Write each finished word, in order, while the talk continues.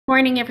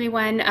morning,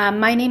 everyone.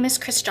 My name is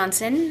Chris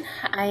Johnson.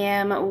 I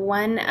am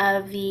one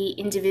of the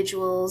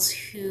individuals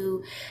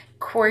who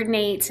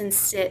coordinates and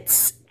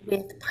sits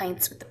with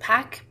Pints with the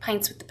Pack.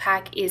 Pints with the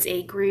Pack is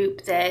a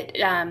group that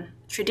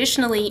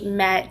traditionally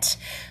met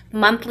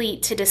monthly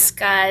to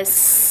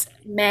discuss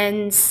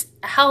men's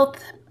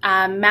health,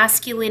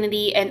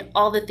 masculinity, and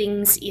all the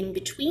things in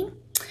between.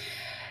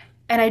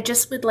 And I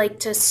just would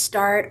like to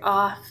start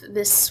off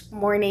this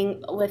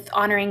morning with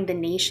honoring the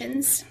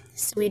nations.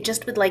 So we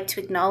just would like to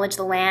acknowledge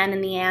the land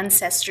and the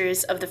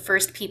ancestors of the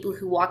first people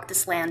who walked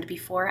this land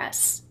before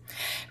us.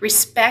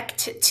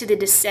 Respect to the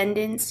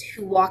descendants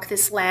who walk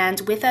this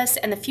land with us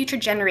and the future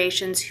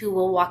generations who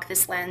will walk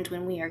this land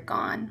when we are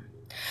gone.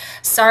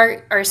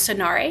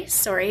 Sonare,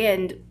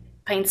 and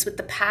Pints with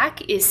the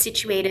Pack is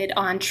situated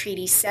on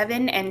Treaty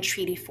 7 and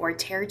Treaty 4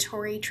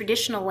 territory,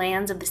 traditional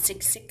lands of the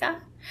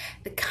Siksika,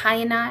 the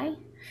Kainai,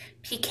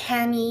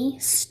 Piikani,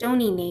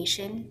 Stoney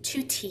Nation,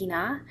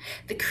 Tutina,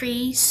 the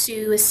Cree,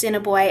 Sioux,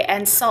 Assiniboine,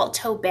 and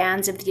Saulteaux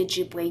bands of the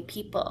Ojibwe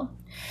people.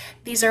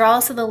 These are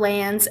also the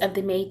lands of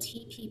the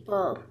Métis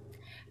people.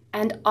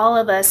 And all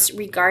of us,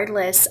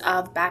 regardless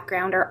of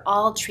background, are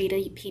all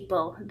treaty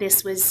people.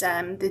 This was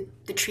the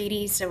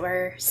treaties that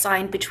were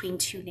signed between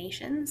two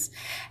nations,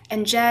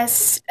 and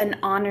just an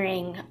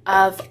honoring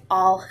of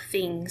all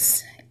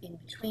things in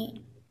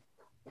between.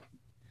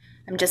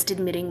 I'm just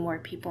admitting more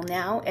people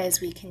now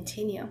as we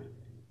continue.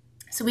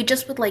 So we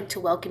just would like to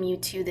welcome you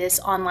to this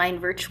online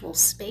virtual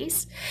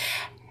space.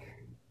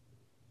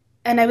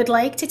 And I would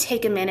like to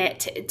take a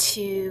minute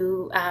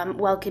to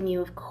welcome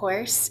you, of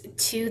course,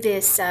 to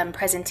this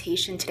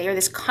presentation today, or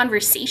this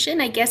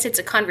conversation. I guess it's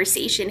a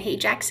conversation. Hey,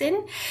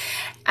 Jackson.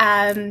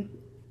 And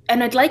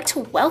I'd like to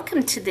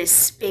welcome to this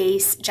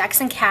space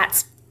Jackson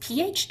Katz,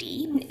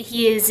 PhD.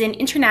 He is an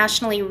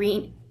internationally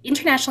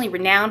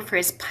renowned for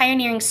his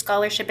pioneering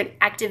scholarship and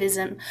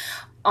activism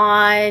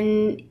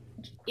on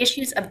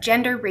issues of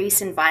gender,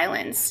 race, and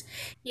violence.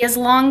 He has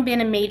long been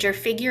a major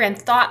figure and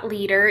thought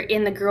leader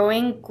in the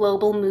growing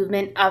global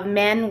movement of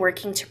men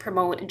working to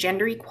promote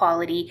gender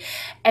equality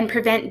and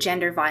prevent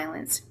gender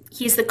violence.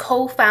 He's the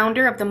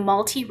co-founder of the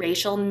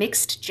multiracial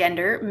mixed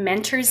gender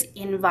Mentors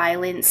in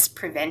Violence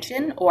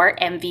Prevention, or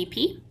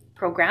MVP,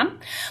 program,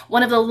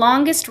 one of the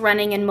longest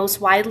running and most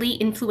widely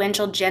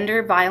influential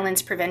gender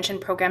violence prevention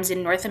programs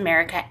in North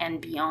America and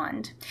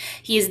beyond.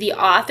 He is the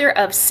author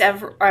of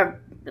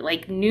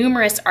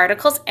numerous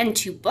articles and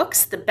 2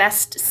 books, the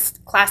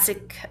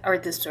classic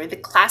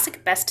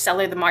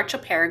bestseller, The Marshall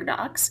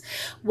Paradox,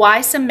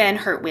 Why Some Men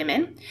Hurt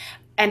Women,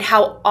 and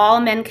How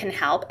All Men Can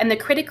Help, and the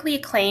critically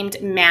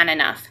acclaimed Man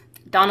Enough,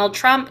 Donald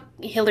Trump,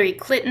 Hillary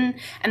Clinton,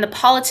 and the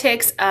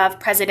Politics of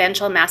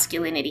Presidential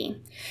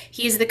Masculinity.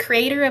 He is the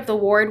creator of the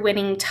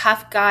award-winning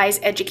Tough Guys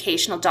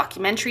educational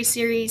documentary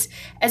series,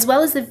 as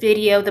well as the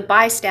video, The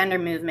Bystander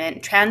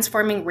Movement,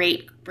 Transforming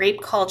Rape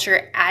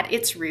Culture at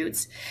Its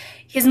Roots.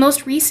 His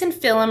most recent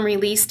film,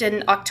 released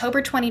in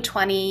October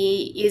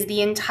 2020, is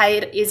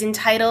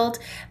entitled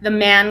The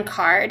Man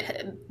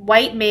Card,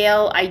 White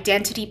Male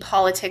Identity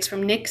Politics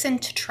from Nixon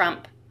to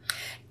Trump.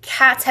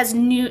 Katz has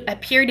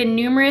appeared in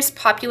numerous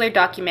popular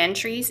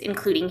documentaries,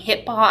 including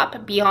Hip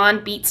Hop,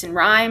 Beyond Beats and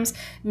Rhymes,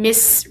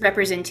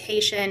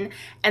 Misrepresentation,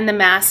 and The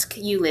Mask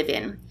You Live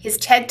In. His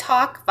TED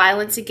Talk,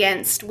 Violence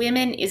Against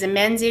Women is a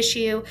Men's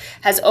Issue,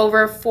 has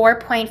over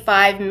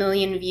 4.5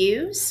 million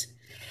views.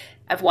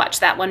 I've watched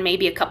that one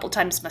maybe a couple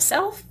times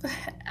myself.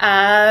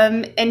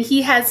 And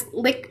he has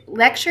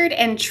lectured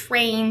and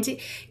trained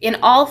in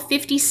all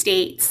 50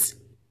 states,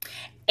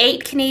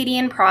 8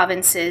 Canadian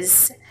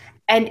provinces,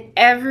 and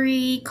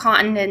every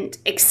continent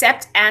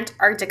except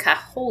Antarctica.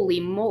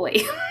 Holy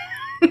moly.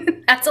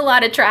 That's a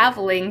lot of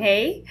traveling,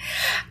 hey?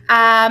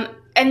 And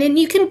then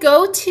you can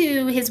go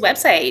to his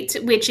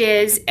website, which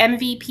is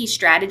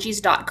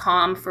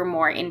mvpstrategies.com, for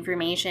more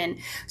information.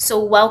 So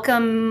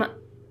welcome,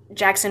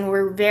 Jackson.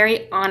 We're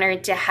very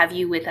honored to have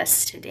you with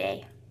us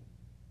today.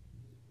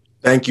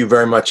 Thank you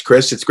very much,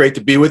 Chris. It's great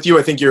to be with you.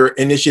 I think your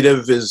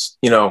initiative is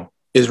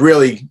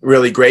really,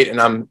 really great,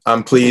 and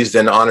I'm pleased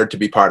and honored to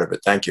be part of it.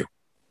 Thank you.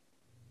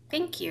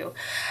 Thank you.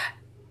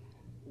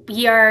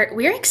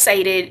 We're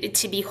excited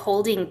to be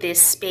holding this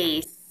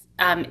space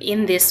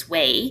in this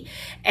way,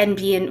 and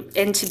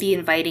to be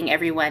inviting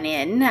everyone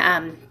in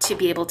to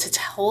be able to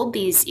hold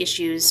these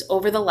issues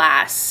over the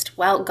last,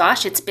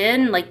 it's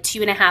been like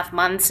 2.5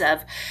 months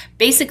of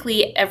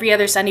basically every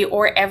other Sunday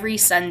or every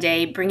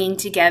Sunday, bringing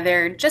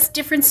together just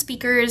different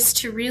speakers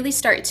to really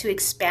start to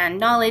expand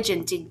knowledge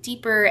and dig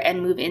deeper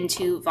and move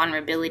into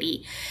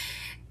vulnerability.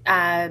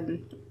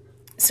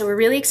 So we're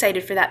really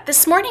excited for that.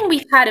 This morning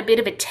we've had a bit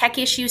of a tech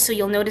issue, so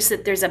you'll notice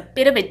that there's a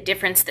bit of a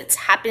difference that's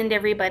happened,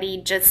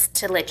 everybody. Just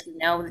to let you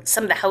know,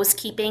 some of the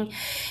housekeeping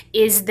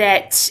is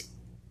that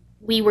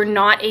we were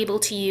not able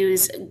to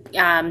use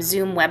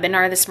Zoom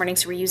webinar this morning,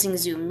 so we're using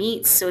Zoom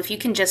Meets. So if you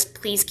can just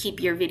please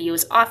keep your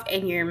videos off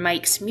and your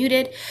mics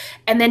muted,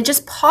 and then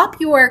just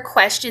pop your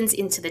questions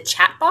into the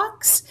chat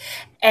box,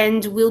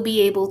 and we'll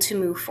be able to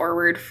move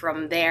forward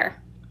from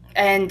there.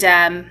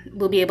 And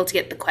we'll be able to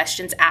get the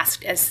questions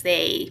asked as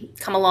they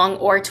come along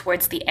or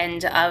towards the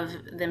end of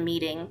the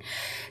meeting.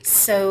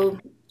 So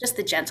just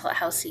the gentle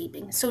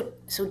housekeeping. So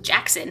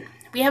Jackson,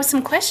 we have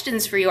some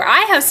questions for you, or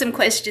I have some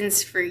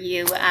questions for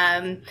you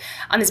on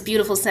this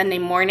beautiful Sunday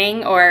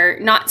morning, or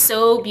not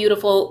so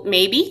beautiful,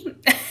 maybe.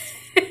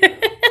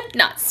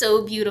 Not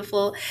so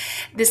beautiful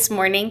this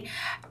morning.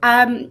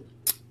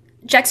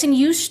 Jackson,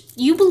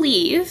 you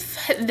believe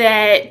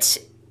that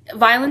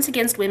violence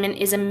against women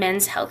is a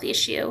men's health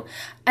issue,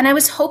 and I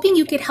was hoping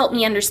you could help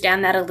me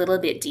understand that a little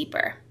bit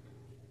deeper.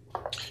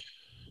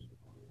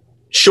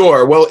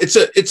 Sure. Well,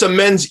 it's a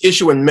men's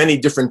issue in many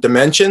different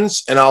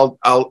dimensions, and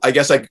I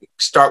guess I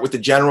start with the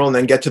general and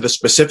then get to the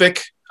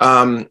specific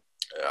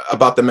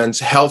about the men's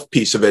health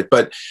piece of it.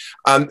 But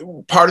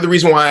part of the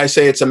reason why I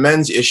say it's a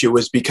men's issue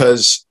is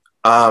because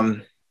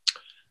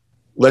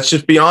let's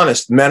just be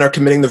honest, men are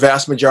committing the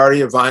vast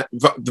majority of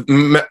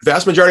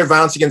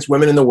violence against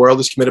women in the world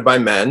is committed by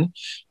men.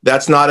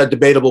 That's not a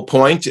debatable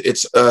point.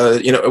 It's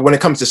when it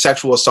comes to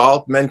sexual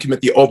assault, men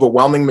commit the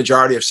overwhelming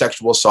majority of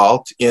sexual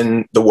assault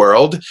in the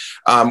world,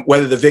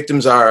 whether the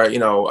victims are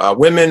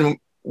women,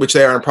 which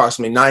they are in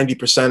approximately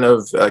 90%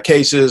 of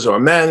cases, or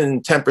men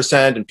and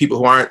 10%, and people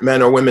who aren't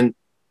men or women.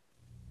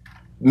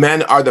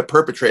 Men are the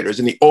perpetrators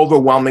in the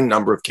overwhelming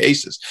number of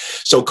cases.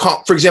 So,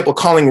 for example,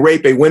 calling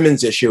rape a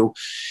women's issue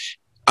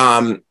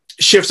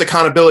shifts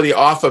accountability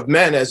off of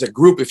men as a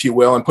group, if you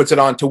will, and puts it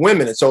on to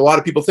women. And so a lot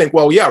of people think,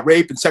 well, yeah,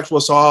 rape and sexual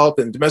assault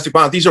and domestic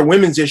violence, these are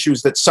women's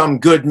issues that some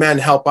good men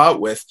help out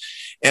with.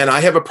 And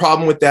I have a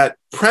problem with that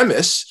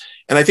premise.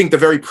 And I think the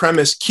very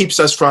premise keeps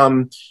us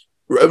from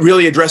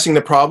really addressing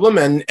the problem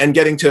and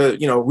getting to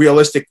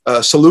realistic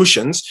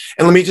solutions.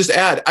 And let me just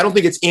add, I don't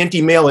think it's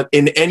anti-male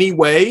in any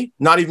way,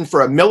 not even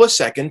for a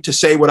millisecond, to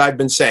say what I've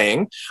been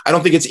saying. I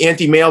don't think it's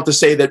anti-male to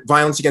say that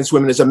violence against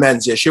women is a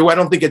men's issue. I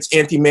don't think it's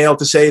anti-male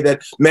to say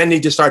that men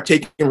need to start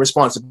taking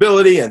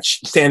responsibility and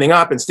standing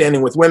up and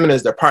standing with women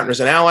as their partners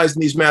and allies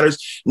in these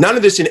matters. None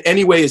of this in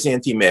any way is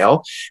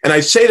anti-male. And I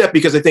say that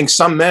because I think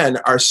some men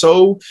are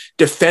so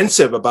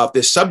defensive about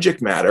this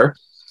subject matter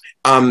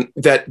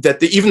that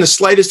even the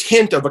slightest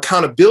hint of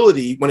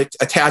accountability when it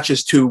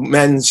attaches to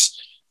men's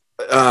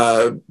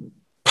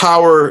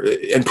power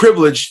and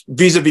privilege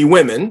vis-a-vis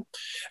women,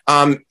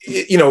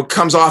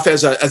 comes off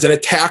as an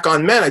attack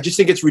on men. I just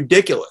think it's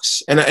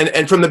ridiculous.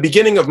 And from the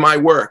beginning of my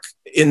work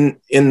in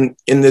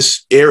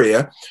this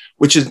area,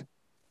 which is,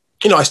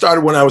 I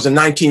started when I was a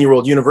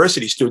 19-year-old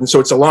university student, so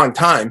it's a long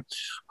time.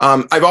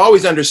 I've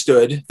always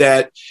understood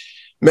that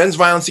men's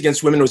violence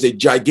against women was a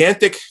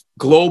gigantic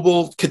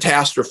global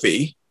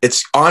catastrophe.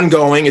 It's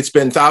ongoing. It's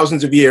been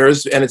thousands of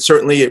years, and it's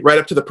certainly right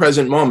up to the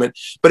present moment.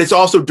 But it's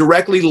also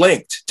directly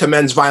linked to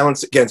men's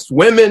violence against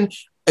women,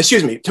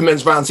 to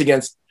men's violence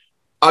against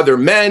other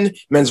men,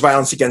 men's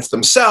violence against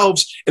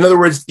themselves. In other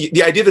words,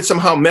 the idea that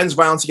somehow men's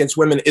violence against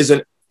women is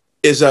a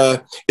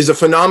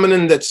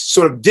phenomenon that's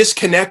sort of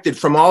disconnected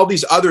from all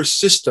these other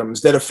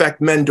systems that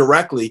affect men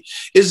directly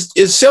is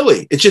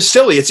silly. It's just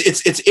silly.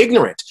 It's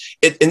ignorant.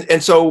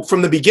 And so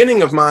from the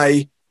beginning of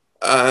my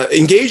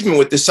engagement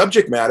with this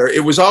subject matter,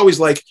 it was always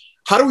like,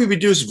 how do we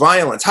reduce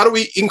violence? How do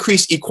we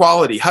increase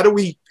equality? How do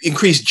we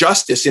increase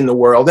justice in the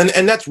world?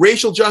 And that's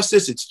racial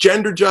justice, it's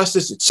gender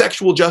justice, it's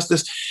sexual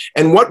justice.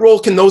 And what role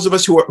can those of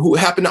us who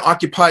happen to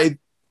occupy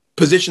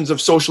positions of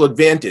social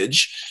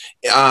advantage,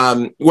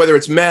 whether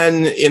it's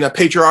men in a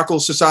patriarchal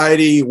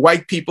society,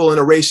 white people in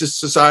a racist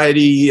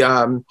society,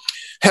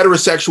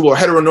 heterosexual or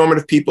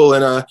heteronormative people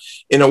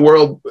in a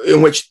world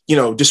in which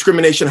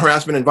discrimination,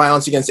 harassment, and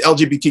violence against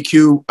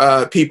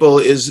LGBTQ people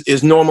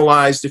is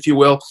normalized, if you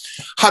will.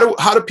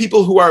 How do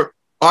people who are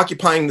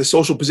occupying the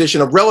social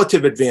position of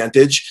relative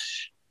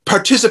advantage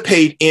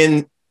participate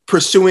in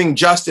pursuing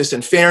justice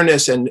and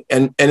fairness and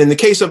in the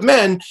case of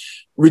men,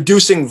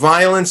 reducing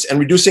violence and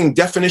reducing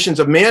definitions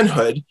of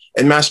manhood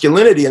and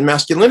masculinity and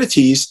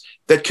masculinities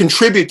that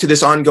contribute to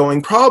this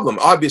ongoing problem?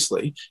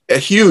 Obviously, a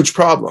huge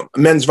problem,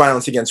 men's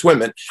violence against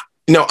women.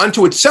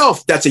 Unto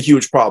itself, that's a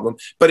huge problem,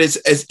 but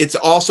it's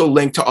also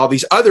linked to all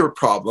these other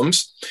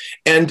problems.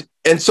 And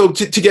so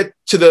to get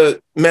to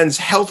the men's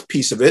health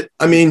piece of it,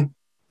 I mean,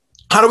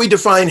 how do we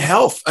define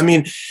health? I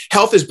mean,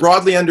 health is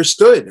broadly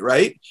understood,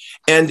 right?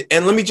 And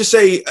let me just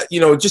say,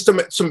 just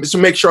to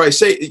make sure I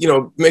say,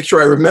 make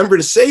sure I remember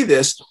to say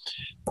this,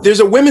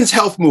 there's a women's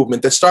health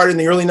movement that started in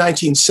the early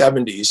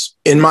 1970s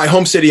in my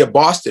home city of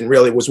Boston.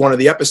 Really was one of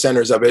the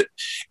epicenters of it.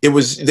 It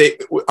was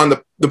on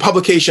the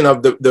publication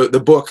of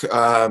the book,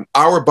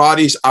 Our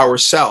Bodies,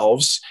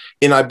 Ourselves,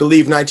 in, I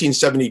believe,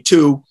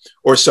 1972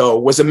 or so,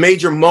 was a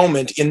major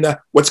moment in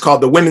what's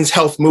called the women's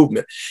health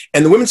movement.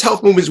 And the women's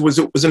health movement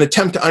was an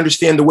attempt to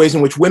understand the ways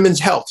in which women's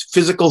health,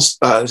 physical,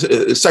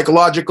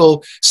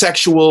 psychological,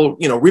 sexual,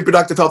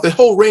 reproductive health, the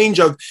whole range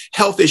of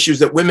health issues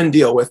that women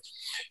deal with,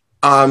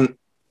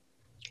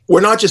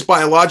 were not just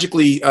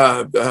biologically,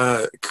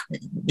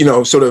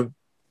 sort of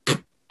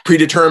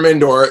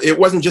predetermined, or it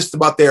wasn't just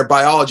about their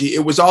biology.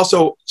 It was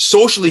also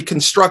socially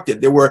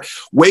constructed. There were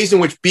ways in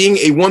which being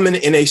a woman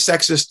in a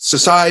sexist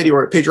society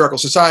or a patriarchal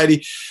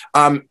society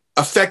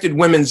affected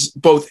women's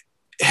both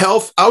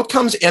health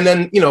outcomes and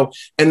then,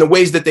 and the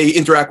ways that they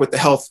interact with the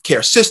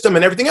healthcare system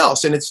and everything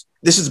else. And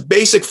this is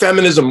basic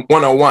feminism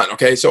 101.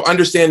 Okay. So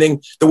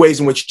understanding the ways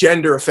in which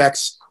gender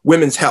affects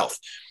women's health.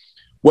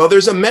 Well,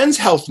 there's a men's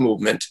health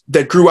movement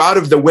that grew out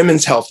of the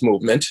women's health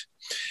movement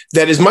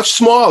that is much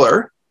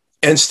smaller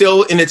and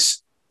still in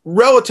its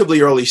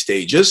relatively early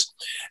stages.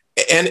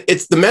 And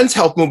it's the men's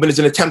health movement is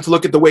an attempt to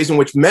look at the ways in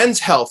which men's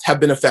health has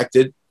been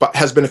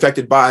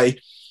affected by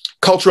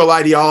cultural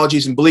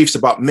ideologies and beliefs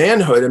about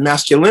manhood and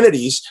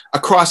masculinities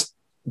across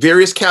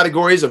various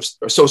categories of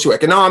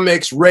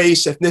socioeconomics,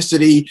 race,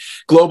 ethnicity,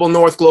 global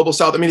north, global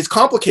south. I mean, it's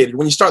complicated.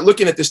 When you start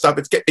looking at this stuff,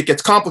 it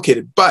gets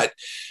complicated. But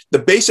the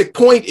basic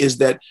point is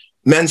that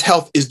men's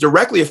health is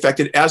directly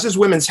affected, as is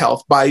women's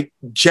health, by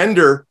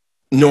gender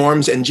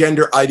norms and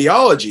gender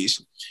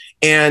ideologies.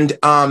 And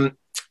some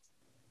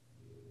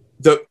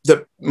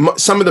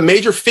of the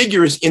major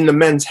figures in the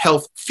men's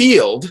health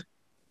field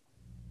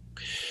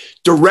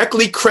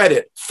directly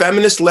credit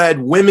feminist-led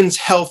women's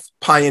health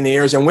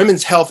pioneers and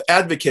women's health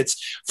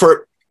advocates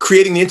for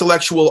creating the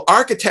intellectual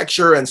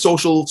architecture and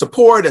social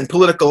support and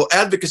political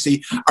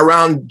advocacy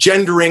around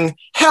gendering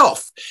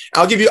health.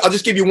 I'll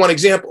just give you one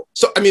example.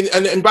 So, I mean,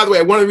 and by the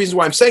way, one of the reasons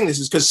why I'm saying this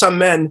is because some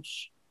men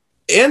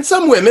and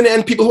some women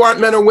and people who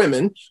aren't men or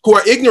women who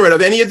are ignorant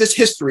of any of this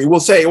history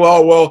will say,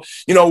 well,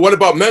 what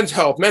about men's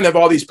health? Men have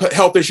all these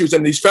health issues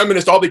and these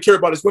feminists, all they care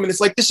about is women. It's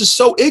like, this is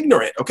so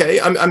ignorant. Okay.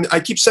 I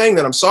keep saying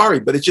that, I'm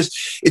sorry, but it's just,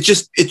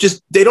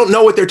 they don't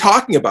know what they're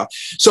talking about.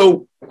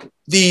 So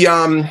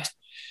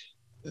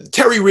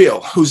Terry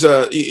Real, who's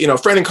a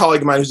friend and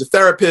colleague of mine, who's a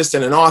therapist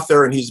and an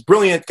author, and he's a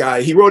brilliant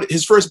guy. He wrote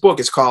his first book.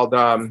 It's called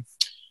I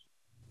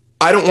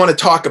Don't Want to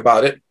Talk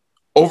About It: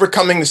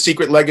 Overcoming the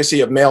Secret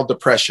Legacy of Male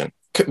Depression.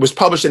 It was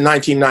published in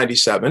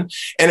 1997,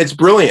 and it's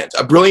brilliant.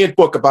 A brilliant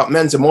book about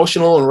men's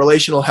emotional and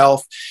relational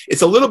health.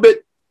 It's a little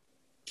bit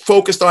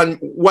focused on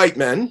white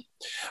men,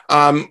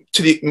 not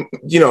to the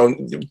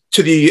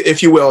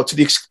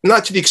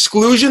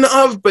exclusion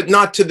of, but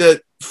not to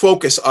the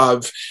focus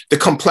of the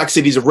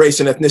complexities of race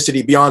and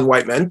ethnicity beyond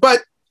white men. But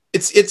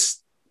it's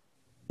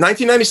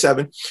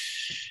 1997.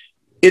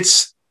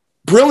 It's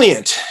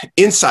brilliant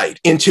insight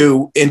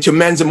into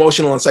men's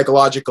emotional and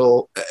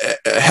psychological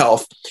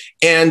health.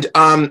 And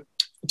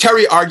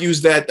Terry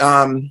argues that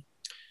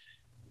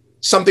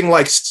something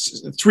like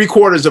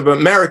 3/4 of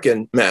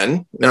American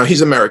men, now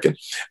he's American,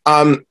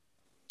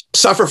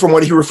 suffer from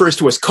what he refers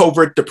to as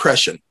covert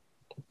depression.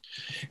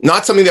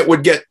 Not something that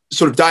would get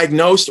sort of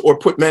diagnosed or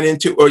put men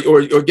into,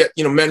 or get,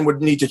 men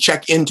would need to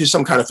check into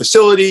some kind of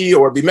facility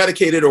or be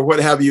medicated or what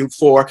have you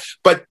for,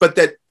 but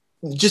that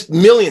just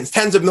millions,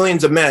 tens of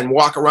millions of men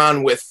walk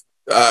around with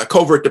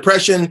covert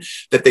depression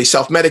that they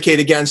self-medicate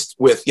against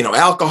with,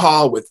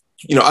 alcohol, with,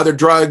 other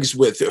drugs,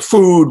 with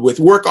food, with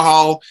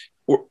workaholism.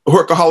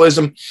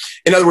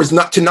 In other words,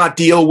 not to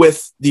deal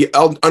with the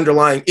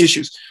underlying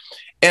issues.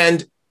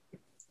 And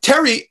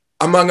Terry,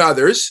 among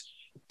others,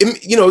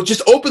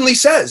 just openly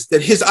says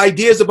that his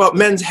ideas about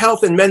men's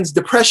health and men's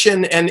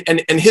depression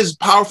and his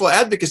powerful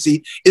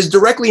advocacy is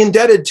directly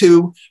indebted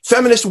to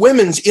feminist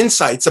women's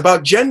insights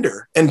about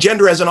gender and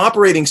gender as an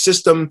operating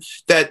system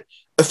that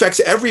affects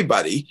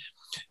everybody.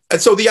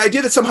 And so the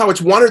idea that somehow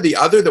it's one or the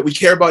other, that we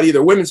care about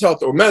either women's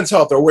health or men's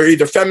health, or we're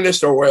either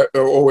feminist or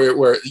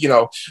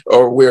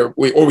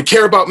we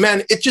care about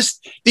men,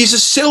 these are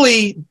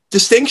silly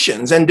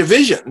distinctions and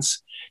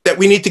divisions that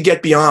we need to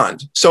get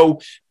beyond. So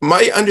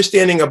my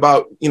understanding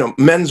about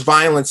men's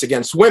violence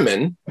against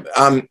women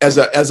as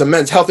a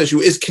men's health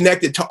issue is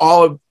connected to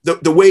all of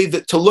the way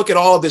that to look at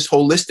all of this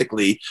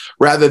holistically,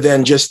 rather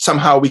than just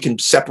somehow we can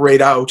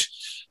separate out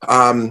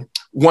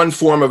one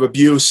form of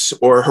abuse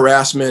or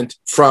harassment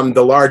from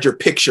the larger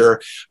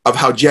picture of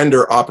how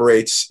gender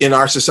operates in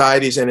our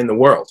societies and in the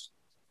world.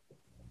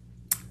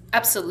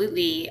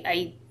 Absolutely.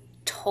 I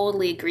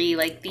totally agree.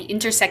 Like the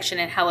intersection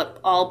and how it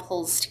all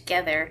pulls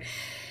together.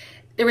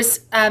 There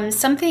was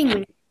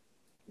something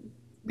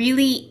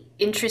really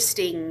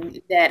interesting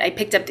that I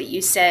picked up that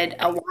you said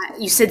a lot.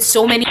 You said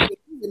so many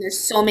things, and there's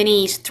so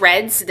many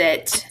threads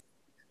that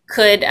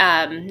could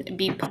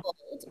be pulled.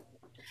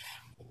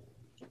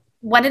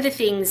 One of the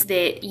things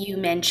that you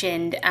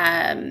mentioned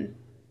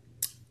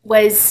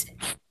was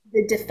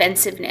the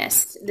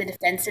defensiveness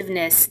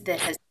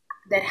that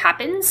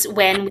happens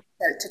when we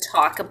start to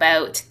talk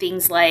about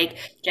things like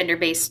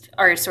gender-based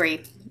violence.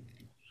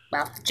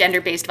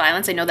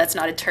 I know that's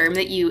not a term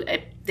that you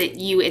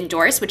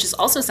endorse, which is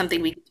also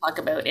something we can talk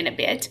about in a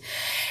bit.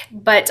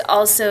 But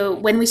also,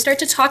 when we start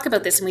to talk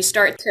about this and we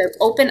start to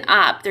open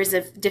up, there's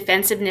a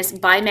defensiveness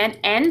by men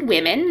and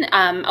women.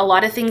 A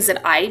lot of things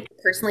that I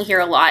personally hear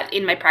a lot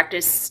in my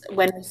practice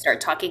when we start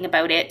talking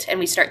about it, and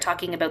we start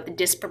talking about the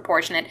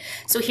disproportionate.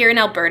 So here in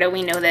Alberta,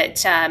 we know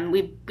that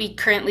we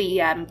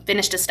currently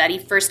finished a study,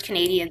 first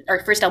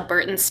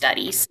Albertan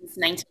study since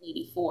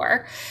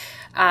 1984.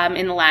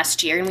 in the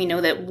last year, and we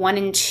know that 1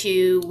 in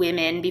 2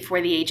 women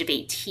before the age of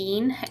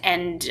 18,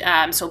 and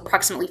so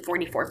approximately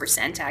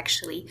 44%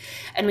 actually,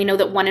 and we know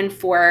that 1 in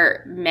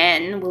 4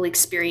 men will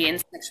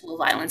experience sexual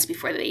violence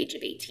before the age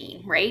of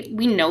 18, right?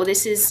 We know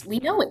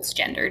it's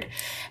gendered.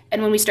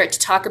 And when we start to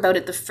talk about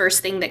it, the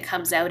first thing that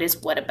comes out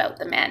is, what about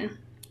the men?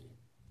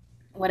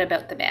 What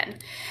about the men?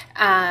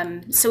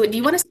 So do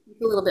you want to speak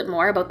a little bit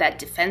more about that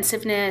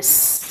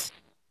defensiveness,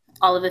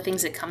 all of the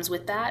things that comes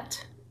with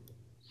that?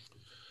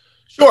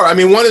 Sure. I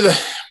mean,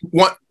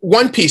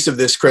 one piece of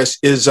this, Chris,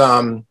 is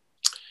about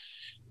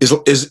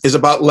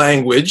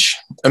language.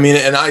 I mean,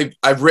 and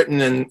I've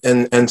written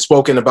and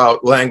spoken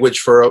about language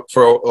for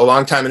a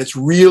long time, and it's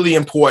really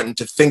important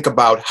to think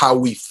about how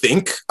we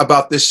think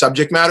about this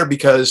subject matter,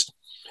 because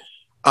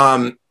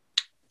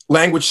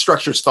language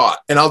structures thought.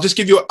 And I'll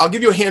give you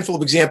a handful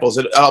of examples.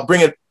 I'll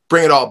bring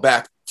it all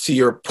back to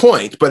your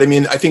point. But I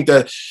mean, I think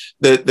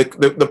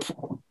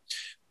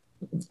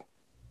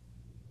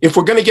if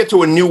we're going to get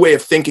to a new way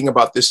of thinking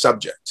about this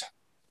subject,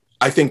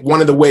 I think one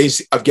of the ways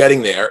of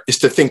getting there is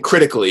to think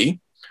critically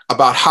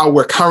about how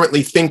we're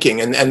currently thinking,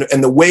 and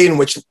the way in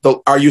which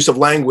our use of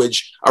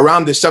language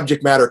around this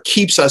subject matter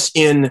keeps us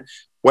in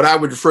what I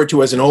would refer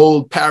to as an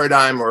old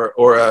paradigm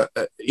or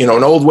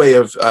an old way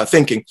of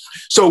thinking.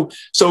 So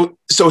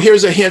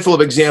here's a handful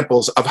of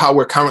examples of how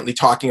we're currently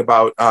talking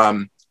about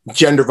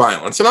gender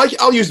violence, and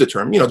I'll use the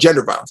term,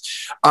 gender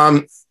violence.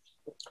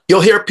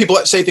 You'll hear people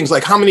say things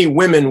like, how many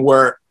women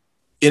were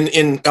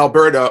in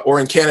Alberta or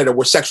in Canada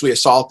were sexually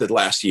assaulted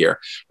last year,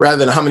 rather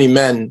than how many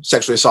men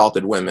sexually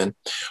assaulted women,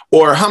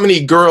 or how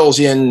many girls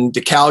in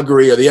the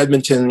Calgary or the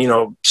Edmonton,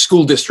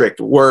 school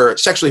district were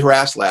sexually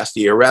harassed last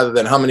year, rather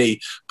than how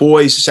many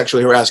boys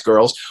sexually harassed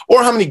girls,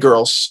 or how many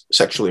girls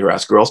sexually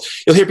harassed girls.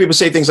 You'll hear people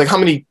say things like, how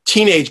many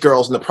teenage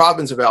girls in the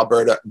province of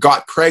Alberta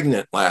got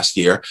pregnant last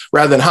year,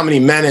 rather than how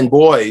many men and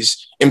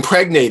boys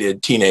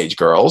impregnated teenage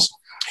girls.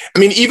 I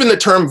mean, even the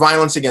term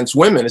violence against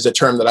women is a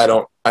term that I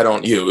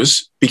don't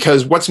use,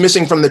 because what's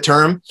missing from the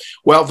term?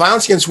 Well,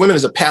 violence against women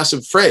is a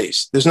passive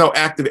phrase. There's no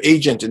active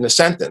agent in the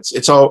sentence.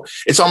 It's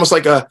almost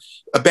like a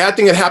bad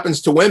thing that happens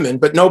to women,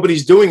 but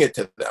nobody's doing it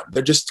to them.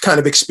 They're just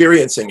kind of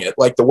experiencing it,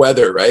 like the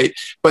weather, right?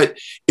 But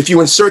if you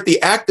insert the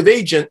active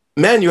agent,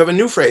 men, you have a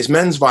new phrase,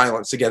 men's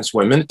violence against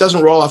women. It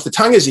doesn't roll off the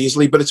tongue as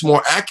easily, but it's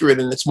more accurate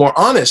and it's more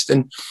honest.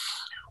 And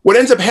what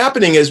ends up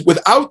happening is,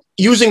 without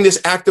using this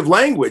active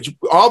language,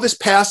 all this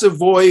passive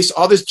voice,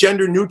 all this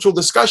gender neutral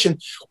discussion,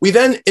 we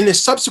then, in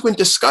this subsequent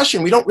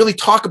discussion, we don't really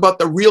talk about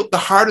the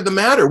heart of the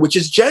matter, which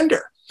is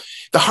gender.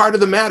 The heart of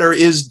the matter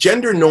is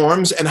gender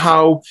norms, and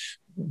how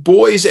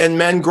boys and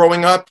men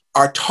growing up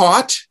are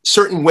taught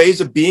certain ways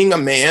of being a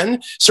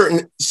man,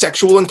 certain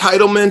sexual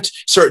entitlement,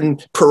 certain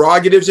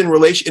prerogatives in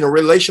a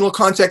relational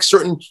context,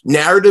 certain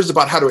narratives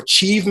about how to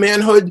achieve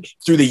manhood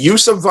through the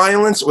use of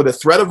violence or the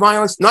threat of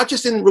violence, not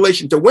just in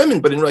relation to women,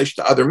 but in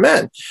relation to other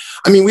men.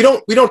 I mean, we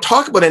don't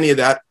talk about any of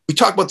that. We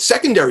talk about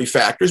secondary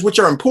factors, which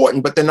are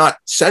important, but they're not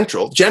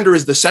central. Gender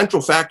is the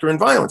central factor in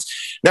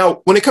violence.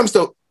 Now, when it comes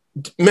to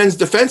men's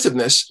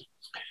defensiveness,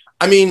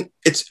 I mean,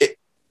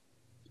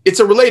 it's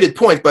a related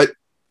point, but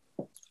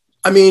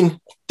I mean,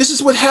 this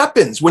is what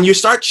happens when you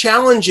start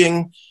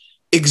challenging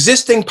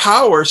existing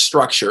power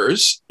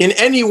structures in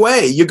any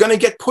way. You're going to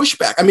get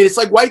pushback. I mean, it's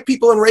like white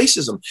people and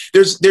racism.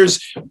 There's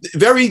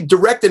very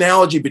direct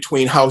analogy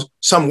between how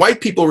some white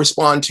people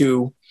respond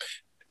to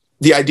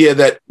the idea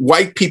that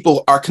white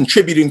people are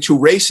contributing to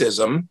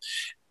racism,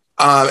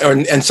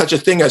 and such a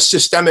thing as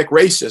systemic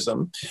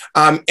racism,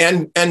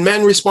 and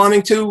men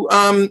responding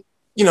to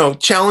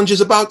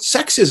challenges about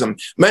sexism.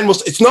 Men will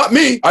say, it's not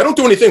me. I don't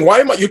do anything. Why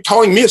am you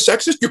calling me a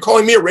sexist? You're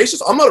calling me a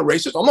racist? I'm not a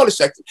racist. I'm not a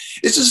sexist.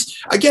 This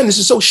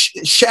is so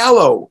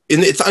shallow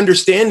in its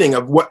understanding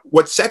of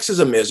what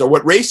sexism is or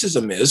what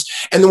racism is,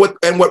 and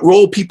what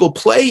role people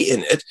play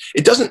in it.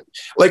 It doesn't,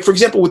 like, for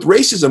example, with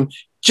racism,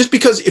 just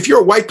because if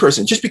you're a white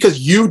person, just because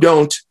you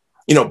don't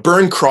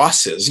burn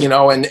crosses,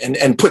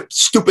 and put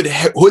stupid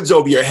hoods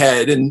over your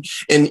head and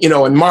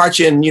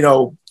march in,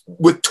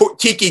 with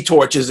tiki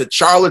torches at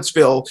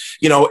Charlottesville,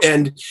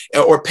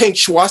 or paint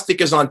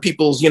swastikas on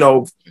people's,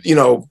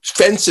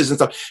 fences and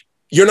stuff.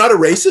 You're not a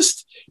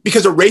racist,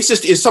 because a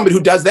racist is somebody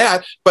who does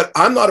that, but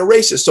I'm not a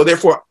racist. So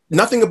therefore,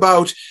 nothing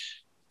about,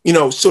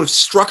 sort of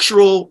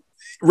structural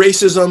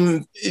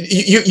racism.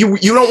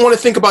 You don't want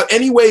to think about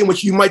any way in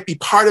which you might be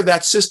part of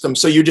that system.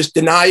 So you just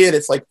deny it.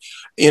 It's like,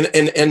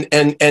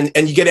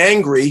 and you get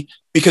angry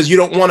because you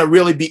don't want to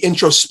really be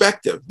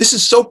introspective. This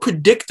is so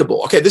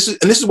predictable. Okay, this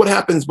is what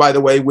happens, by the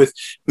way, with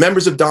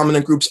members of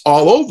dominant groups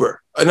all over,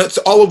 and it's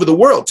all over the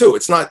world too.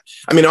 It's not.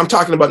 I mean, I'm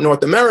talking about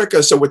North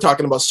America, so we're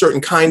talking about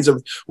certain kinds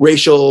of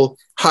racial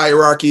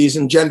hierarchies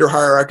and gender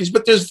hierarchies,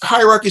 but there's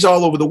hierarchies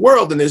all over the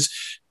world, and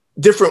there's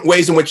different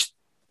ways in which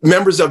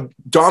members of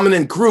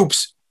dominant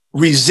groups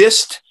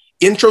resist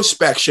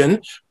introspection,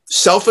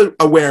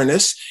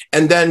 self-awareness,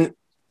 and then,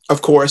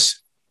 of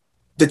course,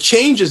 the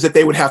changes that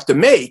they would have to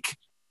make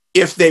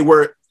if they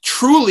were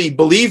truly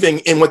believing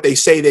in what they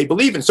say they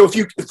believe in. So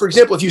for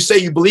example, if you say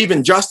you believe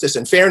in justice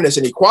and fairness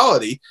and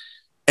equality,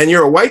 and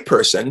you're a white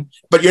person,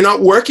 but you're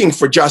not working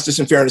for justice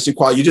and fairness and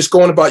equality. You're just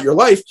going about your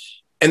life.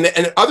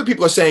 And other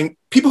people are saying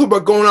people who are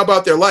going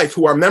about their life,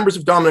 who are members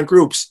of dominant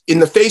groups, in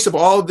the face of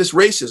all of this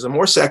racism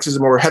or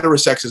sexism or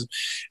heterosexism,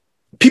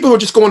 people who are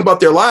just going about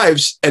their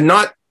lives and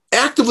not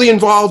actively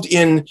involved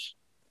in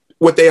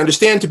what they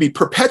understand to be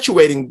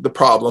perpetuating the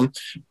problem,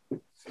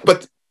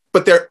 but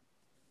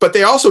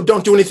they also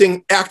don't do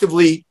anything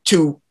actively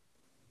to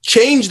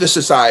change the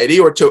society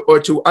or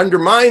to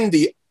undermine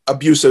the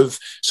abusive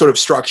sort of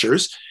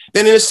structures.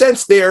 Then in a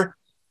sense, their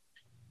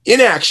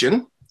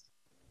inaction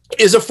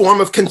is a form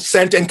of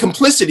consent and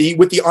complicity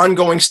with the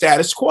ongoing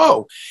status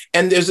quo.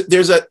 And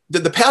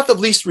the path of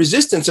least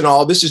resistance in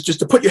all of this is just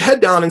to put your head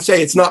down and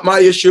say, it's not my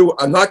issue.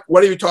 I'm not,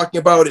 what are you talking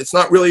about? It's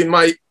not really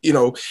my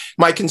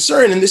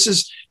concern. And this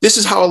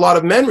is how a lot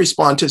of men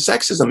respond to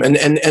sexism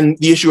and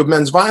the issue of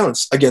men's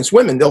violence against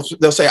women.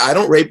 They'll say, I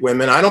don't rape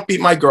women. I don't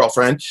beat my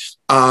girlfriend.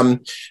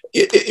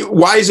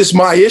 Why is this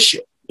my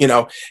issue?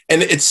 And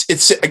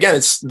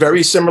it's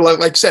very similar.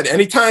 Like I said,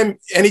 anytime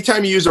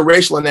you use a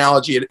racial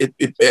analogy,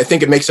 I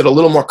think it makes it a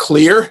little more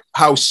clear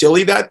how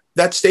silly that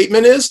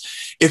statement is.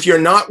 If you're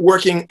not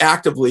working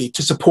actively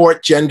to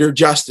support gender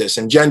justice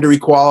and gender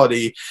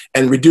equality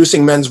and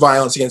reducing men's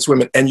violence against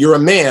women, and you're a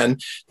man,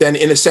 then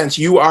in a sense,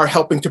 you are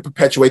helping to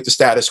perpetuate the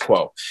status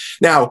quo.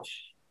 Now,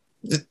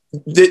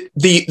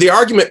 the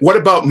argument, what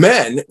about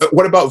men?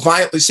 What about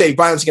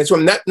violence against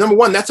women? Number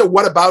one, that's a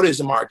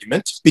whataboutism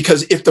argument,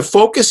 because if the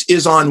focus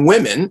is on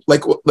women,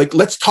 like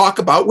let's talk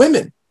about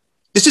women.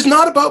 This is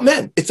not about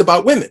men. It's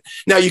about women.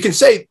 Now you can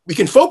say we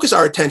can focus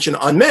our attention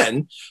on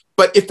men,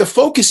 but if the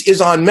focus is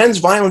on men's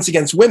violence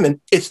against women,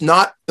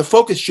 the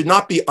focus should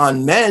not be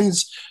on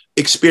men's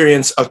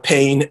experience of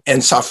pain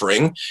and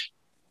suffering.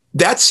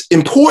 That's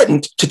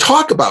important to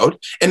talk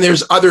about, and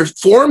there's other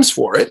forms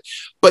for it,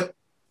 but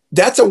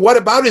that's a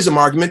whataboutism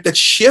argument that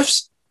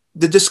shifts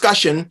the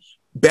discussion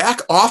back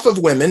off of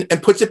women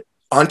and puts it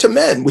onto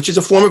men, which is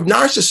a form of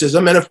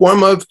narcissism and a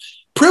form of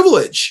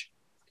privilege.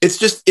 It's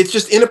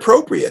just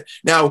inappropriate.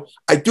 Now,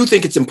 I do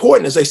think it's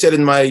important, as I said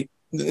in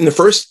the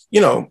first,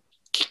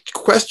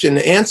 question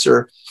and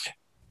answer,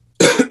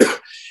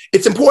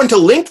 it's important to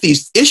link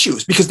these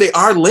issues because they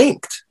are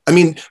linked. I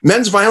mean,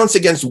 men's violence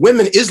against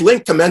women is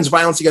linked to men's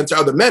violence against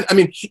other men. I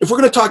mean, if we're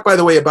going to talk, by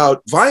the way,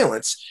 about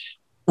violence,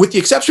 with the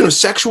exception of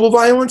sexual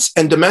violence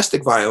and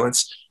domestic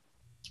violence,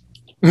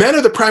 men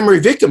are the primary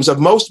victims of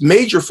most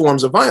major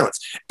forms of violence.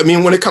 I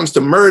mean, when it comes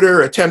to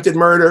murder, attempted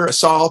murder,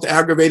 assault,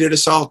 aggravated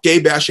assault, gay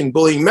bashing,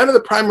 bullying, men are the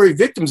primary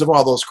victims of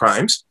all those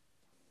crimes,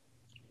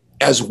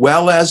 as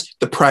well as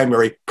the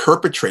primary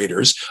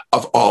perpetrators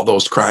of all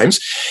those crimes.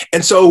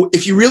 And so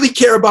if you really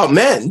care about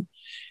men,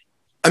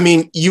 I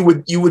mean, you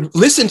would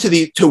listen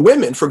to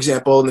women, for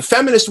example, and the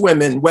feminist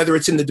women, whether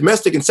it's in the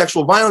domestic and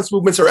sexual violence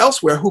movements or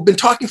elsewhere, who've been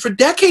talking for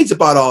decades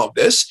about all of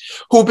this,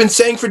 who've been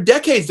saying for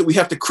decades that we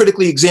have to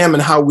critically examine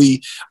how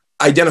we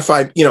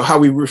identify, how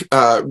we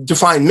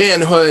define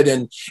manhood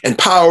and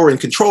power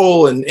and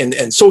control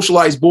and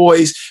socialize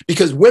boys,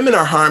 because women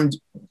are harmed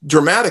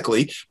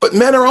dramatically, but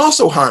men are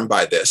also harmed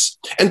by this.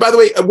 And by the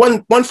way,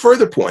 one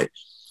further point,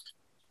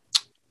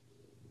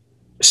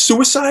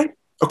 suicide.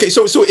 Okay,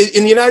 so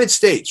in the United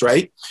States,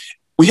 right,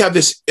 we have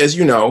this, as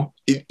you know,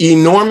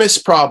 enormous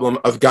problem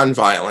of gun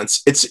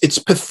violence. It's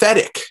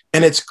pathetic,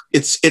 and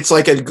it's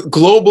like a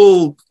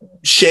global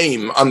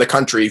shame on the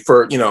country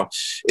for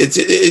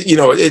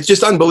it's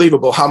just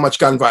unbelievable how much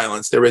gun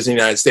violence there is in the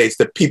United States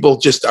that people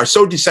just are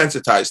so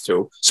desensitized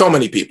to. So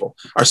many people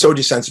are so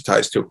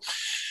desensitized to.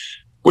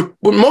 What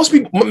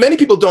many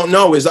people don't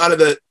know is out of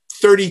the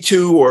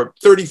 32 or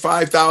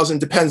 35,000,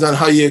 depends on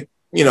how you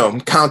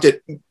count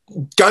it,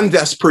 gun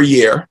deaths per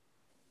year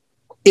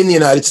in the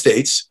United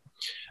States,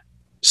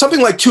 something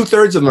like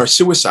 2/3 of them are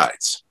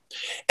suicides.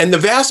 And the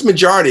vast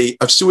majority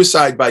of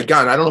suicide by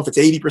gun, I don't know if it's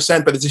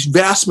 80%, but it's a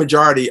vast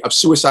majority of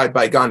suicide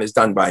by gun is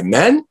done by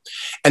men.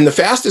 And the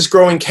fastest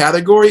growing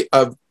category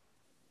of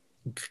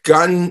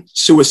gun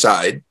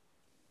suicide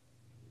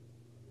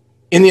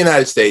in the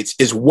United States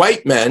is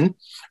white men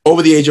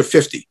over the age of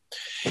 50.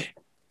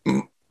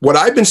 What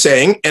I've been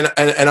saying, and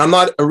I'm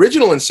not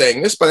original in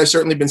saying this, but I've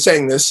certainly been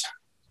saying this,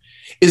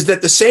 is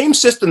that the same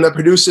system that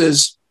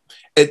produces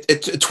a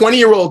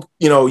 20-year-old,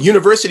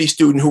 university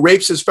student who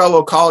rapes his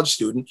fellow college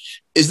student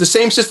is the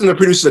same system that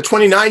produces a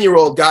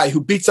 29-year-old guy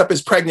who beats up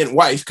his pregnant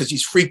wife because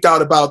he's freaked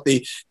out about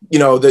the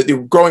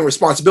growing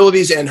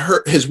responsibilities and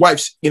his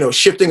wife's,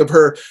 shifting of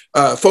her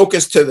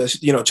focus to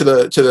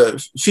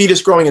the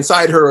fetus growing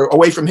inside her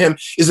away from him,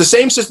 is the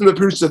same system that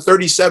produces a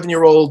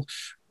 37-year-old,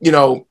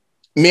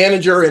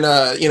 manager in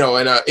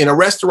a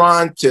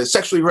restaurant to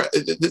sexually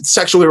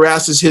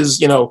harasses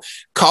his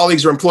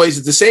colleagues or employees.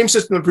 It's the same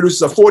system that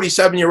produces a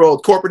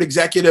 47-year-old corporate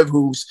executive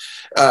who's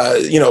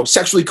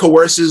sexually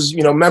coerces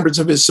members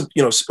of his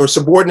or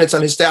subordinates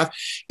on his staff.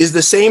 Is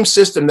the same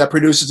system that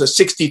produces a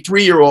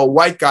 63-year-old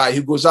white guy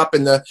who goes up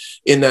in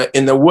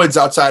the woods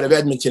outside of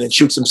Edmonton and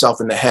shoots himself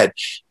in the head.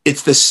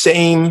 It's the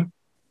same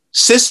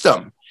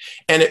system.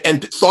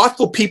 And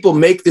thoughtful people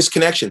make this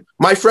connection.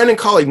 My friend and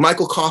colleague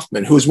Michael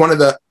Kaufman, who is one of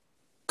the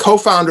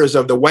co-founders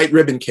of the White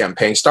Ribbon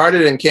Campaign,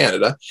 started in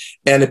Canada,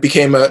 and it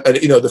became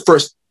the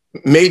first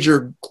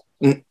major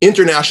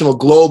international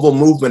global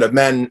movement of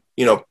men,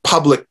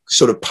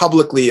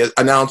 publicly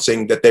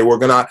announcing that they were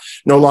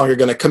no longer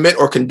going to commit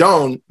or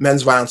condone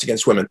men's violence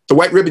against women. The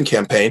White Ribbon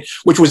Campaign,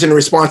 which was in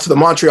response to the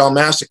Montreal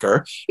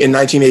Massacre in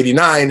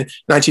 1989,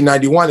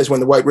 1991 is when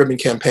the White Ribbon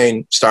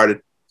Campaign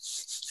started.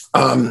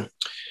 Michael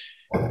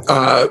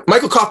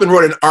Kaufman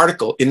wrote an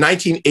article in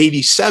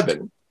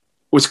 1987,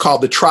 was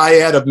called The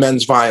Triad of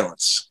Men's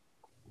Violence.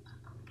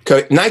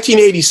 Okay,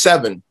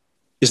 1987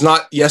 is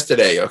not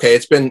yesterday, okay?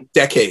 It's been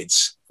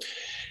decades.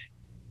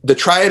 The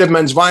triad of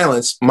men's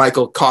violence,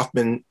 Michael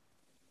Kaufman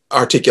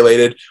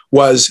articulated,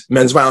 was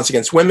men's violence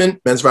against women,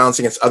 men's violence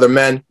against other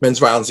men, men's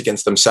violence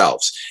against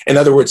themselves. In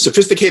other words,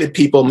 sophisticated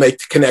people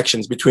make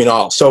connections between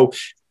all. So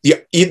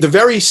the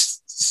very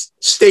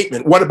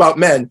statement, what about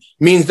men,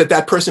 means that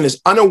that person is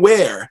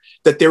unaware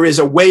that there is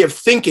a way of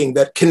thinking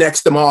that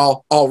connects them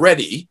all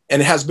already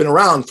and has been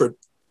around for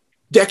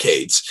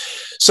decades.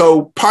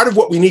 So part of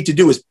what we need to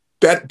do is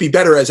be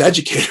better as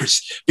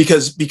educators,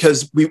 because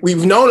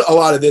we've known a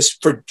lot of this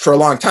for a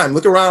long time.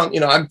 Look around,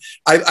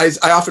 I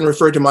often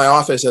refer to my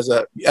office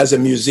as a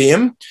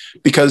museum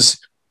because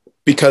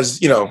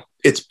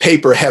it's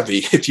paper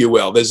heavy, if you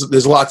will.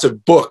 There's lots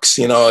of books,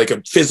 like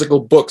a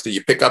physical books that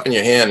you pick up in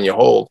your hand and you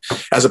hold,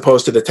 as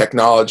opposed to the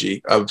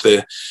technology of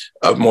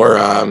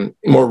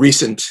more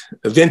recent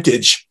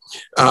vintage,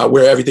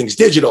 where everything's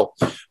digital.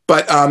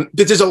 But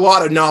there's a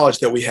lot of knowledge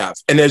that we have,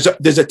 and there's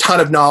a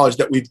ton of knowledge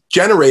that we've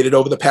generated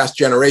over the past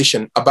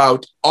generation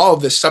about all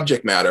of this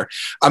subject matter.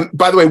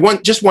 By the way,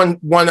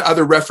 one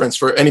other reference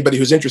for anybody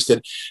who's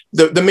interested: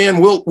 the man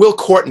Will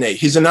Courtney.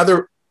 He's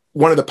another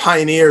one of the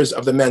pioneers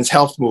of the men's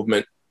health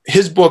movement.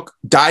 His book,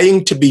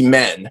 Dying to Be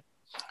Men,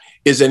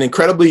 is an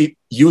incredibly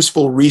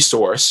useful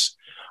resource.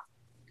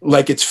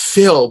 Like, it's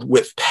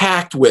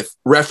packed with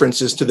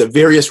references to the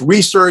various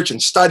research and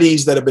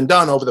studies that have been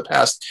done over the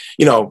past,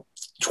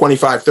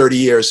 25, 30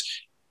 years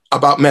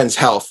about men's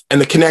health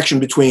and the connection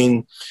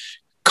between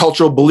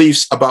cultural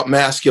beliefs about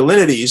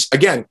masculinities,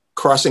 again,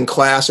 crossing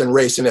class and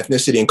race and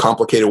ethnicity in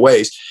complicated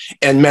ways,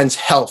 and men's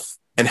health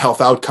and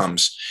health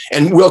outcomes.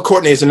 And Will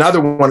Courtney is another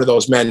one of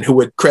those men who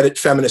would credit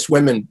feminist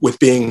women with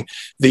being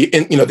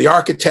the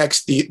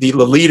architects, the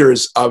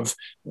leaders of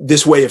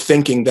this way of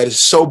thinking that is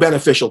so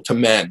beneficial to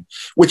men,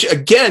 which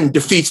again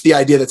defeats the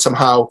idea that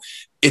somehow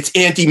it's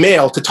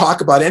anti-male to talk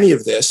about any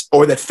of this,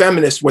 or that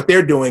feminists, what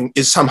they're doing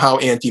is somehow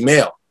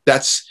anti-male.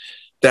 That's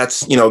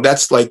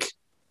like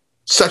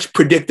such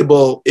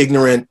predictable,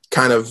 ignorant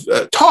kind of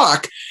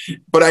talk.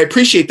 But I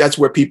appreciate that's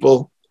where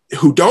people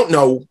who don't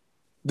know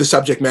the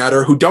subject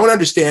matter, who don't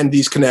understand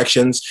these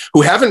connections,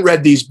 who haven't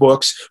read these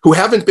books, who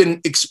haven't been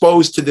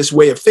exposed to this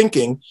way of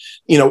thinking,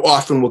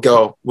 often will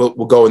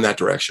go in that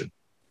direction.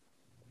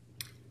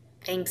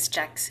 Thanks,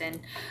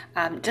 Jackson.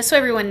 Just so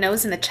everyone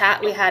knows, in the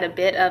chat, we had a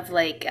bit of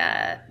like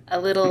a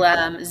little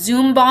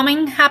Zoom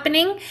bombing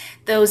happening.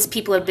 Those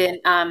people have been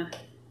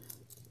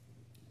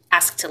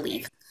asked to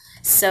leave.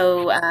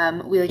 So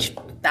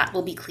that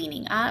will be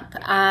cleaning up.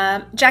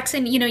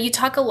 Jackson, you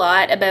talk a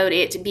lot about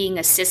it being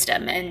a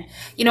system. And,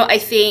 I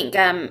think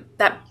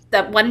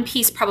that one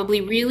piece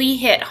probably really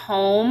hit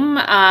home.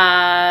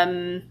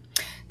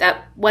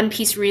 That one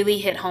piece really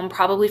hit home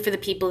probably for the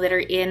people that are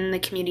in the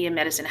community of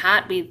Medicine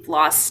Hat. We've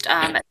lost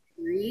a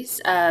series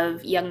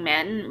of young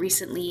men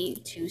recently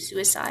to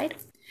suicide.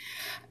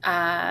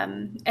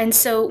 And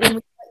so when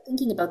we start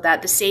thinking about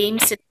that, the same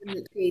system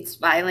that creates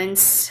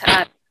violence,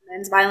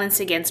 men's violence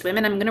against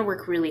women, I'm going to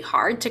work really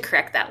hard to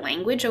correct that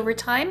language over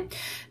time.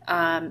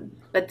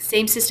 But the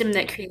same system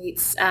that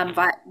creates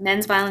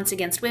men's violence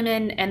against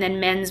women, and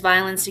then men's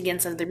violence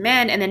against other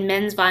men, and then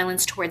men's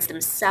violence towards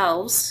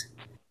themselves.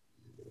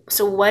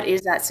 So what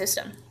is that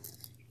system?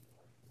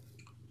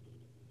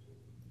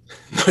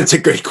 It's a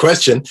great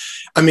question.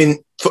 I mean,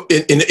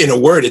 in a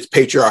word, it's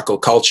patriarchal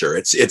culture.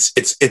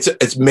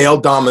 It's male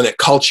dominant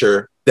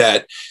culture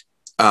that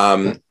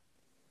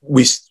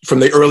we, from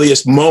the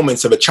earliest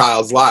moments of a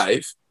child's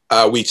life,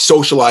 we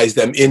socialize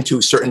them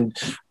into certain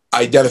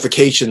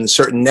identifications,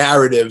 certain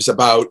narratives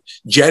about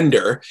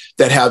gender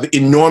that have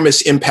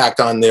enormous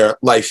impact on their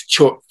life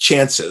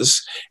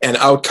chances and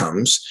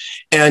outcomes.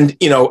 And,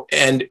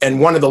 and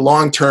one of the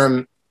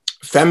long-term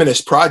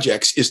feminist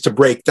projects is to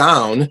break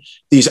down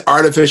these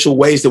artificial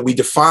ways that we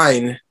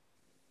define,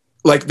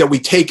 like that we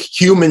take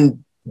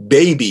human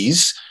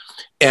babies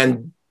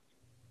and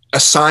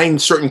assign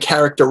certain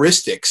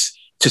characteristics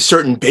to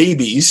certain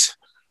babies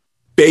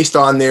based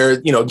on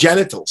their,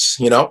 genitals,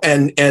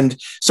 and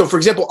so, for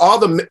example, all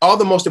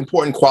the most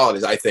important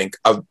qualities, I think,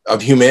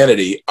 of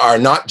humanity are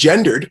not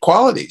gendered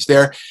qualities.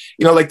 They're,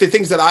 like the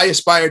things that I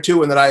aspire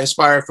to and that I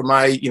aspire for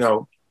my,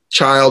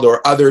 child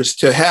or others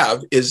to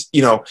have is,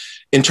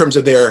 in terms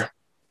of their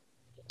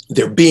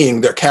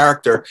being, their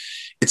character,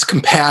 it's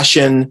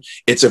compassion,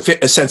 it's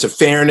a sense of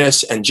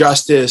fairness and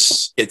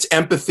justice, it's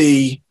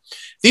empathy,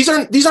 these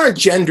aren't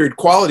gendered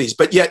qualities,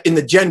 but yet in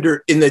the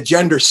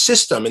gender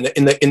system,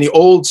 in the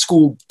old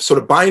school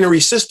sort of binary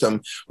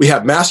system, we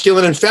have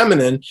masculine and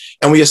feminine,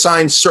 and we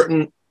assign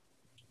certain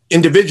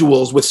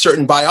individuals with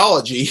certain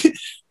biology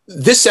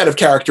this set of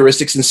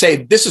characteristics and say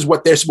this is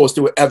what they're supposed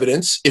to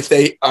evidence if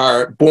they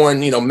are born,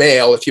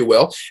 male, if you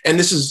will, and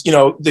this is,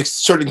 the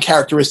certain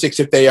characteristics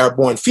if they are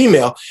born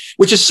female,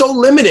 which is so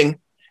limiting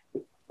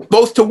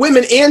both to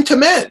women and to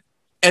men.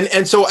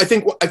 And so I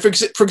think,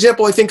 for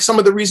example, I think some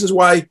of the reasons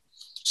why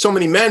so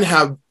many men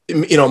have,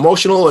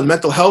 emotional and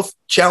mental health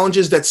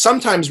challenges that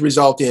sometimes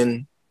result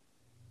in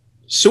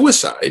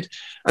suicide.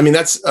 I mean,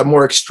 that's a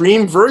more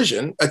extreme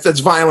version. That's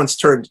violence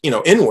turned,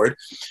 inward.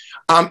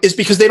 Is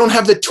because they don't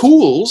have the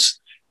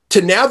tools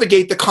to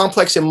navigate the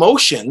complex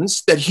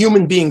emotions that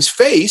human beings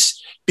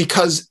face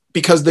because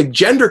the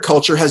gender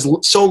culture has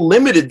so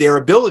limited their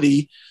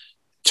ability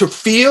to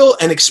feel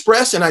and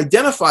express and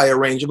identify a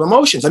range of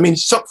emotions. I mean,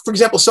 for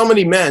example, so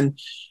many men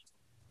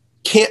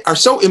are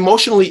so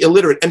emotionally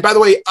illiterate. And by the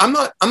way, I'm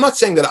not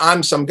saying that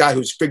I'm some guy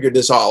who's figured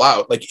this all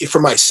out, like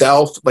for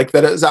myself, like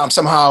that I'm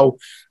somehow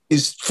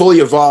is fully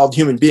evolved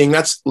human being.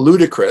 That's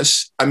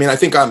ludicrous. I mean, I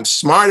think I'm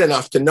smart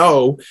enough to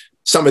know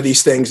some of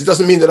these things. It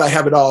doesn't mean that I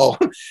have it all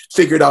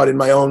figured out in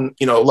my own,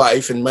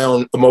 life and my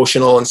own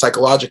emotional and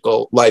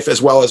psychological life,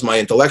 as well as my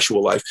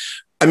intellectual life.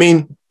 I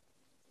mean,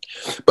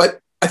 but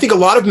I think a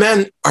lot of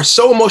men are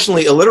so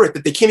emotionally illiterate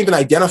that they can't even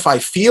identify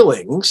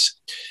feelings.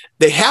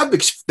 They have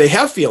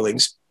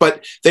feelings,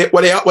 but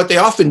what they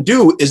often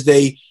do is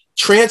they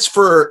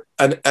transfer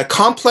a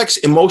complex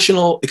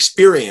emotional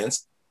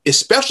experience,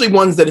 especially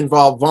ones that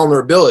involve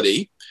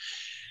vulnerability.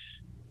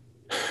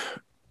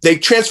 They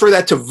transfer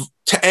that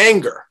to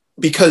anger.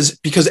 Because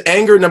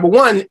anger, number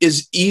one,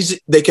 is easy.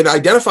 They can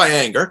identify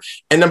anger.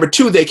 And number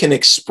two, they can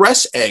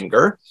express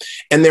anger.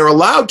 And they're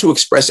allowed to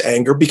express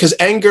anger because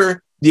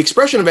the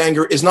expression of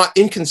anger is not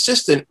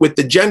inconsistent with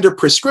the gender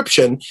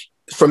prescription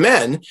for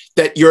men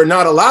that you're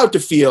not allowed to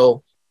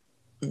feel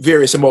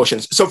various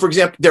emotions. So, for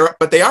example,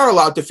 they are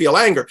allowed to feel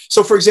anger.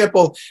 So, for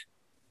example,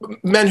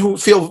 men who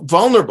feel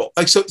vulnerable,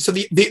 like so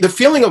the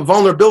feeling of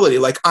vulnerability,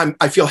 like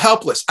I feel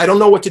helpless. I don't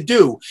know what to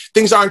do.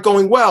 Things aren't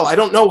going well. I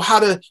don't know how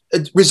to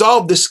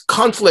resolve this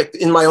conflict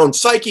in my own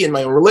psyche, in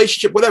my own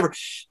relationship, whatever.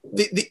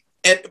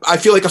 And I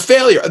feel like a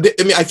failure. I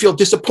mean, I feel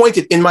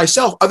disappointed in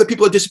myself. Other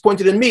people are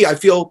disappointed in me. I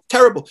feel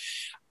terrible.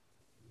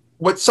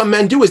 What some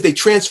men do is they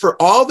transfer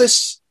all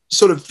this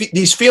sort of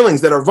these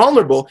feelings that are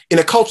vulnerable in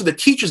a culture that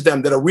teaches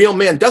them that a real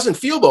man doesn't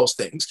feel those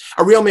things.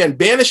 A real man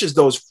banishes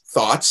those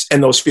thoughts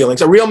and those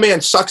feelings. A real man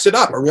sucks it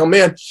up. A real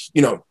man,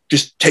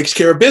 just takes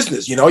care of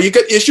business. You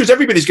got issues.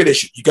 Everybody's got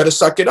issues. You got to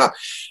suck it up,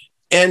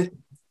 and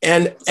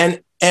then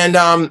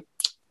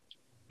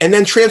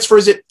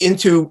transfers it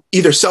into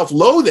either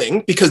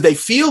self-loathing because they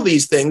feel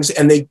these things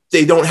and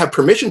they don't have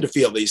permission to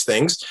feel these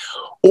things,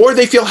 or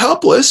they feel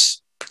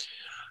helpless,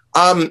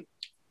 and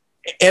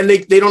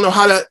they don't know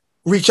how to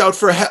reach out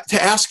to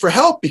ask for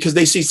help because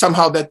they see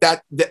somehow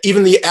that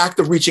even the act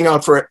of reaching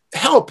out for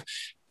help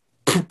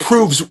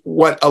proves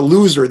what a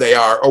loser they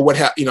are, or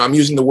what I'm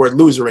using the word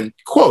loser in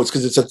quotes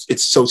because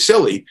it's so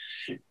silly.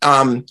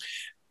 And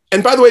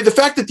by the way, the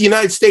fact that the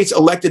United States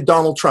elected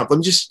Donald Trump, let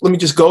me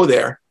just go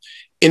there.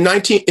 In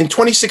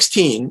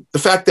 2016, the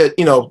fact that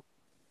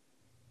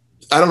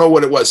I don't know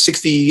what it was,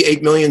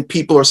 68 million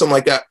people or something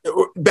like that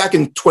back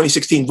in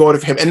 2016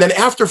 voted for him, and then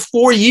after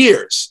 4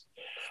 years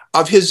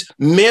of his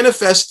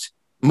manifest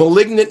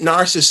malignant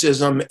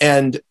narcissism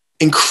and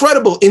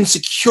incredible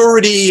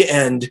insecurity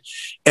and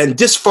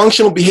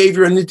dysfunctional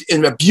behavior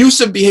and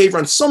abusive behavior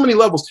on so many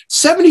levels,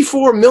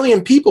 74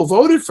 million people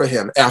voted for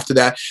him after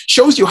that.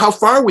 Shows you how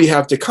far we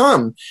have to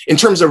come in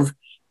terms of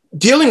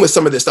dealing with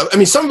some of this stuff. I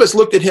mean, some of us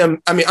looked at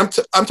him. I mean,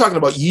 I'm talking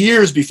about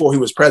years before he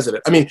was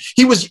president. I mean,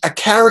 he was a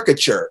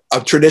caricature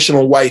of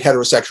traditional white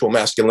heterosexual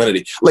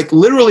masculinity, like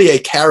literally a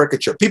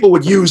caricature. People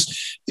would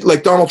use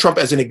like Donald Trump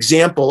as an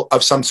example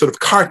of some sort of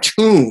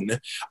cartoon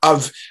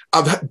of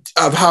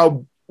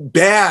how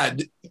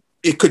bad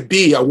it could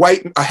be, a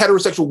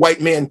heterosexual white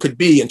man could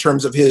be in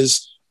terms of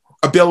his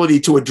ability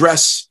to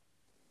address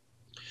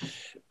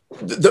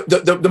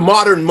the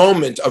modern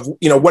moment of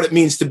what it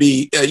means to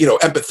be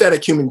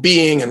empathetic human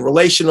being and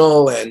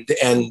relational and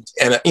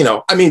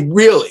I mean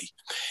really.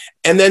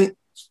 And then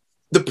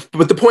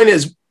but the point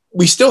is,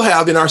 we still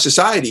have in our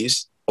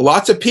societies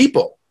lots of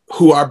people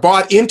who are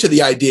bought into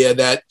the idea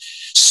that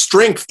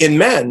strength in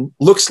men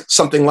looks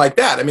something like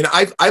that. I mean,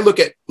 I look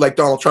at like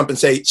Donald Trump and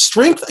say,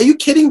 strength? Are you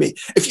kidding me?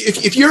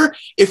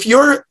 If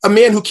you're a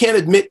man who can't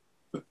admit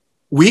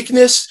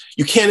weakness,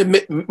 you can't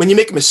admit when you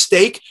make a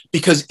mistake,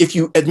 because if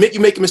you admit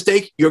you make a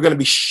mistake, you're going to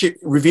be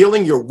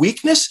revealing your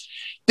weakness.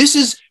 This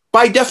is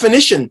by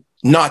definition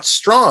not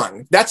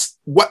strong. That's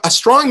what a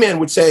strong man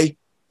would say.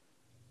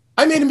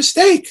 I made a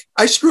mistake.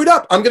 I screwed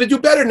up. I'm going to do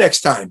better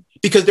next time,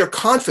 because they're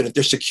confident,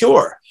 they're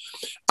secure.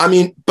 I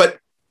mean, but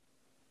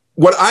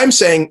what I'm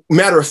saying,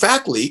 matter of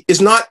factly,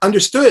 is not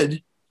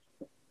understood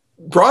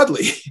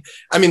broadly.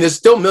 I mean, there's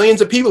still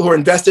millions of people who are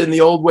invested in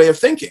the old way of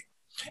thinking.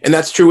 And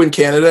that's true in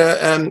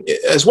Canada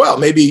as well.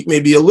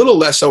 Maybe a little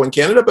less so in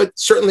Canada, but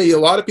certainly a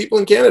lot of people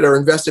in Canada are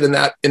invested in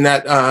that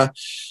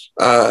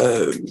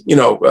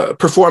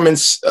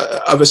performance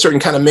of a certain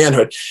kind of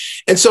manhood.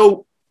 And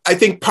so I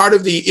think part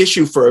of the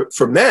issue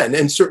for men,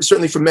 and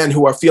certainly for men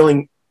who are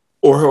feeling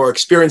or who are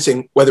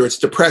experiencing, whether it's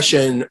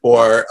depression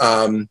or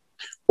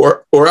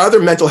other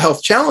mental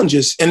health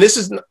challenges, and this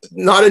is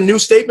not a new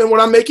statement what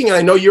I'm making, and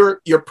I know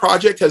your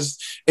project has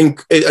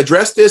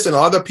addressed this, and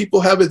other people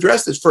have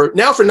addressed this for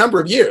a number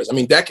of years, I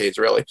mean decades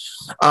really,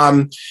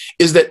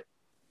 is that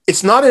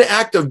it's not an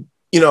act of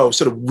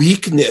sort of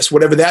weakness,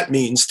 whatever that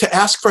means, to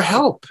ask for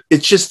help.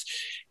 It's just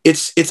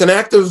it's an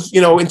act of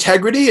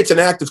integrity. It's an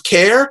act of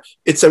care.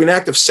 It's an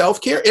act of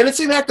self-care, and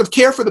it's an act of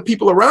care for the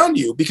people around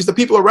you, because the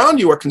people around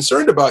you are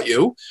concerned about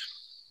you,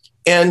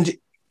 and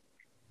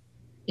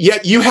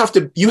yet you have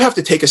to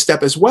take a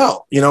step as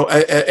well, and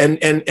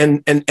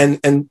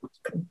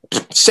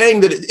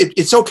saying that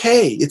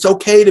it's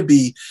okay to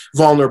be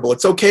vulnerable.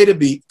 It's okay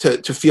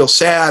to feel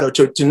sad, or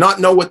to not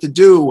know what to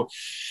do.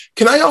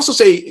 Can I also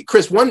say,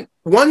 Chris, one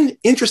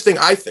interesting,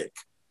 I think,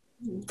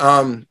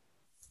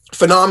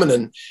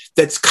 phenomenon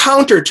that's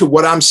counter to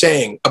what I'm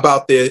saying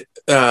about the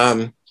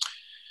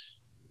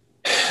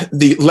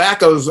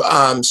lack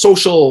of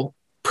social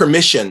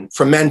permission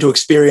for men to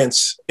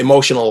experience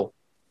emotional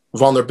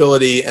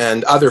vulnerability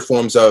and other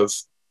forms of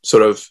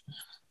sort of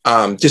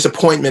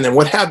disappointment and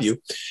what have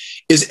you,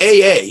 is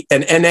AA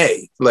and NA,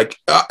 like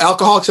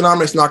Alcoholics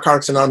Anonymous,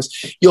 Narcotics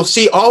Anonymous. You'll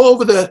see all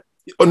over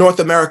North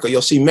America,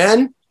 you'll see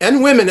men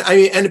and women,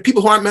 and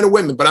people who aren't men or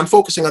women, but I'm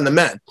focusing on the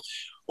men,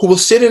 who will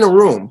sit in a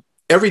room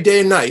every day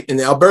and night in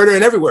Alberta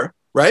and everywhere,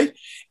 right?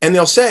 And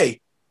they'll say,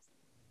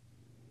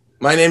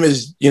 my name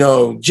is,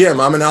 Jim.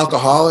 I'm an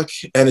alcoholic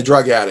and a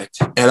drug addict,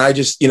 and I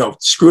just,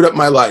 screwed up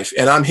my life,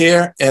 and I'm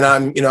here, and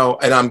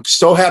I'm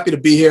so happy to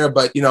be here,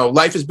 but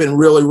life has been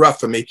really rough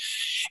for me.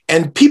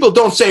 And people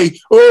don't say,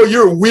 oh,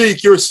 you're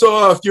weak, you're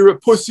soft, you're a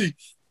pussy.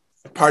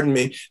 Pardon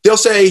me. They'll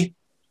say,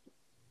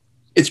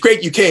 it's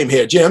great you came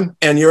here, Jim,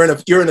 and you're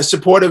in a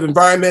supportive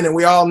environment, and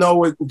we all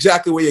know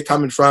exactly where you're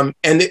coming from,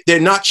 and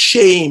they're not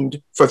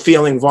shamed for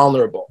feeling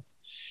vulnerable.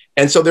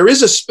 And so there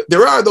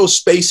are those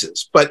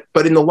spaces, but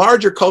in the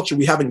larger culture,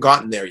 we haven't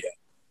gotten there yet.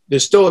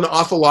 There's still an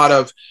awful lot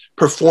of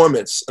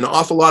performance, an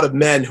awful lot of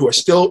men who are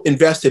still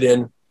invested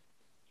in,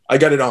 I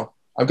got it all.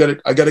 I got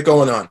it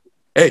going on.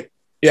 Hey,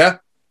 yeah.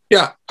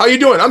 How you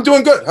doing? I'm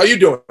doing good. How you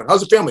doing? How's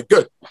the family?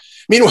 Good.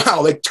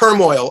 Meanwhile, like,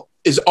 turmoil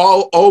is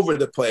all over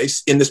the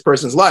place in this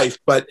person's life,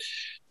 but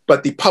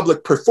the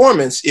public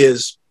performance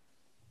is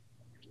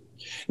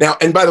now.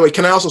 And by the way,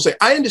 can I also say,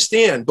 I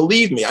understand,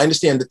 believe me, I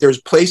understand that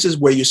there's places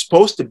where you're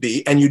supposed to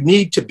be and you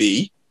need to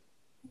be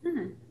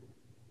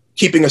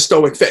keeping a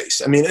stoic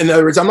face. I mean, in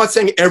other words, I'm not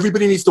saying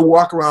everybody needs to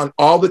walk around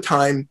all the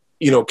time,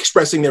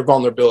 expressing their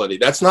vulnerability.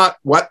 That's not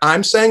what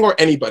I'm saying or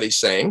anybody's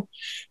saying,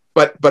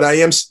 but I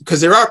am, because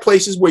there are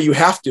places where you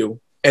have to,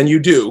 and you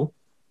do,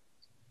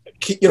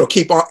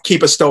 keep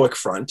a stoic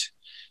front.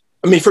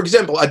 I mean, for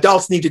example,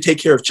 adults need to take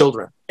care of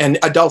children, and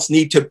adults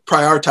need to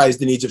prioritize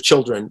the needs of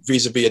children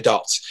vis-a-vis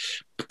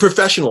adults.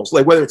 Professionals,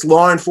 like whether it's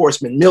law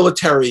enforcement,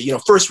 military,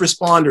 first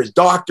responders,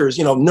 doctors,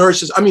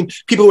 nurses. I mean,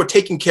 people who are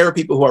taking care of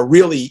people who are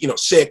really,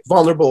 sick,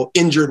 vulnerable,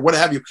 injured, what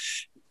have you,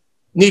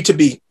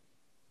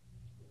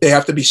 they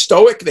have to be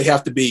stoic. They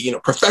have to be,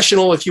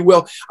 professional, if you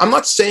will. I'm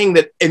not saying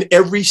that in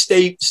every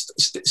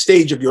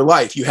stage of your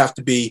life you have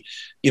to be,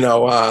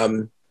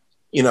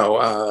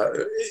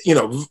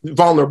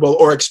 vulnerable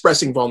or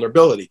expressing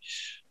vulnerability.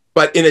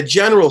 But in a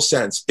general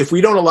sense, if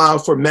we don't allow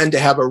for men to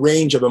have a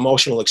range of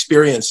emotional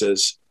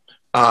experiences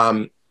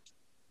and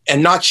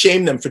not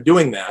shame them for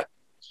doing that,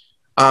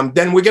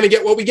 then we're going to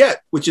get what we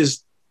get, which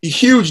is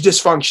huge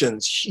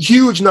dysfunctions,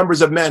 huge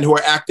numbers of men who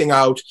are acting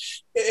out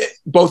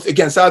both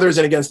against others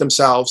and against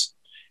themselves,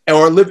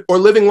 or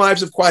living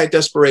lives of quiet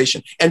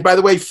desperation. And by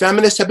the way,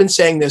 feminists have been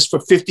saying this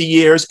for 50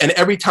 years. And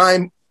every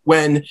time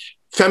when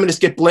feminists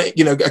get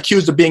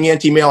accused of being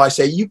anti-male, I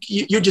say, you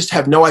just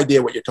have no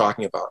idea what you're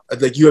talking about.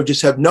 Like, you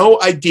just have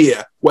no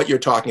idea what you're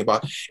talking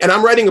about. And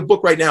I'm writing a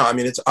book right now. I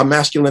mean, it's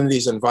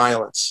Masculinities and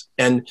Violence.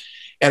 And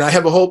I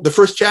have the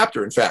first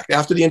chapter, in fact,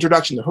 after the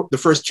introduction, the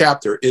first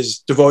chapter is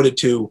devoted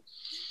to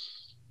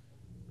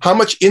how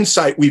much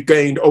insight we've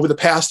gained over the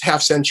past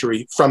half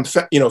century from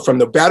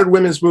the battered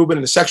women's movement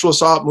and the sexual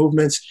assault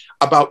movements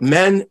about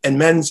men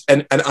and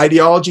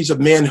ideologies of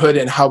manhood,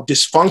 and how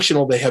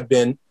dysfunctional they have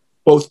been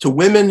both to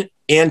women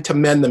and to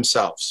men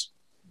themselves.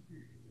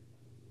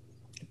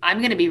 I'm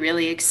going to be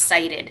really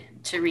excited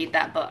to read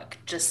that book,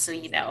 just so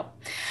you know.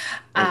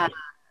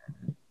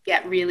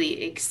 Get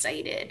really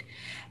excited.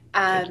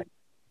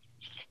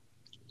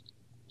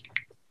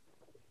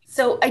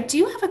 So I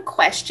do have a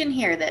question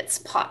here that's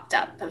popped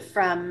up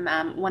from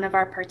one of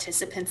our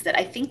participants that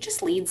I think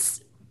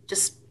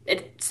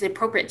it's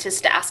appropriate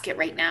just to ask it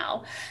right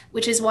now,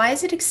 which is, why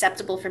is it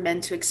acceptable for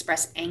men to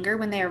express anger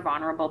when they are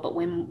vulnerable, but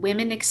when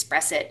women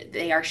express it,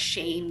 they are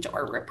shamed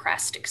or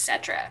repressed,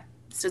 etc.?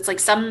 So it's like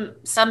some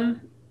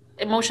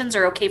emotions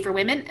are okay for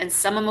women and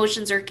some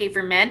emotions are okay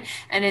for men,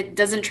 and it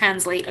doesn't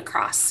translate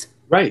across.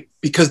 Right.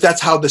 Because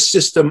that's how the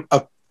system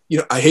of,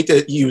 I hate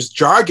to use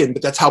jargon,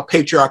 but that's how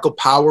patriarchal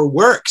power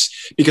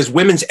works. Because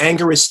women's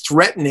anger is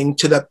threatening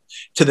to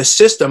the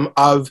system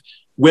of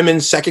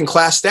women's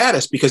second-class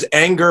status, because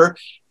anger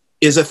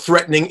is a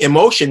threatening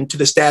emotion to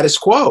the status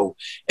quo.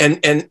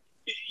 And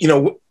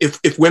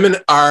if women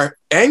are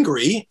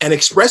angry and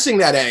expressing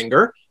that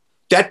anger,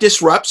 that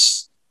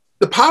disrupts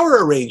the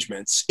power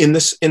arrangements in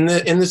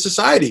the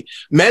society.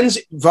 Men's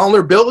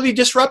vulnerability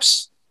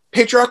disrupts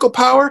patriarchal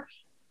power.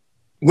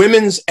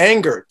 Women's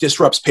anger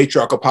disrupts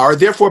patriarchal power.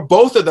 Therefore,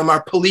 both of them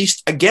are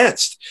policed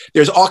against.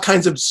 There's all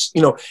kinds of,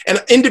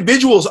 and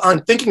individuals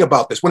aren't thinking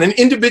about this. When an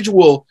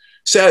individual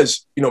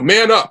says,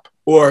 man up,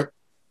 or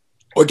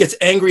gets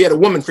angry at a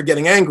woman for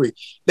getting angry,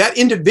 that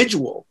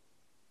individual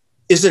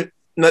isn't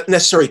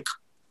necessarily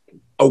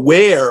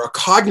aware or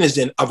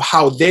cognizant of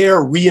how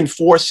they're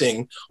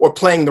reinforcing or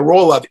playing the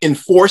role of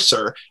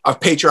enforcer of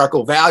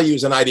patriarchal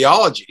values and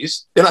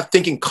ideologies. They're not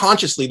thinking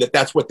consciously that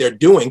that's what they're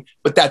doing,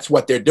 but that's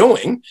what they're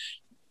doing.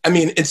 I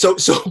mean, and so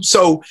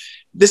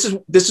this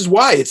is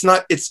why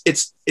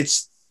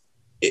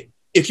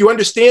if you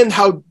understand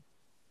how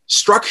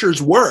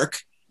structures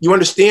work, you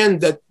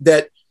understand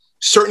that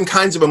certain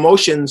kinds of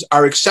emotions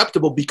are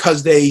acceptable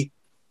because they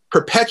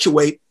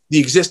perpetuate the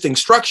existing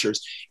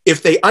structures.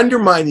 If they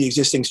undermine the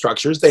existing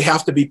structures, they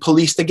have to be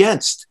policed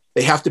against.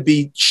 They have to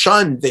be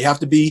shunned. They have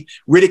to be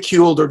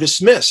ridiculed or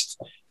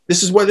dismissed.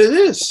 This is what it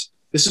is.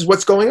 This is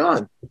what's going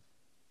on.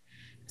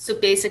 So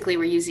basically,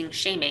 we're using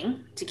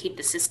shaming to keep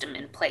the system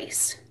in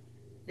place,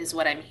 is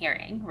what I'm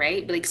hearing,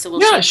 right? Like, so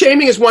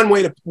shaming is one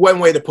way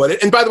to put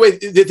it. And by the way,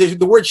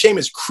 the word shame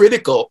is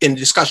critical in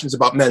discussions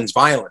about men's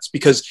violence,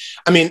 because,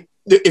 I mean,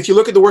 if you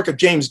look at the work of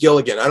James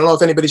Gilligan, I don't know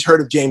if anybody's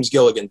heard of James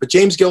Gilligan, but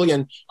James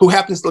Gilligan, who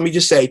happens, let me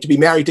just say, to be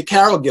married to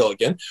Carol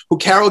Gilligan,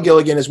 Carol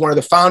Gilligan is one of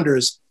the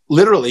founders,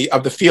 literally,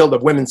 of the field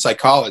of women's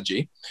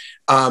psychology.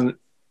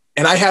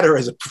 And I had her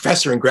as a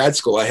professor in grad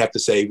school, I have to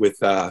say,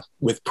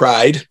 with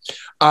pride.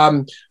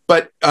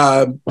 But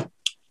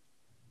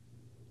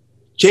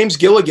James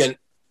Gilligan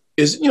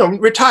is,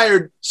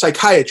 retired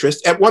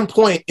psychiatrist. At one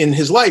point in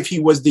his life, he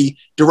was the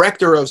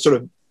director of sort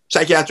of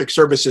psychiatric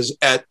services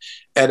at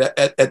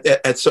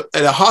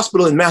a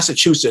hospital in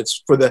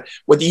Massachusetts for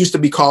what they used to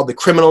be called the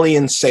criminally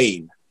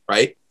insane,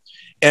 right?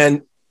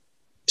 And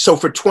so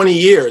for 20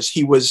 years,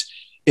 he was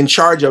in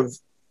charge of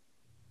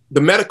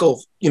the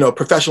medical,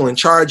 professional in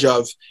charge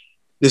of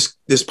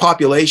this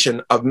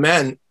population of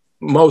men,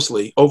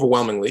 mostly,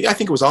 overwhelmingly, I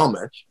think it was all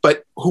men,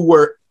 but who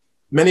were,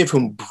 many of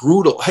whom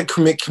had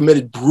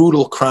committed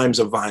brutal crimes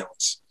of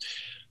violence.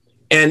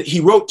 And he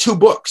wrote 2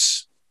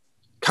 books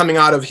coming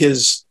out of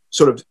his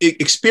sort of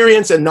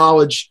experience and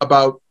knowledge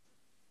about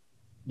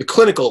the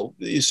clinical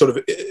sort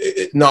of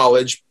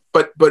knowledge,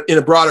 but in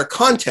a broader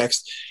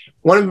context.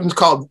 One of them is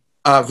called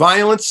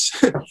Violence,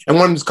 and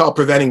one of them is called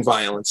Preventing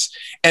Violence.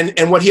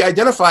 And what he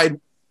identified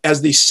as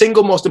the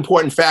single most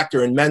important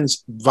factor in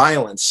men's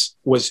violence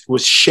was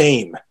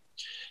shame.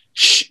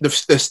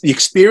 The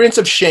experience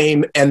of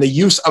shame and the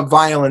use of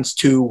violence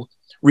to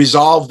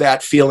resolve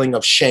that feeling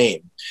of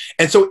shame.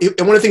 And so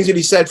and one of the things that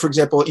he said, for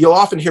example, you'll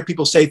often hear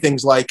people say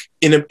things like,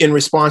 in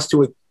response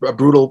to a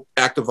brutal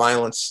act of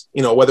violence,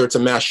 whether it's a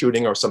mass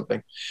shooting or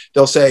something,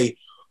 they'll say,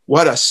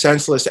 what a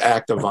senseless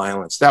act of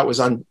violence. That was,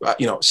 and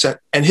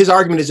his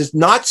argument is, it's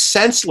not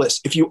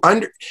senseless.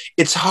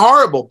 It's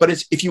horrible, but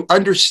if you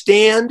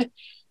understand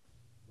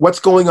what's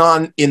going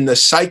on in the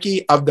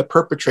psyche of the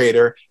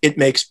perpetrator, it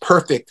makes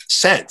perfect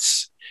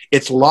sense.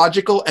 It's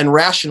logical and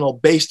rational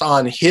based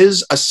on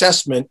his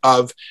assessment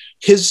of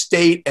his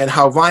state and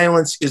how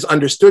violence is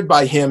understood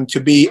by him to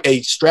be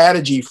a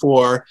strategy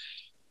for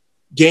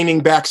gaining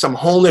back some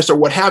wholeness or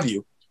what have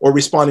you, or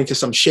responding to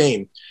some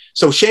shame.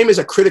 So shame is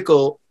a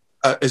critical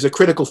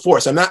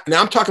force. Now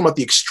I'm talking about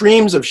the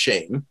extremes of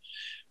shame,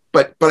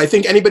 but I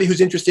think anybody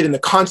who's interested in the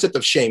concept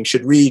of shame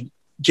should read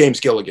James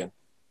Gilligan.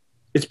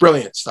 It's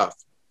brilliant stuff.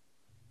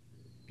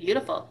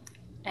 Beautiful.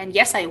 And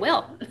yes, I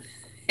will.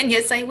 And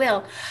yes, I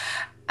will.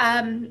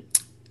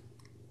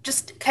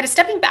 Just kind of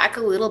stepping back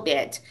a little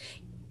bit,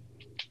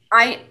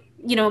 I've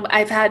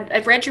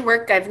read your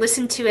work, I've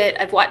listened to it,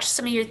 I've watched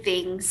some of your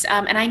things,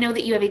 and I know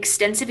that you have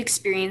extensive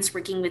experience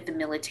working with the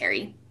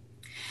military,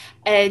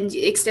 and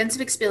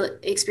extensive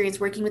experience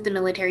working with the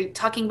military,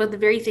 talking about the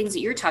very things that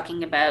you're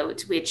talking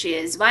about, which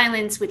is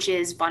violence, which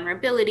is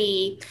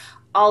vulnerability,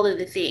 all of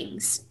the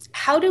things.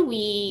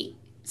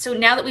 So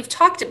now that we've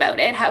talked about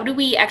it, how do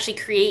we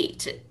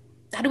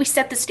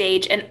set the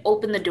stage and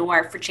open the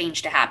door for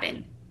change to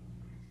happen?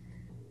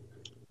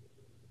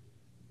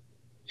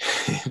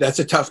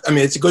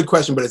 It's a good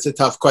question, but it's a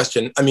tough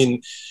question. I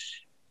mean,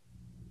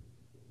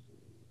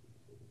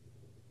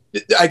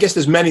 I guess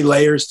there's many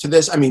layers to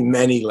this.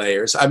 Many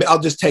layers. I'll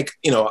just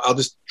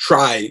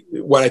try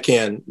what I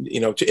can,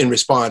 in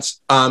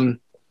response. The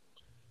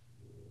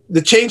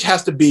change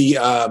has to be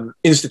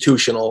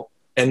institutional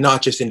and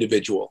not just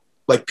individual.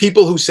 Like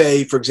people who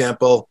say, for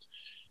example,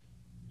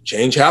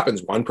 change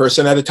happens one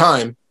person at a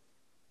time.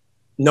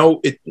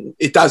 No,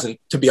 it doesn't.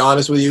 To be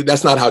honest with you,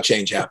 that's not how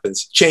change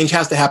happens. Change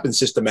has to happen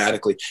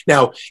systematically.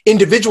 Now,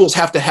 individuals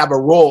have to have a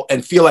role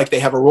and feel like they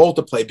have a role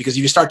to play, because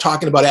if you start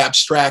talking about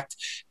abstract,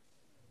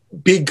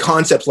 big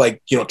concepts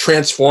like,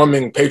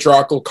 transforming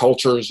patriarchal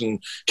cultures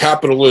and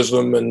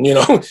capitalism and,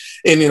 and,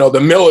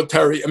 the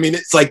military, I mean,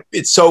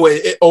 it's so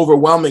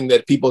overwhelming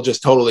that people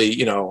just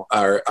totally,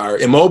 are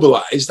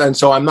immobilized. And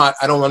so I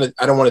don't want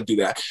to do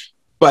that.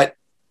 But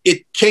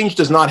change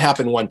does not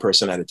happen one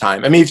person at a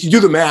time. I mean, if you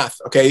do the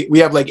math, okay, we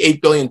have like 8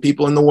 billion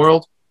people in the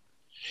world.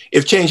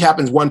 If change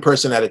happens one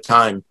person at a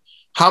time,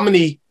 how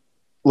many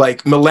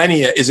like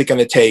millennia is it going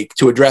to take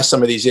to address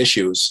some of these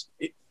issues?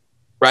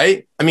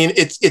 Right? I mean,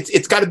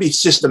 it's got to be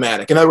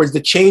systematic. In other words,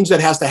 the change that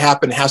has to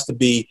happen has to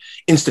be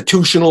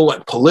institutional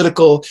and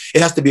political.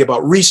 It has to be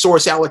about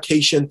resource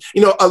allocation.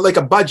 Like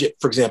a budget,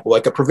 for example,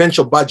 like a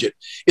provincial budget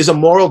is a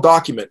moral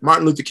document.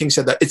 Martin Luther King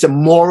said that it's a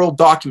moral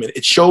document.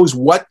 It shows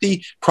what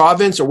the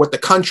province or what the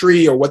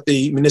country or what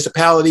the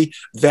municipality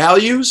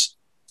values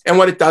and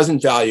what it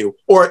doesn't value,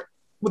 or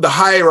the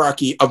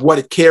hierarchy of what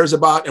it cares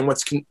about and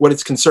what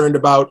it's concerned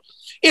about,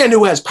 and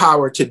who has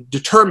power to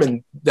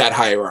determine that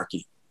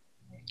hierarchy.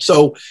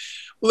 So,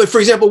 for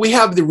example, we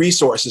have the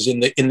resources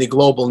in the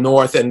global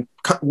north and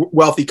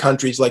wealthy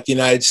countries like the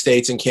United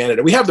States and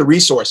Canada. We have the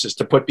resources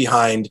to put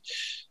behind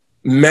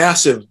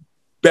massive,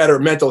 better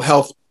mental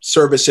health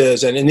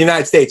services, and in the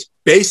United States,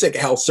 basic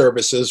health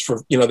services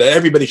for that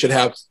everybody should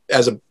have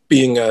as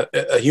being a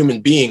human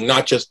being,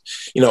 not just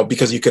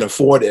because you can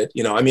afford it.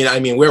 I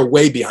mean, we're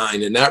way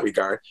behind in that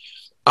regard.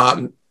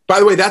 By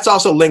the way, that's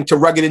also linked to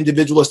rugged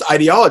individualist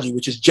ideology,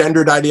 which is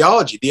gendered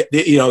ideology.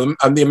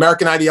 The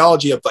American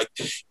ideology of like,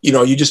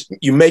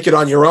 you make it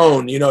on your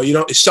own. You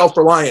don't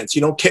self-reliance.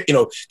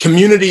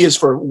 Community is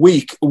for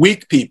weak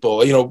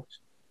people.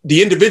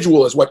 The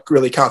individual is what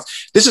really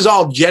counts. This is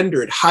all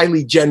gendered,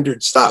 highly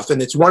gendered stuff,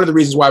 and it's one of the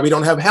reasons why we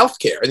don't have health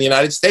care in the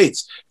United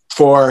States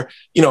for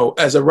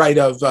as a right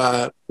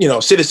of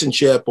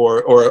citizenship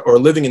or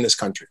living in this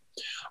country.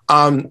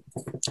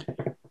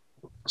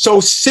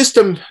 So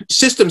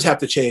systems have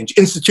to change,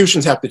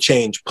 institutions have to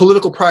change,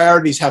 political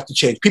priorities have to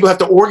change. People have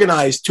to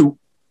organize to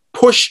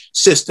push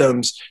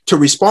systems to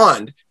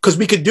respond, because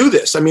we could do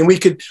this. I mean, we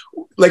could,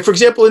 like, for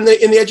example, in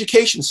the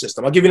education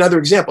system, I'll give you another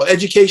example,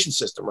 education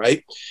system,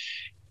 right?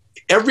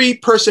 Every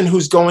person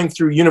who's going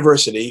through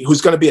university,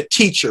 who's going to be a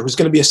teacher, who's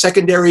going to be a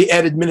secondary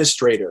ed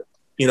administrator,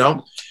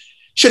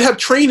 should have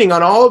training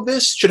on all of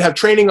this, should have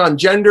training on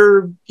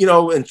gender,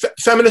 and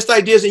feminist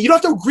ideas. And you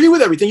don't have to agree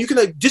with everything. You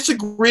can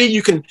disagree.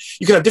 You can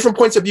have different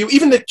points of view.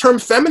 Even the term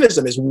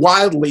feminism is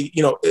wildly,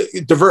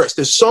 diverse.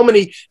 There's so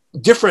many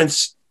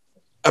different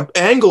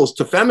angles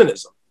to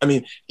feminism. I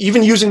mean,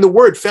 even using the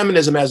word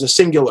feminism as a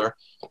singular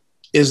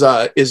is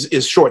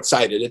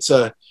short-sighted.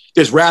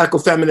 There's radical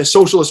feminists,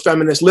 socialist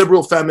feminists,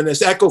 liberal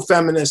feminists,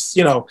 eco-feminists,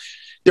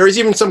 There is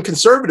even some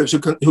conservatives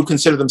who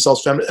consider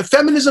themselves feminist.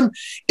 Feminism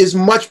is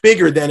much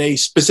bigger than a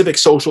specific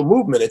social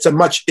movement. It's a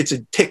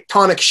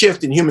tectonic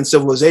shift in human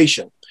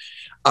civilization.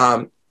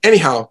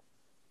 If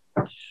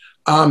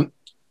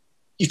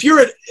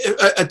you're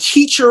a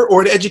teacher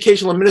or an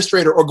educational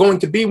administrator or going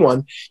to be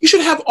one, you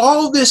should have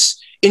all of this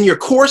in your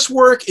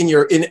coursework,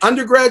 in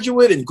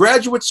undergraduate and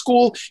graduate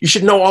school. You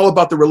should know all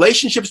about the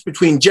relationships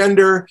between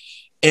gender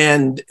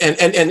and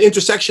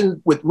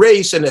intersection with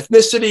race and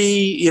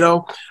ethnicity,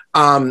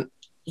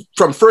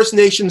 from First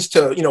Nations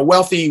to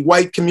wealthy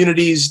white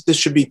communities. This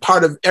should be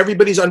part of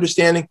everybody's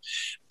understanding.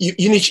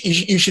 You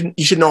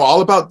should know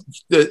all about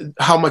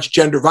how much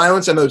gender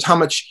violence, and how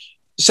much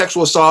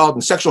sexual assault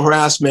and sexual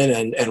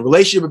harassment and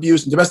relationship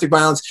abuse and domestic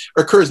violence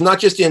occurs not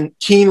just in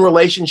teen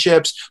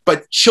relationships,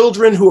 but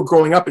children who are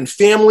growing up in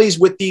families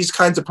with these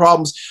kinds of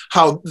problems,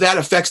 how that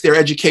affects their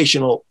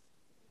educational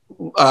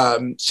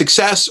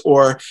success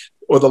or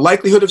the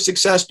likelihood of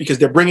success, because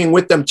they're bringing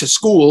with them to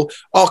school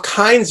all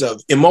kinds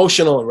of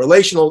emotional and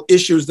relational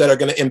issues that are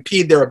going to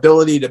impede their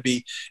ability to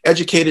be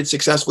educated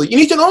successfully. You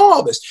need to know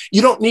all this.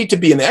 You don't need to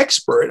be an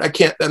expert.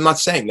 I'm not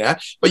saying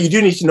that, but you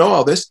do need to know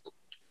all this.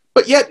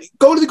 But yet,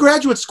 go to the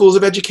graduate schools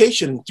of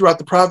education throughout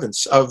the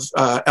province of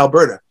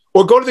Alberta,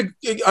 or go to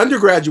the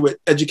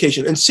undergraduate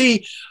education and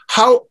see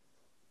how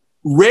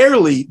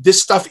rarely this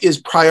stuff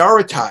is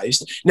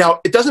prioritized. Now,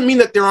 it doesn't mean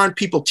that there aren't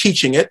people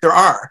teaching it. There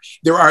are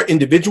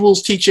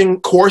individuals teaching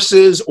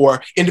courses,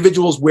 or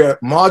individuals where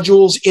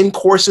modules in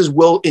courses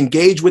will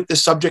engage with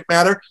this subject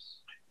matter.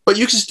 But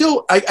you can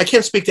still, I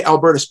can't speak to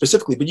Alberta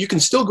specifically, but you can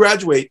still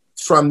graduate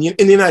in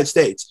the United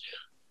States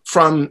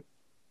from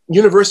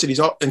universities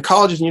and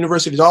colleges and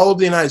universities all over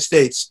the United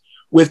States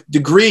with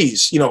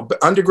degrees,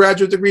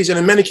 undergraduate degrees, and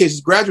in many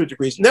cases, graduate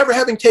degrees, never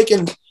having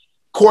taken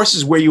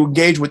courses where you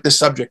engage with this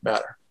subject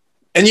matter.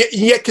 And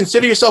yet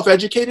consider yourself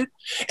educated.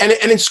 And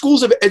in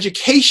schools of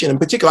education in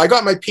particular, I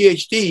got my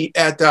PhD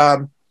at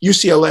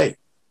UCLA,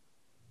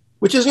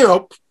 which is,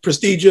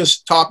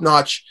 prestigious,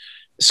 top-notch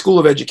school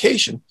of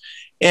education.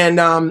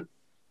 And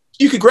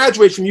you could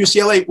graduate from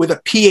UCLA with a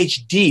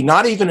PhD,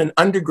 not even an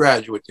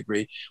undergraduate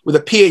degree, with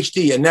a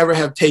PhD, and never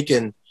have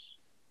taken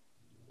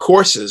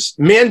courses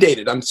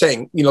mandated. I'm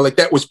saying, like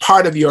that was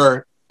part of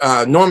your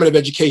normative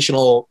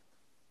educational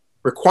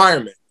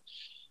requirement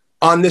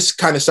on this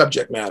kind of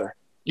subject matter.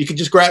 You could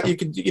just grab,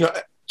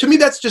 to me,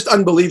 that's just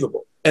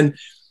unbelievable. And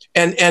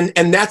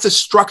that's a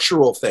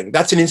structural thing.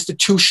 That's an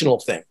institutional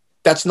thing.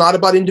 That's not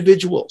about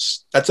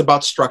individuals. That's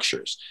about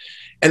structures.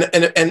 And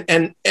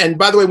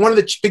by the way, one of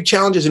the big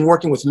challenges in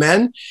working with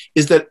men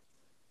is that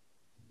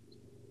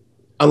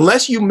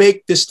unless you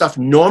make this stuff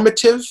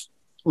normative,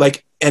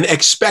 and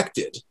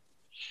expected,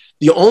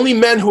 the only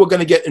men who are going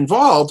to get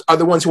involved are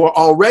the ones who are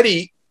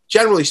already,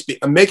 generally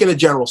speaking, I'm making a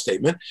general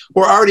statement,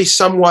 who are already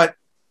somewhat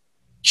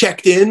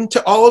checked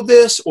into all of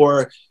this,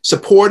 or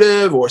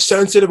supportive or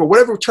sensitive, or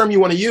whatever term you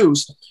want to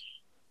use.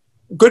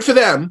 Good for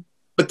them,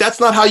 but that's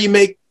not how you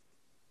make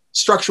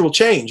structural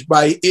change,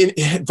 by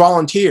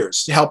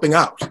volunteers helping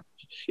out.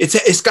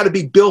 It's got to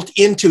be built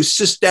into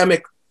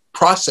systemic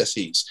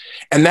processes.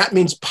 And that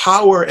means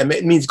power, and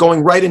it means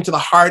going right into the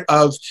heart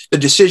of the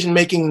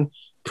decision-making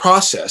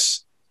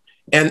process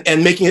and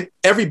making it,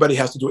 everybody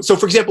has to do it. So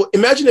for example,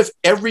 imagine if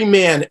every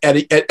man at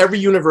every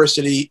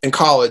university and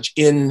college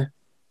in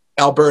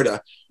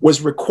Alberta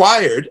was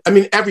required,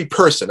 every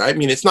person,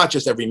 it's not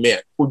just every man,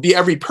 would be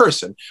every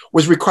person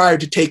was required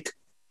to take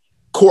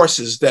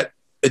courses that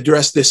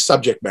address this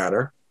subject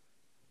matter.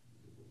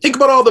 Think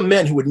about all the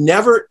men who would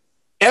never,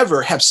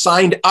 ever have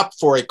signed up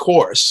for a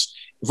course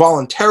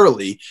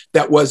voluntarily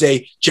that was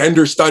a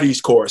gender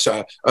studies course,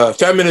 a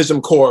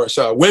feminism course,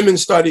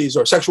 women's studies,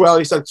 or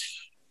sexuality studies.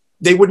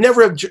 They would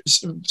never have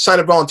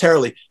signed up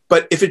voluntarily.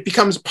 But if it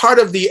becomes part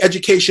of the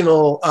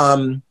educational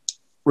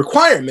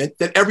requirement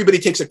that everybody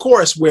takes a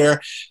course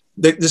where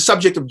the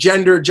subject of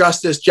gender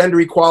justice, gender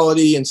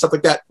equality, and stuff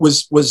like that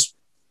was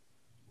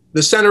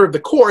the center of the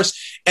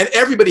course, and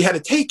everybody had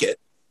to take it.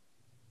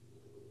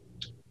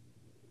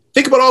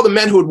 Think about all the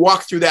men who would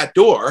walk through that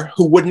door,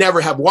 who would never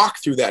have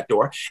walked through that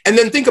door, and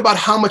then think about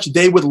how much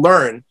they would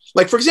learn.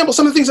 Like, for example,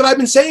 some of the things that I've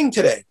been saying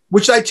today,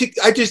 which I think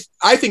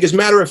is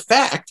matter of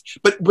fact,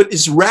 but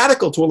is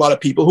radical to a lot of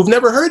people who've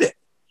never heard it.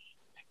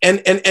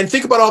 And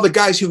think about all the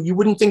guys who you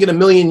wouldn't think in a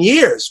million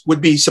years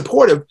would be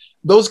supportive.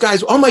 Those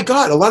guys, oh my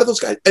God, a lot of those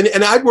guys.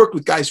 And I've worked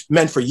with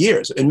men for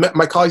years. And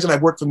my colleagues and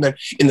I've worked with them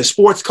in the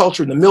sports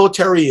culture, in the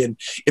military, and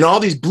in all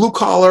these blue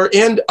collar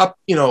and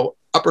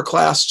upper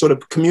class sort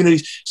of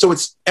communities. So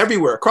it's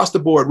everywhere, across the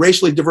board,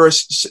 racially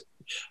diverse.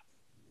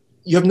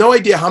 You have no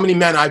idea how many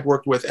men I've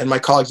worked with and my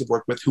colleagues have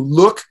worked with who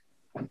look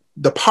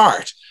the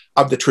part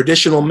of the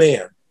traditional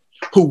man,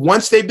 who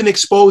once they've been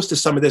exposed to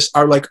some of this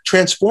are like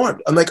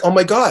transformed. I'm like, oh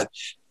my God,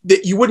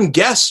 that you wouldn't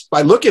guess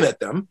by looking at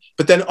them,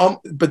 but then,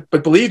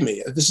 but believe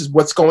me, this is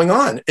what's going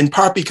on, in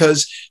part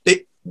because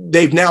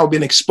they've now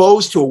been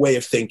exposed to a way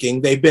of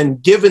thinking. They've been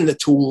given the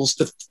tools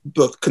to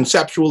both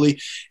conceptually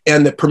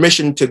and the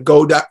permission to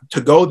go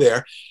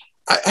there.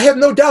 I have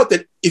no doubt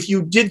that if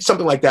you did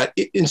something like that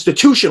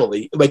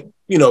institutionally, like,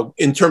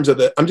 in terms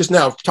of I'm just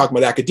now talking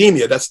about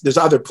academia, there's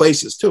other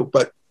places too,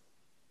 but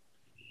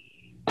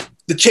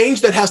the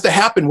change that has to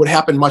happen would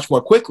happen much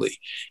more quickly.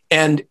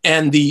 And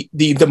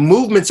the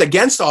movements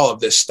against all of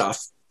this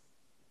stuff,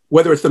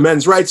 whether it's the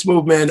men's rights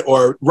movement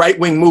or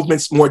right-wing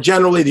movements more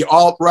generally, the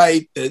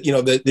alt-right,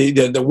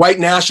 the white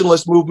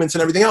nationalist movements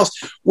and everything else,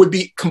 would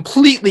be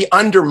completely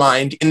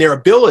undermined in their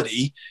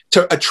ability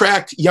to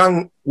attract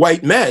young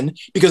white men,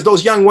 because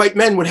those young white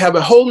men would have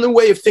a whole new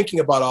way of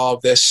thinking about all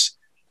of this,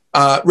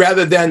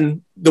 rather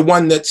than the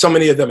one that so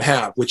many of them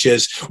have, which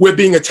is, we're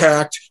being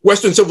attacked,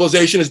 Western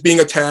civilization is being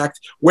attacked,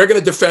 we're going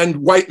to defend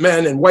white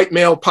men and white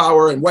male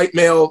power and white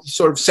male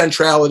sort of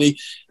centrality.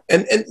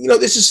 And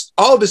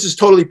all of this is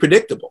totally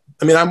predictable.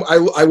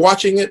 I'm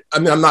watching it.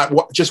 I'm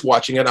not just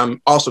watching it.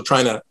 I'm also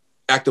trying to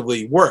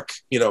actively work,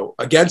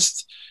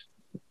 against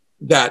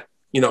that,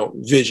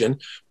 vision.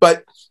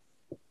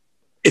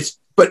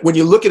 But when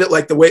you look at it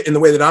in the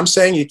way that I'm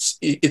saying,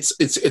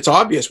 it's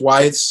obvious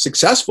why it's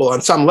successful on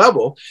some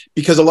level,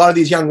 because a lot of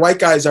these young white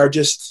guys are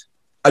just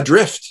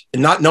adrift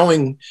and not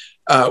knowing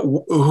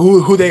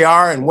who they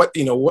are and what,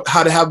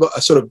 how to have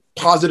a sort of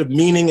positive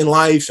meaning in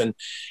life, and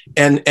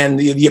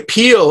the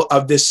appeal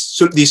of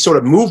these sort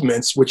of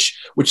movements, which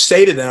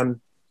say to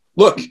them,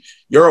 look,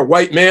 you're a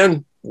white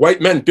man.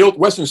 White men built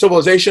Western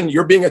civilization.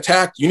 You're being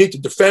attacked. You need to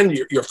defend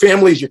your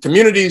families, your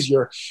communities,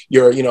 your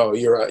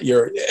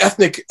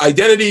ethnic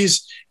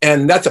identities,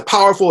 and that's a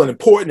powerful and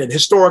important and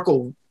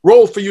historical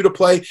role for you to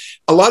play.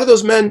 A lot of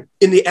those men,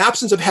 in the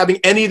absence of having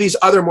any of these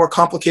other more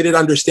complicated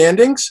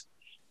understandings,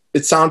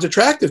 it sounds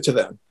attractive to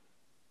them.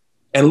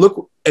 And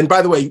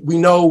by the way, we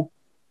know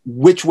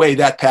which way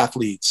that path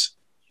leads.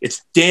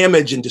 It's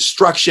damage and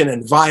destruction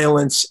and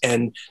violence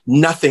and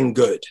nothing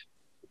good.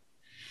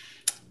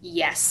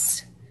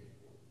 Yes.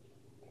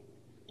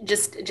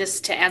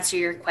 Just to answer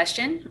your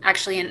question,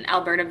 actually in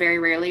Alberta, very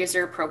rarely is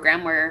there a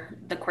program where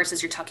the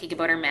courses you're talking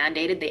about are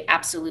mandated. They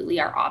absolutely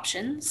are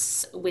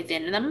options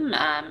within them,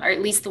 or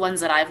at least the ones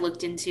that I've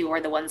looked into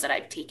or the ones that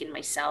I've taken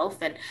myself.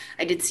 And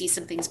I did see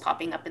some things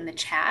popping up in the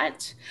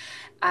chat.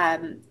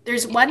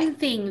 There's one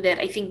thing that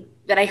I think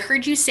that I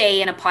heard you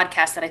say in a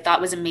podcast that I thought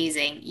was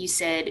amazing. You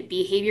said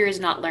behavior is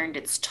not learned,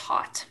 it's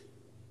taught.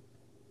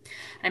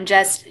 I'm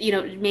just,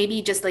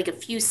 maybe just like a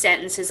few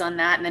sentences on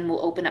that, and then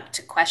we'll open up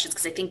to questions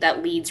because I think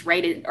that leads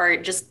right in, or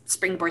it just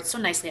springboards so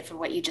nicely after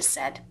what you just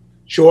said.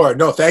 Sure.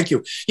 No, thank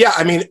you. Yeah,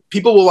 I mean,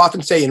 people will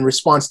often say in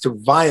response to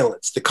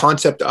violence, the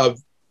concept of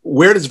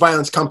where does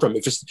violence come from?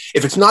 If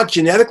it's not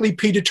genetically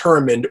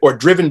predetermined or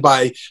driven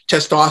by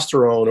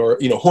testosterone or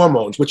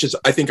hormones, which is,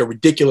 I think, a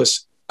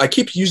ridiculous. I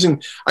keep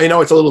using. I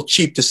know it's a little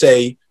cheap to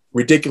say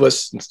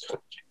ridiculous, and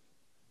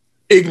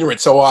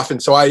ignorant so often.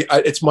 So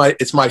it's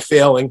my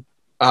failing.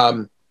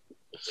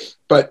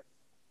 But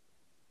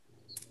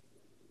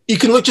you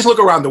can just look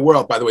around the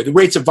world, by the way. The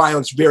rates of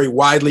violence vary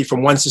widely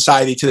from one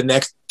society to the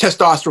next.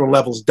 Testosterone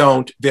levels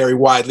don't vary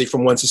widely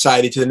from one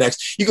society to the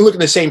next. You can look at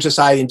the same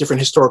society in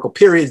different historical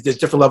periods. There's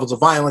different levels of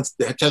violence.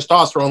 The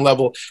testosterone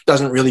level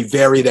doesn't really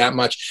vary that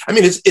much. I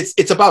mean,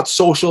 it's about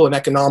social and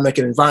economic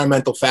and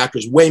environmental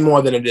factors way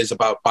more than it is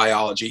about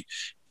biology.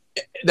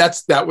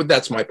 That's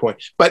my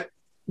point. But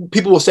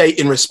people will say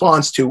in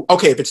response to,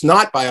 okay, if it's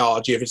not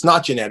biology, if it's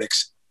not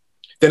genetics,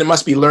 then it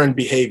must be learned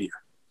behavior.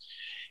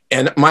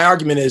 And my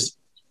argument is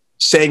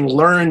saying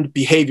learned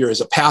behavior is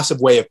a passive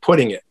way of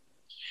putting it.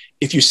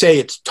 If you say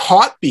it's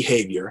taught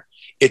behavior,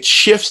 it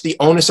shifts the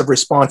onus of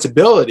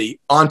responsibility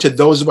onto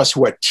those of us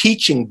who are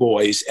teaching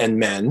boys and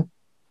men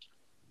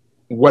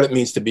what it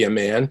means to be a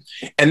man.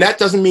 And that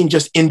doesn't mean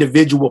just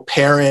individual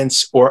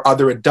parents or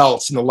other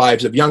adults in the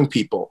lives of young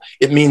people.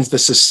 It means the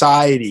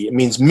society, it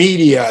means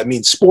media, it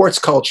means sports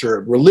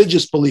culture,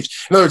 religious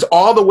beliefs. In other words,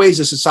 all the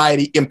ways a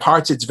society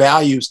imparts its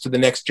values to the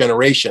next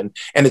generation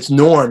and its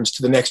norms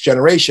to the next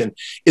generation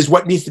is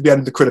what needs to be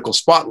under the critical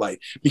spotlight,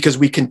 because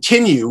we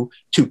continue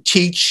to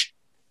teach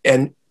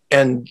and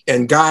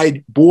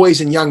guide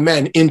boys and young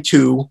men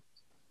into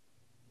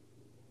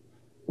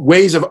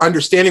ways of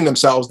understanding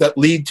themselves that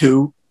lead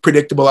to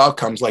predictable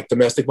outcomes like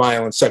domestic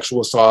violence,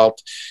 sexual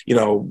assault,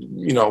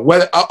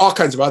 all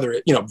kinds of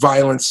other,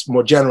 violence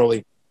more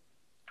generally.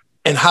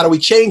 And how do we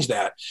change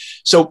that?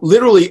 So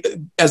literally,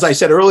 as I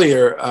said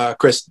earlier,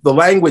 Chris, the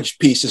language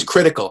piece is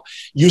critical.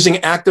 Using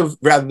active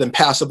rather than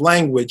passive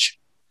language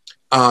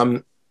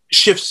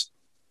shifts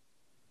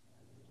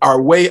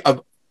our way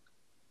of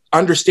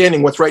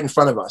understanding what's right in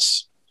front of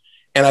us.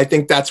 And I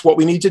think that's what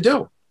we need to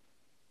do.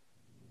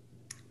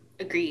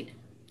 Agreed.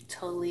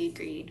 Totally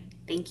agreed.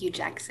 Thank you,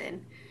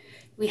 Jackson.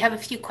 We have a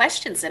few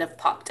questions that have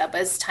popped up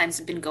as times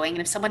have been going.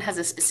 And if someone has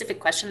a specific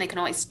question, they can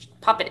always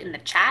pop it in the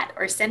chat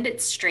or send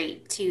it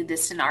straight to the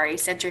Scenario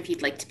Center if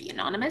you'd like to be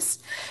anonymous.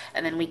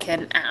 And then we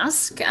can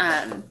ask.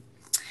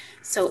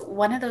 So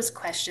one of those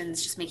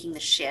questions, just making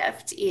the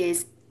shift,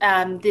 is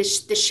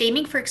the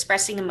shaming for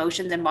expressing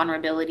emotions and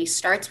vulnerability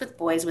starts with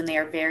boys when they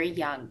are very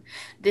young.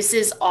 This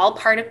is all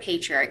part of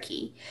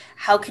patriarchy.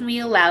 How can we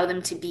allow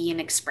them to be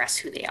and express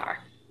who they are?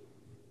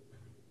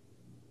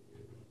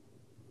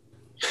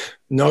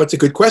 No, it's a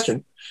good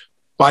question.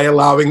 By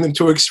allowing them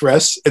to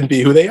express and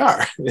be who they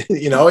are.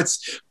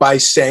 It's by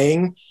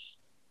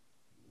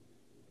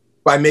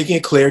making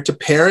it clear to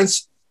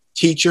parents,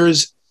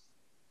 teachers,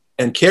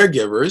 and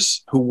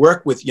caregivers who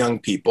work with young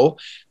people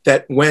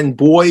that when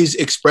boys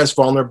express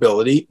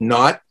vulnerability,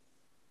 not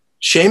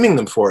shaming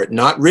them for it,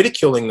 not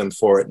ridiculing them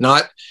for it,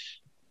 not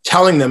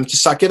telling them to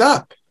suck it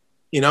up.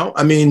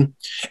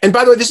 And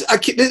by the way, this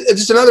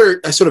is another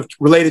sort of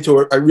related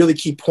to a really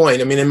key point.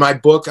 In my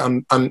book,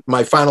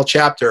 my final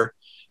chapter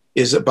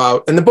is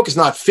about, and the book is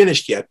not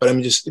finished yet, but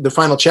the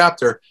final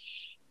chapter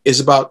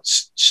is about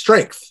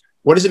strength.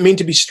 What does it mean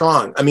to be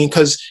strong?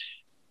 Because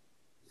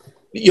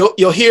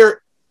you'll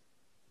hear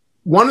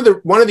one of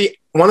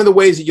the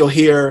ways that you'll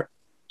hear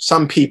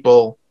some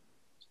people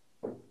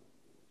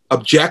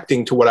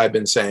objecting to what I've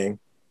been saying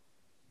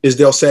is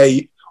they'll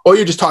say, "Oh,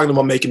 you're just talking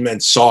about making men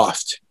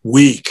soft,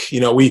 weak."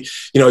 You're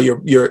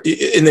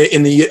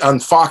on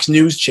Fox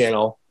News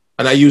channel,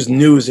 and I use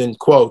news in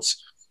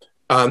quotes.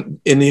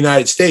 In the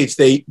United States,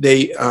 they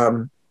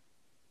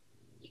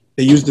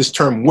use this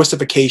term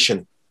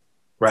wussification,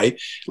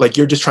 right? Like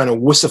you're just trying to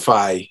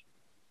wussify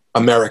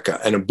America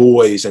and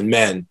boys and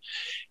men,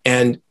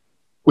 and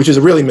which is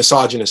a really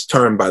misogynist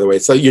term, by the way.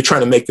 It's like you're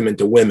trying to make them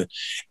into women,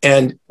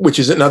 and which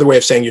is another way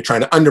of saying you're trying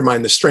to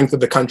undermine the strength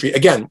of the country.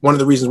 Again, one of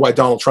the reasons why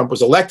Donald Trump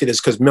was elected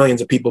is because millions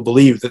of people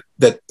believe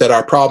that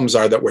our problems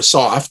are that we're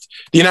soft.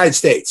 The United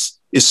States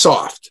is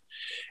soft,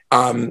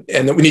 and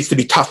that it needs to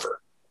be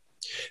tougher.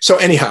 So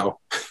anyhow,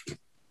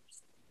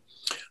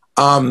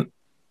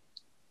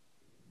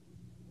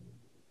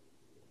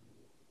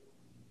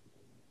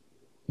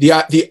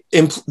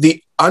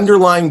 the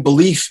underlying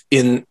belief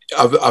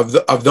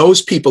of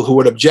those people who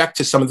would object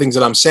to some of the things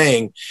that I'm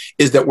saying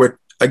is that we're,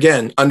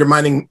 again,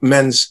 undermining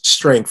men's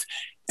strength.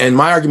 And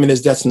my argument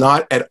is that's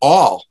not at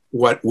all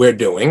what we're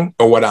doing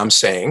or what I'm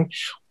saying.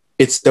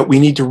 It's that we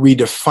need to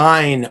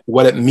redefine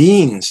what it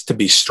means to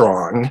be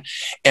strong.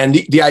 And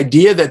the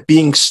idea that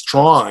being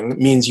strong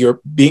means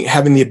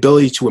having the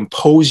ability to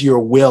impose your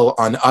will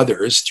on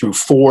others through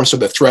force or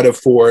the threat of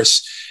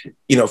force,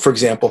 for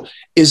example,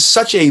 is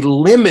such a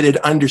limited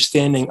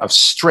understanding of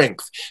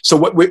strength. So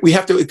what we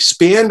have to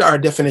expand our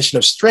definition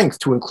of strength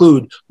to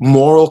include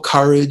moral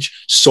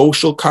courage,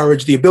 social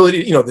courage, the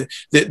ability,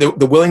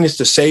 the willingness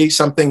to say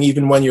something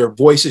even when your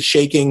voice is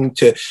shaking,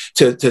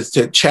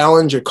 to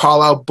challenge or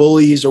call out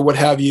bullies or what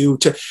have you.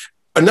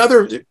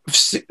 Another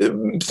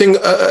thing,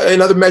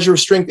 another measure of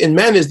strength in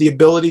men is the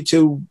ability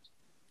to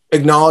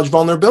acknowledge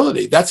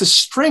vulnerability. That's a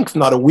strength,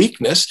 not a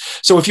weakness.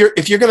 So if you're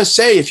going to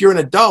say, if you're an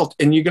adult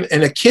and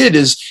a kid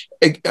is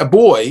a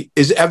boy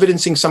is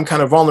evidencing some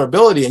kind of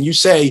vulnerability, and you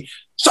say,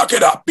 "Suck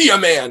it up, be a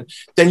man,"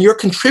 then you're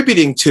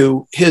contributing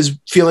to his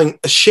feeling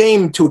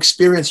ashamed to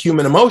experience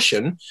human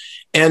emotion,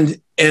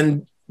 and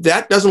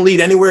that doesn't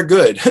lead anywhere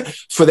good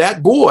for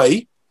that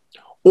boy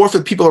or for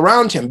the people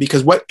around him.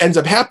 Because what ends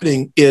up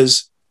happening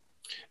is,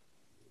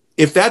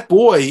 if that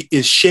boy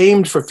is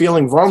shamed for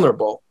feeling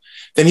vulnerable,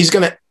 then he's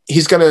going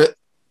to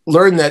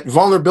learn that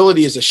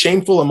vulnerability is a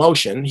shameful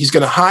emotion. He's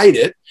going to hide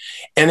it.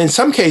 And in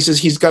some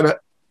cases,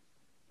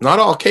 not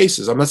all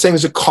cases, I'm not saying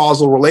there's a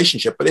causal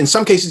relationship, but in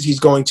some cases, he's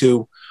going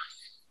to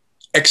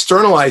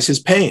externalize his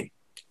pain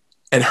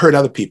and hurt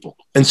other people.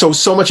 And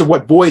so much of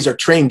what boys are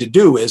trained to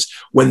do is,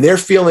 when they're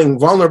feeling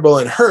vulnerable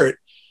and hurt,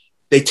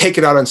 they take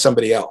it out on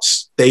somebody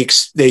else. They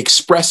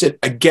express it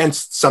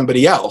against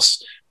somebody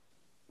else,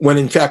 when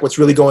in fact what's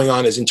really going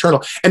on is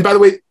internal. And by the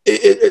way,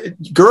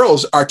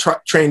 girls are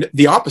trained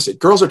the opposite.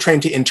 Girls are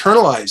trained to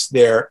internalize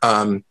their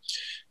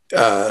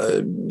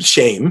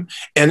shame.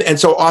 And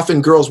so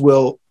often girls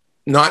will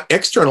not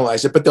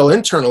externalize it, but they'll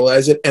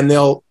internalize it, and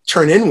they'll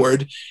turn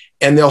inward,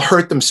 and they'll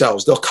hurt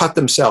themselves. They'll cut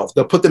themselves.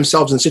 They'll put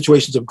themselves in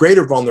situations of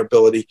greater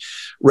vulnerability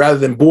rather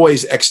than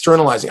boys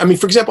externalizing. I mean,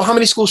 for example, how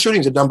many school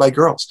shootings are done by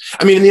girls?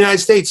 I mean, in the United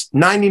States,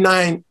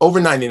 over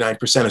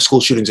 99% of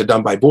school shootings are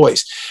done by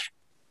boys.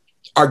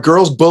 Are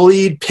girls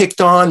bullied,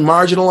 picked on,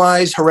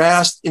 marginalized,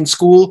 harassed in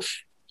school?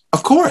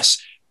 Of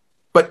course.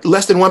 But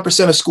less than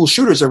 1% of school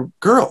shooters are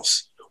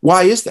girls.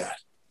 Why is that?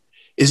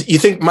 You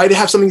think might it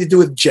have something to do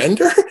with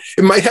gender?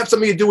 It might have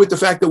something to do with the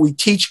fact that we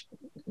teach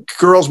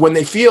girls, when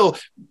they feel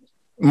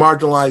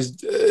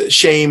marginalized,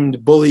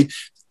 shamed, bullied,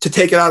 to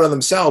take it out on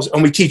themselves,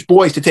 and we teach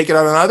boys to take it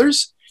out on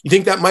others? You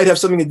think that might have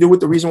something to do with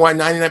the reason why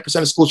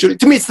 99% of school shootings?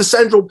 To me, it's the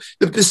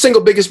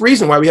single biggest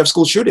reason why we have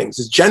school shootings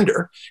is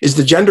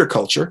the gender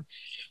culture.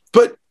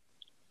 But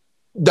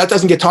that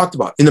doesn't get talked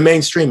about. In the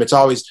mainstream, it's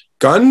always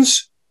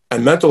guns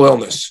and mental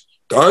illness.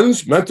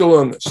 Guns, mental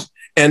illness.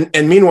 And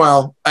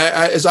meanwhile,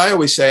 as I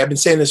always say, I've been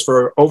saying this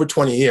for over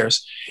 20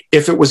 years,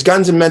 if it was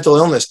guns and mental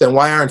illness, then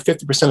why aren't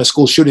 50% of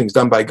school shootings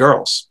done by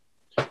girls?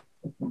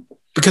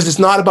 Because it's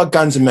not about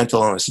guns and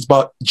mental illness. It's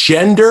about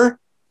gender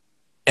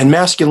and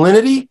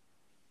masculinity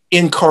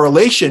in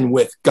correlation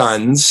with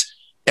guns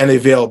and the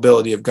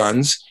availability of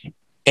guns,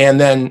 and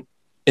then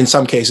in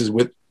some cases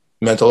with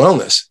mental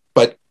illness.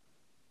 But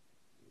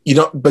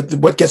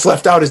what gets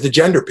left out is the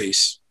gender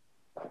piece.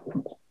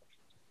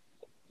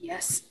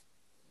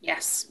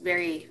 Yes,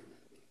 very,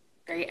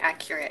 very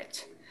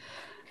accurate.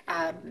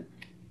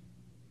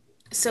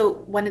 So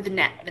one of the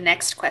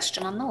next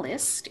question on the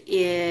list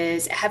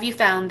is, have you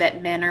found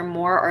that men are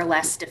more or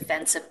less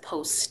defensive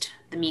post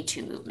the Me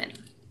Too movement?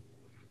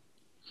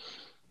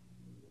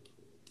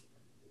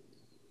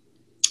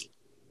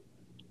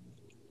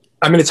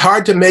 I mean, it's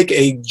hard to make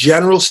a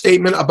general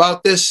statement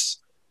about this,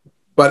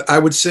 but I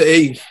would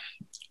say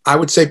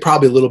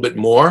probably a little bit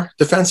more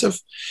defensive.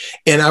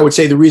 And I would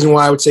say the reason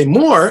why I would say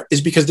more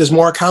is because there's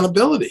more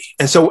accountability.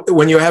 And so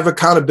when you have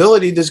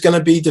accountability, there's going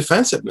to be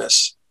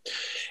defensiveness.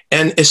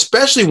 And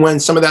especially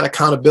when some of that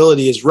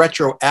accountability is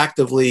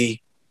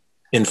retroactively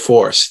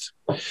enforced.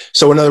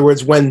 So in other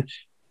words, when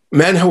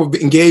men who have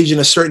engaged in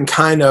a certain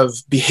kind of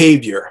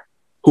behavior,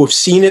 who have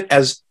seen it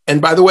as,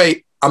 and by the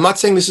way, I'm not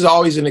saying this is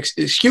always an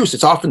excuse,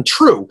 it's often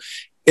true.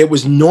 It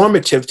was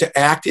normative to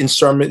act in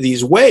some of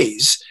these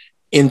ways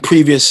in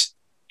previous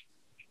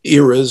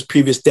eras,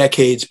 previous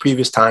decades,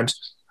 previous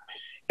times.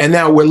 And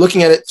now we're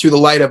looking at it through the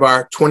light of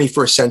our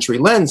 21st century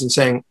lens and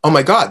saying, oh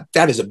my God,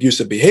 that is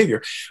abusive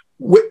behavior.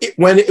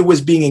 When it was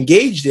being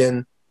engaged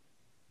in,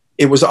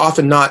 it was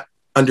often not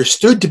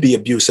understood to be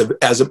abusive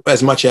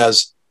as much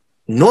as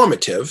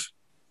normative.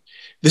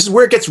 This is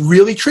where it gets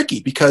really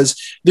tricky, because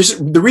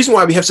the reason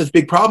why we have such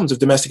big problems of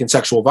domestic and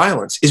sexual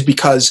violence is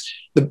because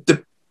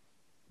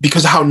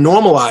because of how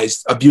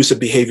normalized abusive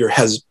behavior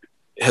has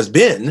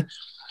been,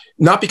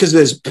 not because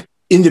there's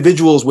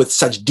individuals with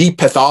such deep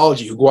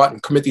pathology who go out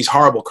and commit these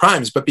horrible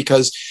crimes, but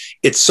because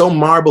it's so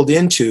marbled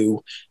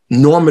into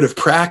normative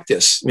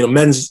practice,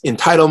 men's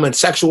entitlement,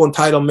 sexual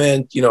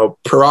entitlement,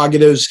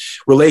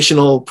 prerogatives,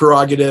 relational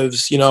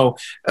prerogatives,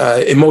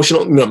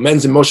 emotional,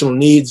 men's emotional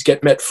needs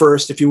get met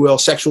first, if you will,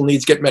 sexual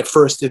needs get met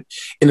first,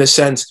 in a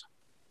sense.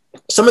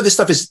 Some of this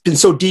stuff has been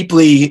so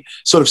deeply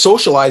sort of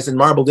socialized and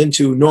marbled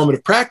into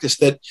normative practice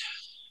that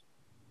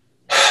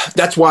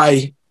that's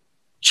why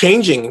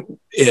changing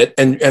it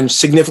and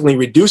significantly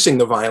reducing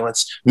the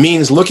violence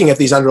means looking at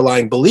these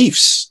underlying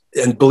beliefs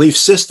and belief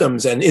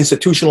systems and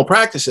institutional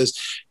practices,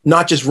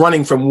 not just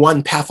running from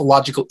one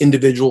pathological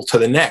individual to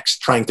the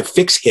next, trying to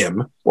fix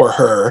him or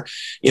her.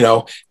 You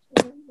know,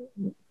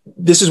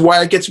 this is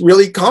why it gets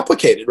really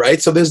complicated,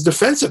 right? So there's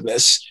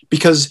defensiveness,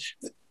 because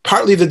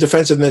partly the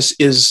defensiveness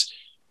is,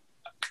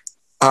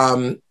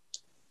 like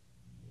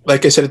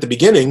I said at the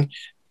beginning,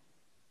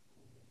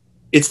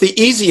 it's the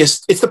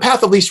easiest, it's the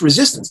path of least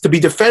resistance to be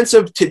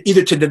defensive, to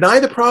either to deny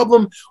the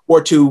problem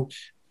or to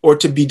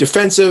be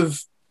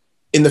defensive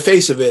in the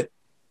face of it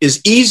is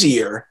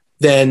easier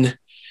than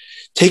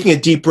taking a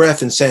deep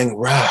breath and saying,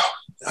 wow,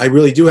 I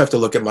really do have to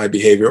look at my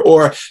behavior.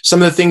 Or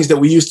some of the things that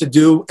we used to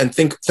do and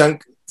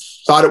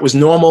thought it was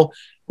normal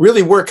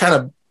really were kind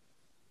of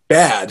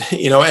bad,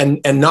 you know,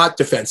 and not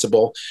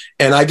defensible.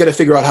 And I got to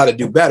figure out how to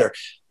do better.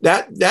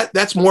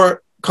 That's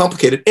more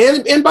complicated.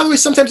 And by the way,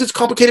 sometimes it's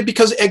complicated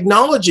because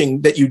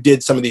acknowledging that you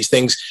did some of these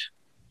things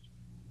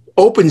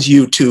opens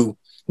you to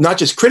not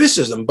just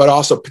criticism, but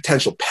also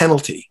potential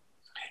penalty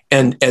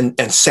and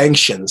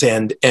sanctions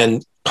and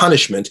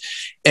punishment.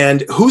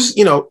 And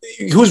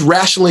who's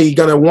rationally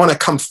going to want to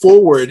come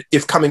forward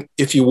if coming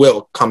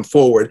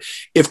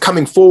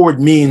forward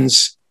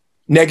means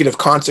negative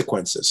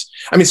consequences.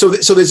 I mean, so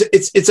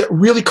it's a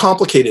really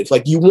complicated,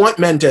 like, you want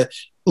men to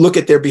look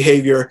at their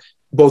behavior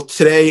both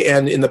today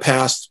and in the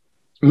past,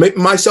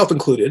 myself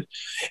included,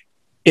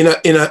 in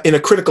a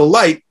critical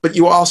light, but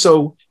you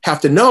also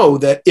have to know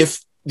that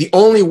if the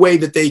only way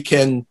that they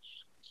can,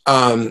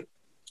 the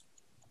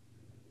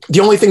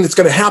only thing that's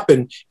going to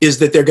happen is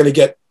that they're going to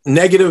get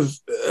negative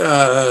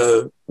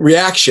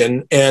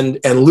reaction and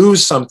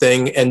lose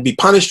something and be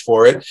punished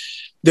for it,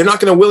 they're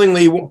not going to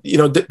willingly,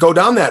 go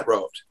down that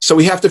road. So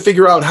we have to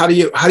figure out how do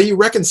you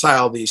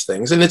reconcile these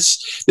things. And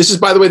this is,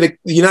 by the way, the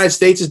United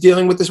States is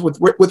dealing with this with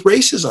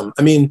racism.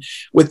 I mean,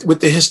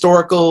 with the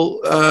historical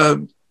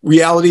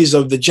realities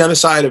of the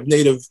genocide of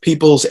Native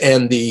peoples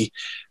and the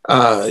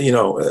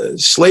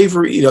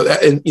slavery,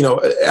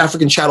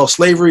 African chattel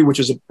slavery, which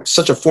is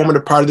such a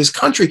formative part of this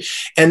country.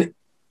 And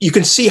you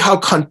can see how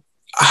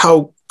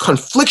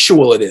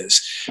conflictual it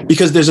is,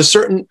 because there's a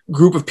certain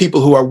group of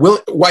people who are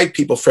white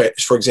people,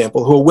 for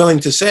example, who are willing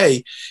to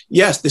say,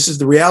 yes, this is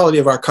the reality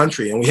of our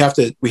country, and we have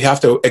to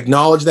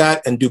acknowledge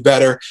that and do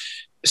better.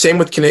 Same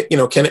with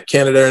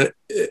Canada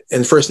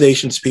and First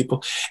Nations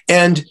people,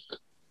 and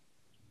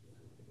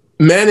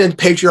men in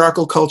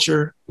patriarchal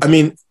culture. I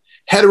mean,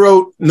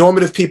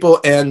 heteronormative people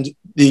and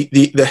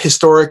the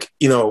historic,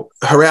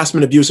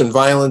 harassment, abuse, and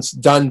violence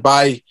done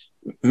by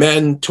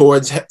men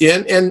towards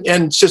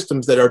and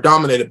systems that are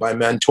dominated by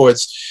men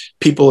towards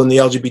people in the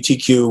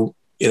LGBTQ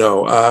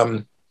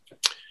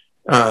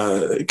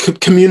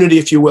community,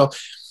 if you will.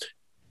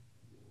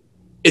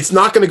 It's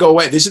not going to go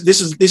away.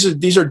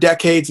 These are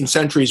decades and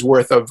centuries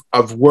worth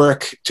of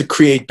work to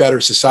create better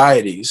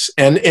societies.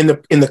 And in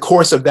the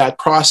course of that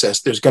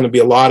process, there's going to be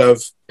a lot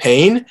of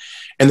pain,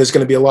 and there's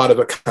going to be a lot of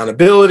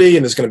accountability,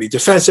 and there's going to be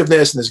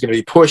defensiveness, and there's going to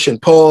be push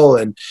and pull,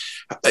 and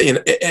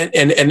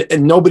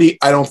nobody,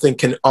 I don't think,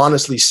 can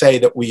honestly say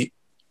that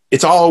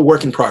it's all a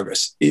work in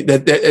progress,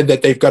 that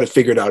they've got it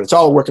figured out. It's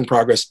all a work in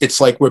progress. It's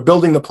like we're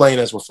building the plane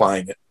as we're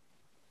flying it.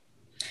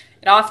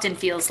 It often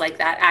feels like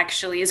that,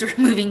 actually, as we're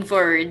moving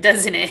forward,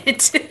 doesn't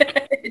it?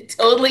 It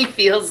totally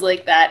feels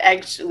like that,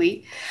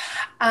 actually.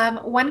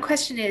 One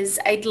question is,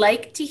 I'd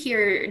like to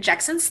hear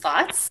Jackson's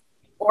thoughts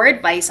or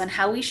advice on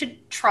how we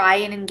should try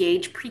and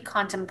engage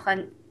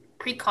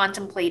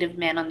pre-contemplative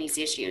men on these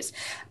issues.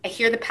 I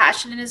hear the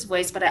passion in his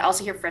voice, but I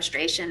also hear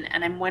frustration,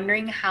 and I'm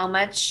wondering how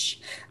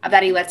much of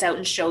that he lets out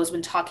and shows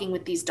when talking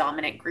with these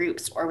dominant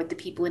groups or with the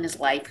people in his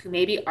life who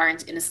maybe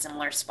aren't in a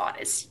similar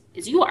spot as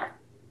you are.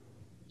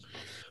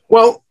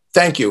 Well,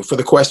 thank you for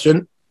the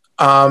question.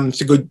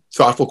 It's a good,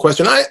 thoughtful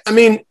question. I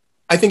mean,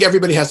 I think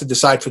everybody has to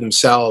decide for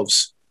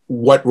themselves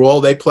what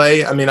role they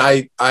play. I mean,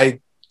 I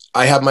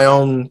have my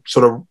own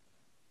sort of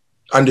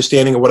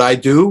understanding of what I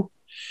do.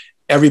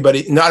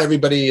 Not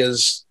everybody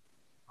is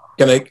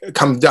going to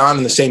come down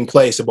in the same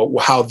place about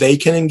how they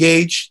can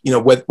engage,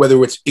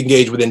 whether it's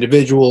engage with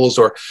individuals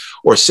or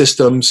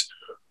systems.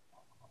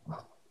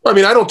 I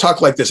mean, I don't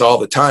talk like this all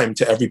the time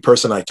to every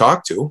person I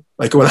talk to.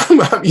 Like when you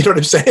know what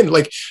I'm saying?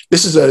 Like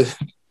this is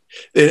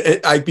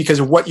because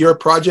of what your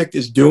project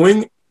is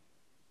doing,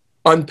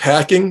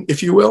 unpacking,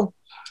 if you will,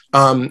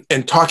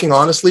 and talking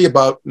honestly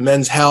about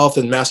men's health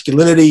and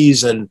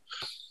masculinities and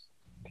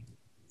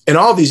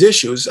all these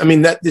issues. I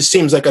mean, this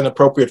seems like an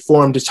appropriate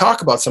forum to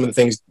talk about some of the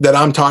things that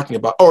I'm talking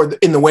about, or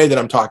in the way that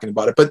I'm talking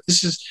about it. But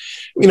this is,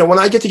 when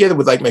I get together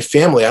with like my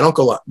family, I don't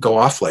go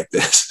off like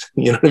this.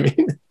 You know what I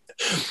mean?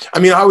 I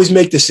mean, you always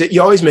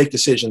make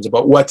decisions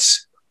about what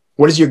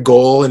is your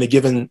goal in a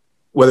given,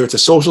 whether it's a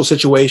social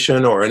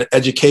situation or an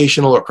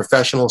educational or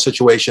professional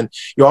situation.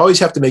 You always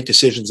have to make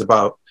decisions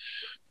about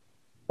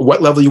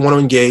what level you want to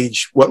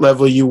engage, what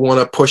level you want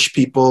to push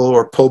people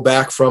or pull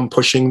back from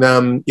pushing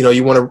them.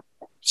 You want to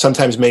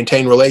sometimes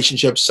maintain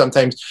relationships.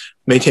 Sometimes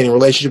maintaining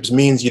relationships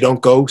means you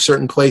don't go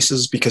certain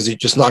places because you're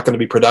just not going to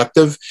be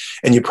productive,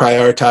 and you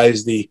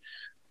prioritize the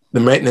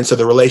maintenance of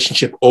the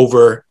relationship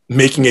over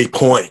making a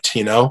point.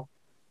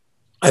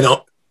 I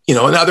don't, in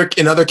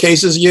other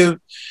cases, you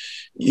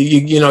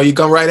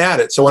go right at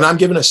it. So when I'm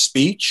giving a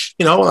speech,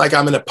 like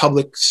I'm in a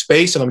public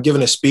space and I'm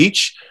giving a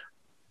speech,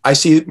 I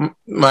see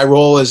my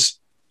role as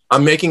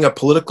I'm making a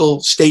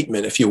political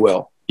statement, if you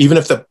will, even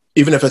if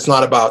it's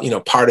not about,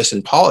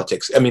 partisan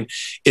politics. I mean,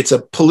 it's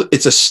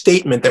a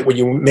statement that when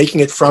you're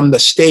making it from the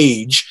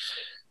stage,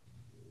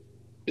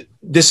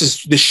 this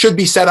should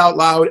be said out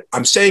loud.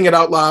 I'm saying it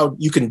out loud.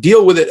 You can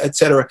deal with it,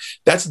 etc.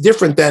 That's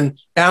different than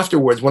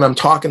afterwards when I'm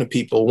talking to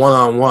people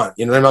one-on-one.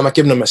 I'm not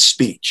giving them a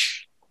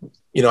speech.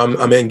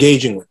 I'm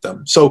engaging with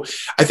them. So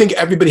I think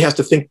everybody has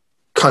to think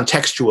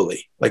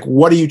contextually. Like,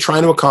 what are you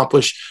trying to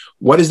accomplish?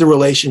 What is the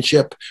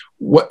relationship?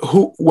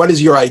 What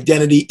is your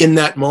identity in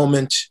that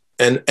moment?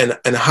 And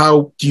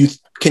how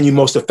can you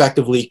most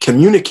effectively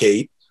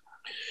communicate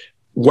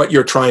what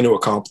you're trying to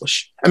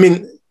accomplish? I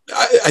mean,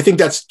 I think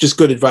that's just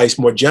good advice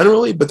more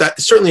generally, but that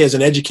certainly as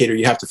an educator,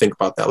 you have to think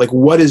about that. Like,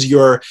 what is if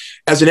you're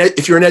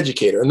an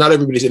educator, and not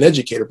everybody's an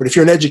educator, but if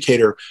you're an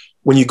educator,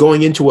 when you're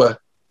going into a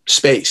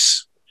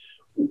space,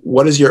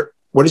 what is your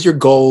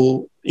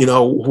goal?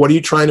 What are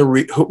you trying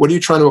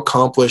to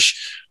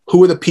accomplish?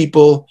 Who are the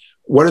people?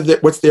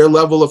 What's their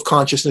level of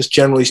consciousness,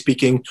 generally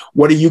speaking?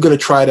 What are you going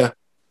to try to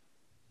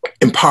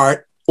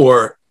impart,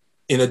 or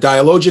in a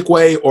dialogic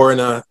way, or in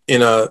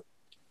a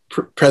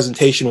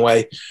presentation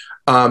way?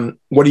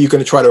 What are you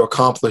going to try to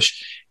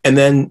accomplish? And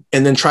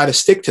then try to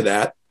stick to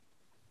that,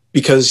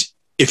 because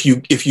if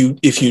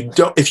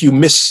you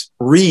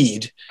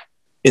misread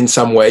in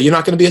some way, you're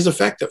not going to be as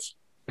effective.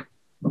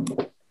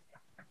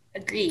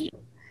 Agreed.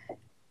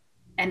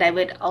 And I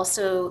would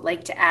also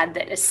like to add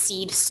that a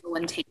seed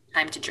sown takes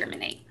time to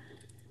germinate.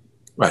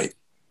 Right.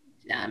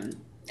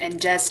 And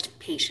just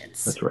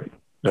patience. That's right.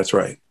 That's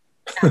right.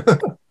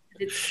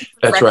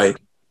 That's right.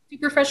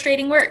 Super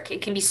frustrating work.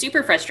 It can be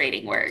super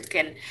frustrating work,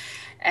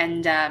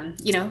 and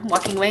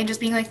walking away and just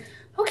being like,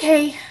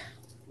 okay,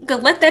 I'm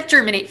gonna let that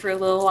germinate for a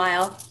little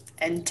while,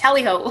 and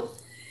tally ho.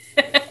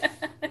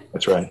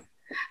 That's right.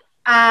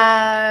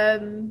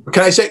 Can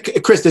I say,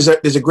 Chris,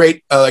 there's a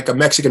great like a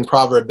Mexican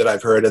proverb that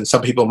I've heard, and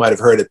some people might have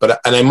heard it,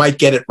 and I might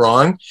get it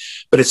wrong,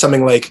 but it's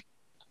something like,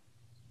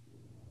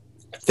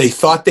 they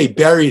thought they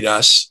buried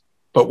us,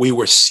 but we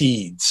were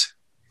seeds.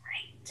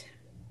 Right.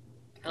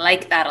 I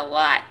like that a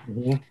lot.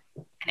 Mm-hmm. And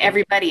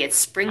everybody, it's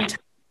springtime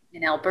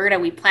in Alberta.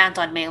 We plant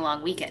on May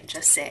long weekend,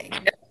 just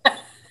saying.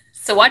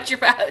 So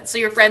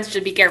your friends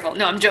should be careful.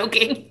 No, I'm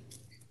joking.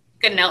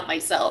 Couldn't help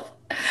myself.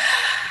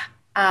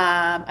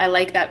 I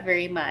like that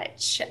very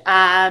much.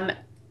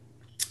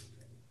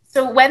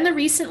 So when the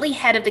recently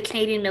head of the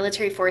Canadian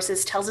Military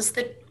Forces tells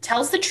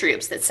the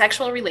troops that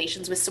sexual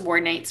relations with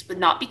subordinates would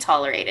not be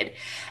tolerated,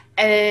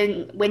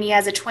 and when he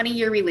has a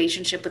 20-year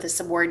relationship with a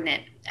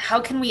subordinate,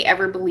 how can we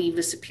ever believe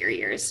the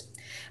superiors?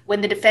 When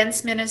the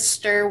defense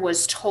minister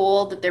was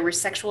told that there were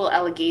sexual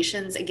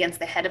allegations against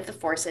the head of the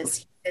forces,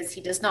 he says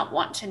he does not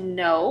want to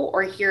know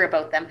or hear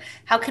about them.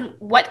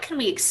 What can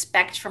we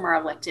expect from our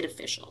elected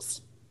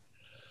officials?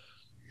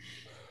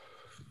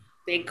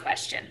 Big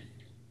question.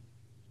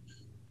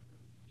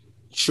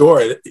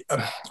 Sure.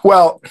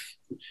 Well,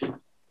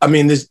 I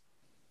mean,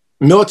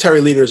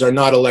 military leaders are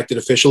not elected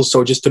officials.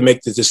 So just to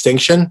make the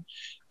distinction,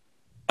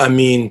 I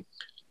mean,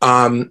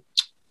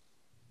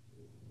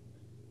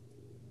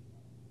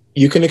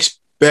 you can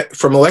expect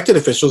from elected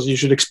officials, you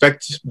should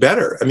expect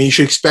better. I mean, you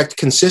should expect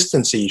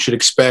consistency. You should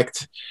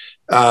expect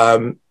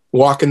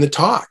walk in the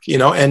talk,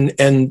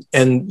 and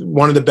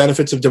one of the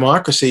benefits of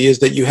democracy is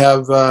that you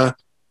have,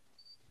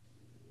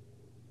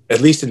 at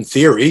least in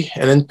theory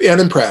and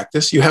in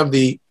practice, you have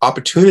the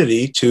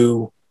opportunity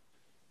to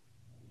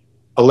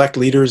elect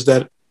leaders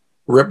that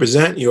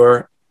represent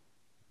your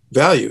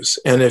values.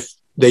 And if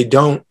they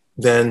don't,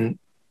 then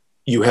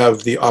you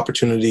have the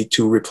opportunity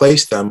to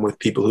replace them with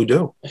people who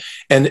do.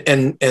 And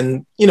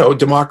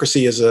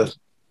democracy is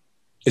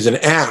an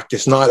act.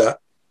 It's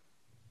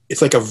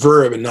like a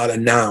verb and not a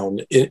noun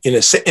in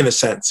a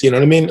sense. You know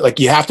what I mean? Like,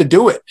 you have to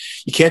do it.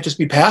 You can't just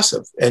be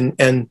passive. And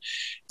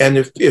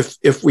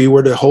if we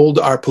were to hold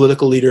our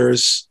political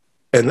leaders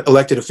and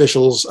elected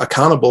officials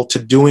accountable to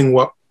doing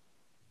what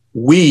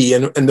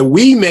and the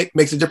we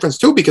makes a difference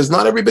too, because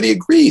not everybody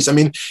agrees. I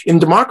mean, in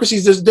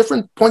democracies, there's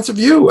different points of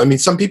view. I mean,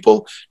 some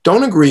people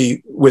don't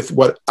agree with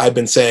what I've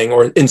been saying,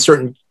 or in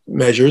certain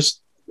measures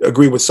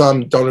agree with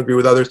some, don't agree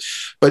with others.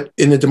 But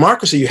in a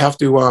democracy, you have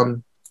to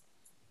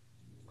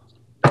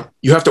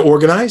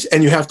organize,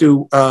 and you have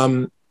to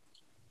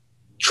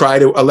try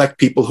to elect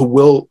people who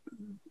will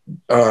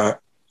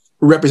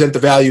represent the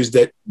values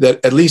that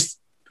at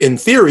least in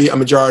theory, a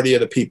majority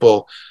of the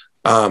people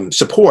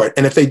support.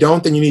 And if they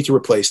don't, then you need to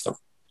replace them.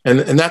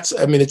 And that's,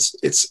 I mean,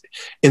 it's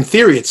in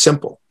theory, it's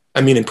simple.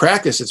 I mean, in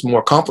practice, it's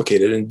more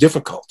complicated and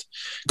difficult,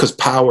 because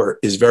power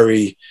is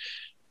very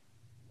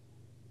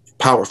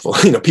powerful.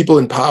 People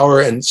in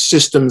power and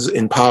systems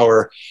in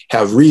power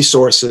have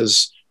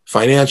resources,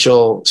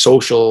 financial,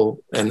 social,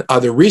 and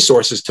other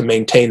resources to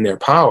maintain their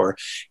power.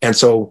 And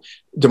so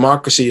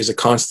democracy is a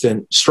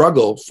constant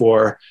struggle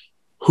for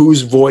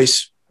whose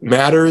voice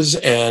matters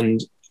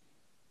and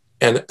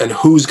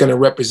who's going to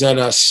represent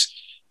us,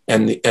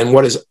 and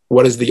what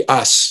is the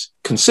us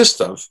consist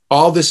of.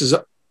 All this is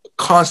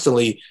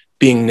constantly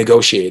being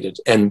negotiated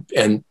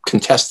and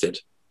contested.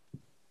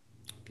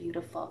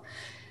 Beautiful.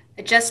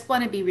 I just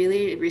want to be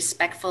really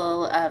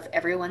respectful of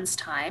everyone's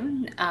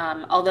time.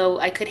 Although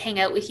I could hang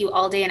out with you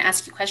all day and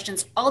ask you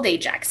questions all day,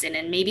 Jackson,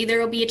 and maybe there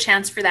will be a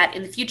chance for that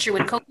in the future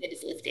when COVID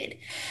is lifted.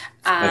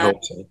 I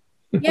hope so.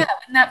 Yeah,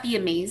 wouldn't that be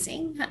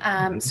amazing? So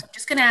I'm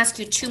just going to ask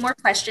you two more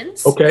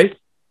questions. Okay.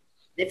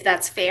 If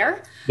that's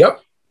fair.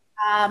 Yep.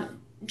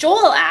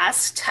 Joel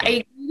asked, I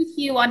agree with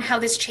you on how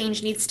this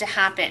change needs to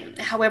happen.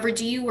 However,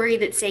 do you worry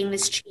that saying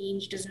this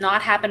change does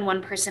not happen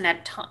one person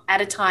at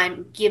a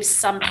time gives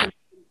some people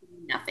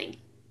nothing?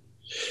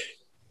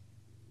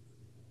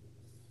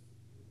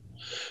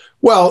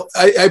 Well,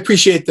 I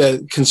appreciate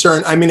the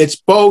concern. I mean, it's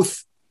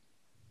both.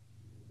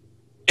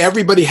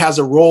 Everybody has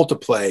a role to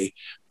play,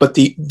 but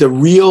the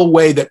real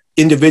way that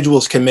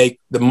individuals can make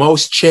the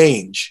most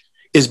change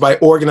is by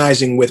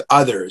organizing with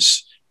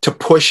others to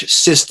push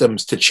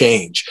systems to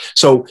change.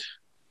 So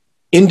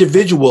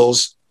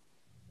individuals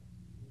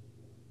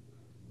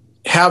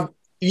have,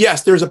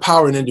 yes, there's a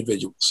power in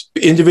individuals.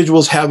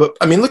 Individuals have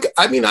I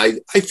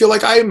feel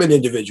like I am an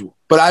individual,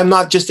 but I'm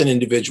not just an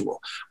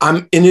individual.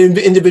 I'm an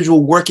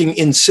individual working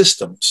in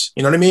systems,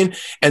 you know what I mean?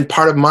 And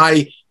part of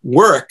my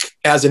work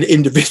as an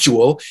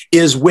individual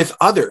is with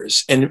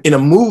others and in a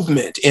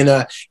movement, in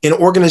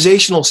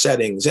organizational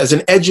settings, as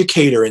an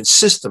educator in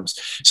systems.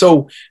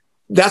 So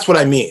that's what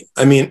I mean.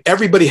 I mean,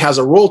 everybody has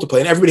a role to play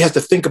and everybody has to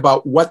think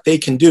about what they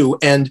can do.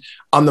 And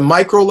on the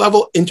micro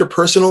level,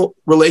 interpersonal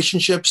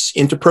relationships,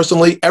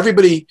 interpersonally,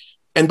 everybody,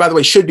 and by the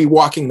way, should be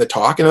walking the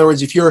talk. In other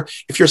words, if you're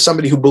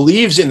somebody who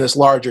believes in this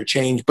larger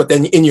change, but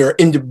then in your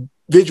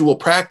individual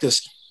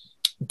practice,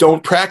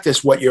 don't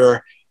practice what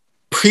you're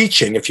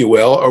preaching, if you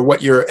will, or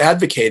what you're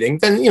advocating,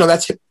 then,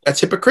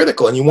 that's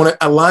hypocritical. And you want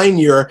to align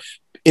your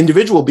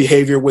individual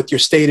behavior with your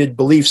stated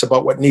beliefs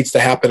about what needs to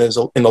happen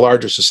in the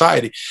larger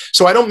society.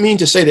 So I don't mean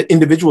to say that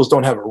individuals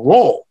don't have a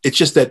role. It's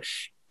just that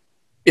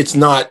that's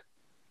not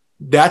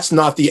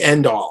the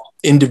end all.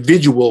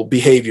 Individual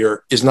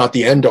behavior is not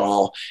the end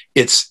all.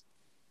 It's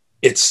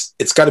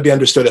got to be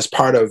understood as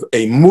part of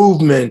a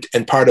movement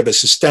and part of a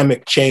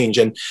systemic change.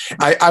 And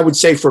I would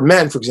say for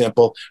men, for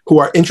example, who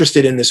are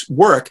interested in this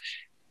work,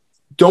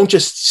 don't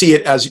just see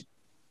it as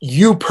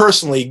you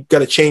personally got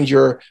to change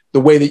the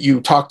way that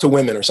you talk to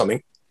women or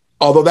something.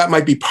 Although that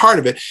might be part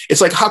of it.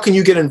 It's like, how can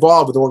you get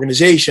involved with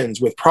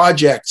organizations, with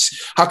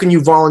projects? How can you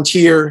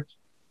volunteer?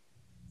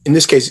 In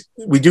this case,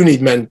 we do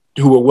need men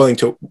who are willing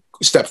to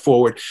step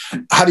forward.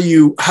 How do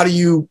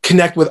you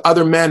connect with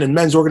other men and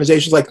men's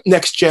organizations? Like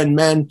Next Gen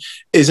Men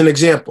is an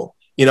example,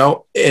 in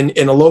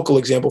a local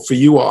example for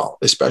you all,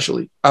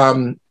 especially.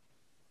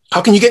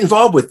 How can you get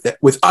involved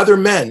with other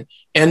men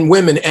and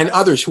women and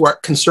others who are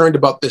concerned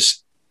about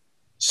this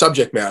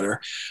subject matter?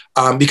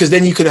 Because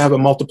then you could have a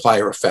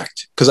multiplier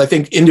effect. Because I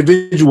think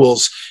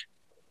individuals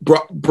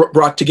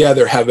brought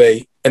together have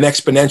an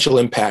exponential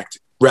impact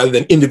rather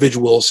than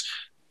individuals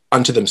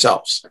unto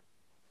themselves.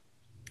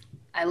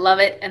 I love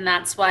it. And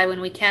that's why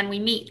when we can, we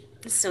meet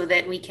so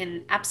that we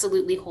can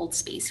absolutely hold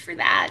space for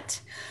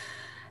that.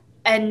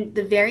 And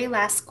the very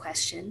last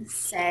question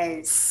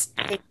says,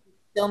 thank you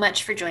so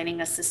much for joining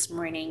us this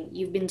morning.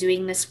 You've been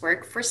doing this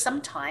work for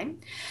some time.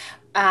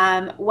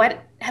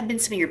 What have been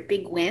some of your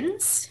big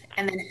wins?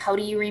 And then how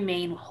do you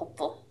remain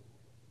hopeful?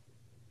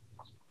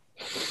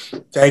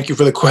 Thank you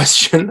for the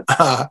question.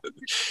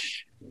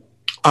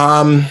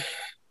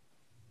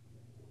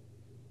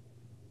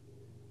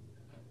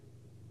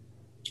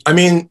 I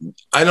mean,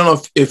 I don't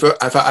know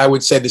if I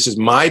would say this is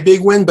my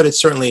big win, but it's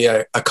certainly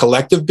a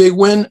collective big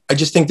win. I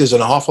just think there's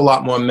an awful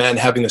lot more men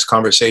having this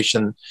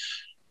conversation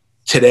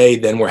today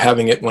than we're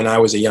having it when I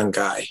was a young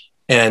guy.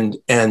 And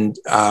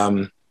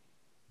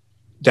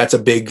that's a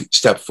big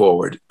step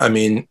forward. I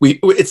mean,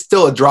 it's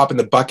still a drop in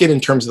the bucket in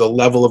terms of the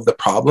level of the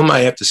problem, I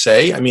have to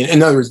say. I mean,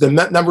 in other words, the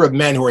number of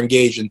men who are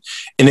engaged in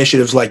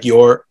initiatives like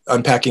your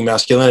Unpacking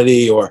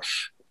Masculinity or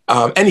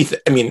anything,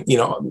 I mean,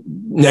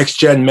 Next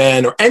Gen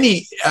Men or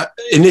any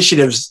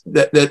initiatives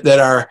that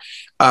are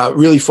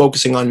really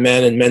focusing on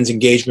men and men's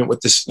engagement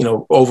with this,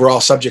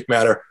 overall subject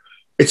matter.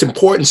 It's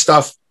important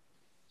stuff.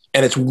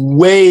 And it's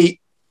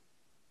way,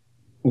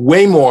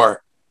 way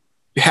more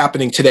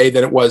happening today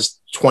than it was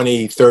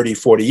 20, 30,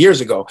 40 years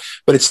ago,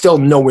 but it's still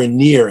nowhere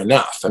near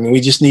enough. I mean,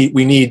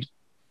 we need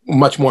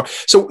much more.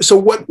 So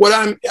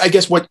I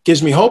guess what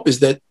gives me hope is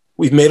that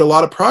we've made a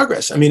lot of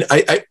progress. I mean,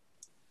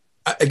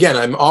 again,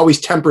 I'm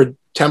always tempering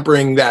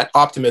that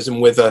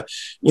optimism with a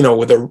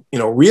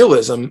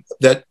realism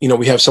that,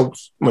 we have so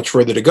much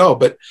further to go.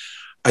 But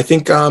I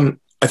think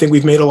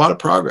we've made a lot of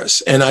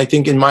progress. And I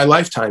think in my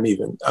lifetime,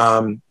 even,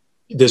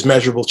 there's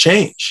measurable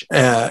change.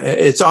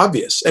 It's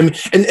obvious.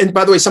 And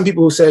by the way, some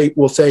people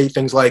will say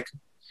things like,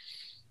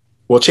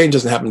 well, change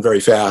doesn't happen very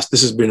fast.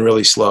 This has been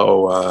really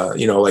slow.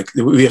 You know, like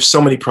we have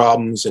so many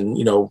problems, and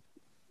you know,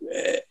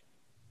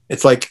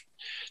 it's like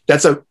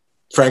that's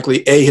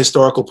frankly a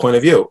historical point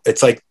of view.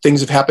 It's like things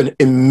have happened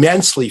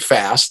immensely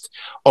fast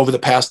over the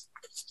past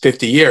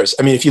 50 years.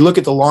 I mean, if you look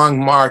at the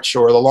long march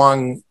or the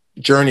long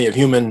journey of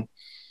human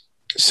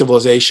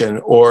civilization,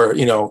 or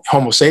you know,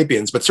 Homo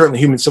sapiens, but certainly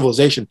human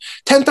civilization,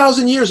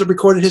 10,000 years of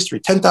recorded history,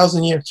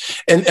 10,000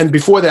 years, and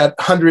before that,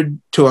 100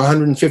 to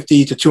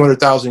 150 to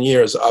 200,000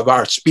 years of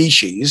our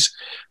species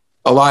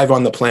alive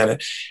on the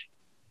planet.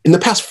 In the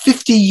past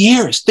 50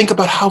 years, think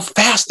about how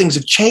fast things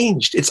have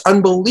changed. It's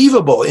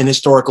unbelievable in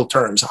historical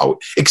terms how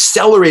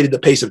accelerated the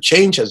pace of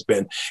change has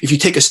been if you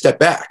take a step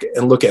back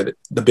and look at it,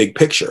 the big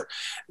picture.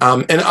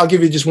 And I'll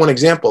give you just one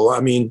example.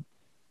 I mean,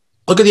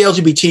 look at the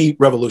LGBTQ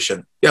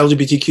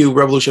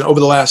revolution over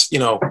the last, you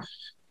know,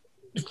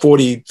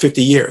 40,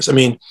 50 years. I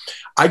mean,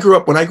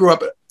 when I grew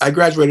up, I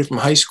graduated from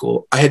high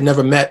school. I had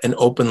never met an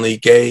openly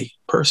gay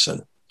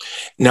person.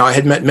 Now, I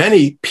had met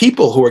many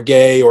people who are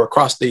gay or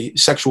across the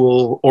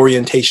sexual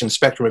orientation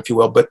spectrum, if you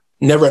will, but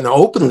never an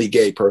openly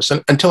gay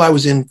person until I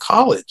was in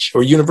college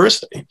or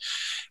university.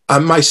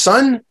 My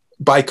son,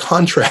 by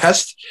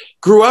contrast,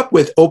 grew up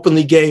with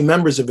openly gay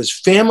members of his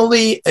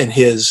family and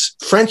his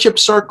friendship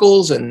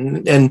circles,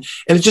 and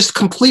it's just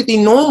completely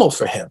normal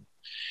for him.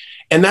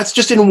 And that's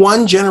just in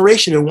one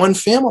generation, in one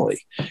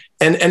family.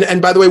 And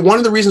by the way, one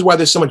of the reasons why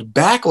there's so much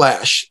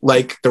backlash,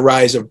 like the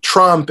rise of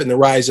Trump and the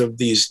rise of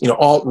these, you know,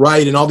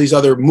 alt-right and all these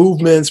other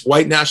movements,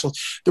 white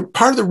nationalists,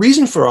 part of the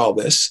reason for all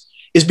this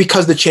is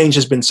because the change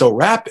has been so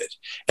rapid,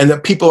 and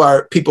that people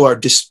are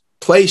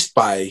displaced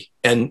by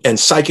and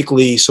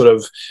psychically sort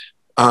of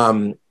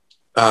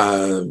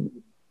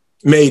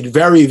made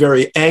very,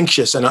 very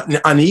anxious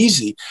and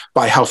uneasy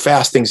by how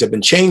fast things have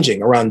been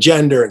changing around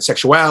gender and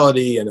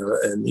sexuality and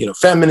you know,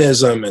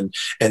 feminism and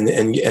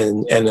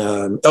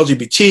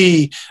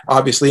LGBT,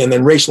 obviously, and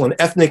then racial and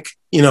ethnic,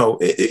 you know,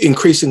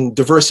 increasing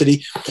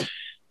diversity.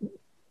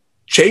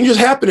 Change is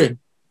happening.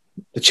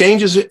 The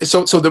changes.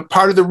 So the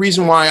part of the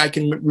reason why I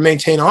can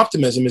maintain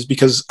optimism is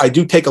because I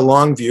do take a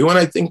long view, and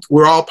I think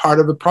we're all part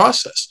of the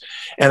process.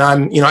 And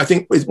I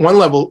think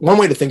one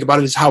way to think about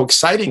it is how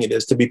exciting it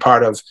is to be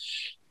part of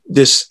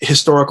this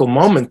historical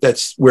moment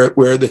that's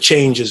where the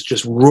change is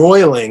just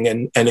roiling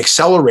and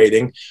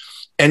accelerating,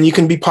 and you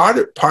can be part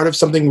of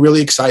something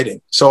really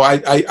exciting. So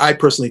I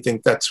personally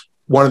think that's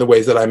one of the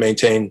ways that I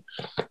maintain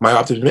my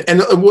optimism.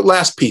 And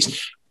last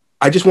piece,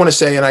 I just want to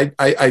say, and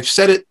I've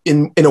said it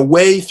in a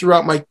way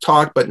throughout my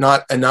talk, but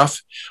not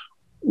enough.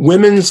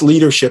 Women's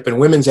leadership and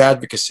women's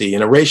advocacy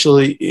in a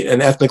racially and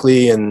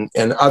ethnically and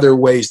other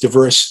ways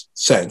diverse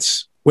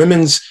sense,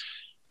 women's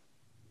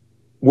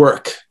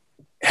work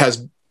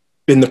has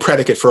been the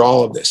predicate for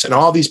all of this, and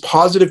all these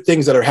positive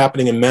things that are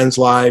happening in men's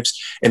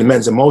lives and in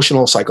men's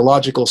emotional,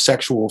 psychological,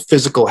 sexual,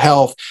 physical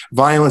health,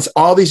 violence,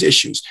 all these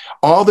issues,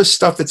 all this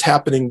stuff that's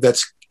happening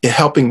that's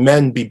helping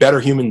men be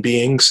better human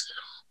beings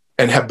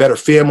and have better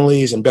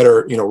families and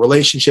better, you know,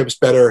 relationships,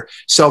 better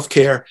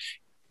self-care.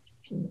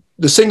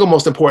 The single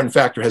most important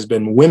factor has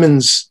been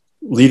women's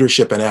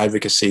leadership and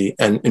advocacy,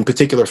 and in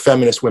particular,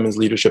 feminist women's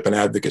leadership and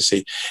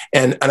advocacy.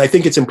 And I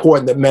think it's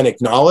important that men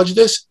acknowledge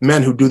this,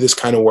 men who do this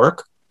kind of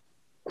work,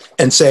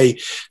 and say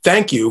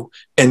thank you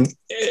and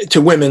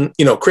to women,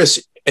 you know,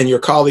 Chris and your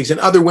colleagues and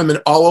other women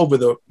all over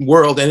the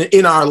world and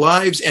in our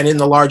lives and in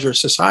the larger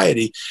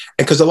society.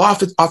 And because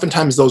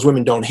oftentimes those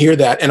women don't hear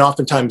that, and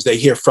oftentimes they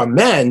hear from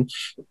men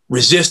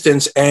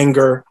resistance,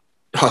 anger,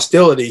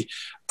 hostility,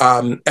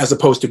 as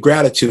opposed to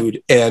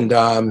gratitude. And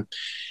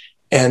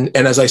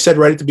as I said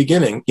right at the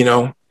beginning, you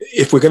know,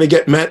 if we're going to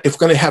get men, if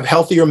we're going to have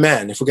healthier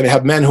men, if we're going to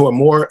have men who are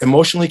more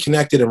emotionally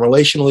connected and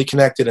relationally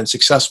connected and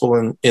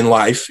successful in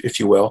life, if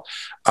you will,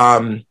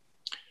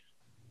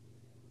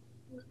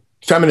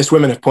 feminist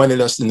women have pointed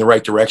us in the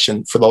right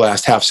direction for the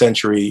last half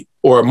century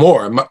or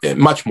more,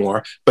 much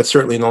more, but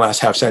certainly in the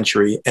last half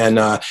century. And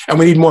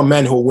we need more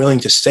men who are willing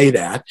to say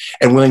that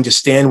and willing to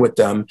stand with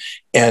them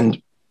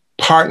and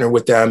partner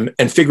with them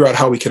and figure out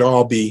how we can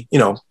all be, you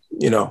know,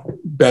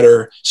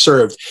 better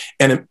served.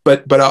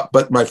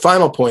 But my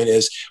final point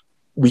is,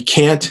 we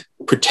can't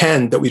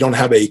pretend that we don't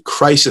have a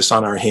crisis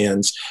on our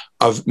hands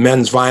of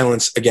men's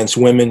violence against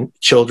women,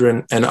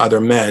 children, and other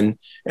men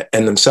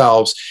and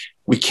themselves.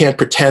 We can't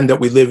pretend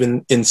that we live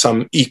in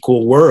some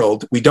equal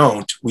world. We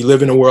don't. We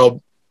live in a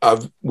world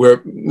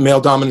where male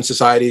dominant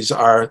societies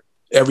are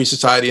every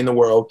society in the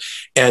world,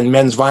 and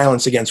men's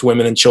violence against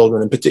women and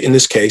children, in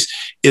this case,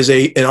 is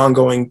an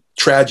ongoing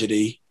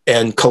tragedy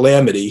and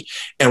calamity.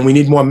 And we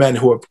need more men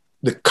who have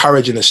the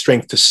courage and the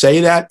strength to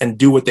say that and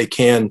do what they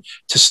can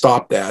to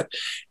stop that,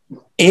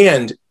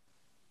 and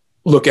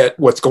look at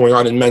what's going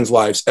on in men's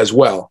lives as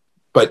well.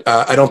 But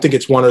I don't think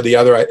it's one or the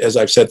other, as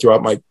I've said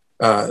throughout my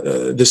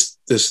this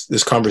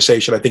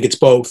conversation. I think it's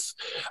both,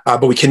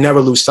 but we can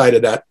never lose sight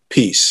of that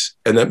piece,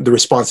 and the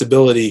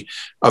responsibility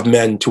of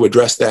men to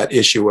address that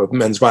issue of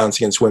men's violence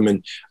against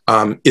women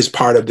is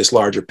part of this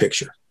larger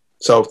picture.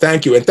 So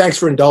thank you, and thanks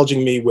for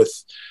indulging me with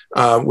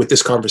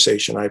this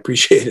conversation. I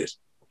appreciate it.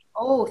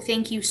 Oh,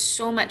 thank you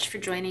so much for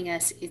joining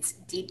us. It's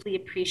deeply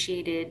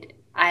appreciated.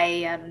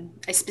 I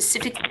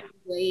specifically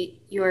enjoy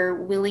your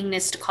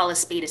willingness to call a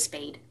spade a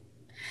spade.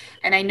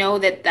 And I know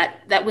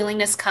that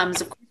willingness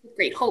comes, of course, with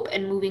great hope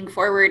and moving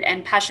forward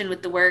and passion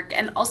with the work,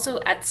 and also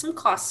at some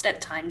cost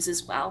at times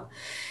as well.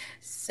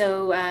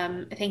 So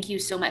thank you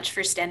so much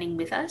for standing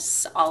with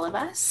us, all of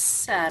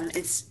us.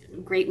 It's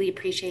greatly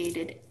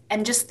appreciated.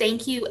 And just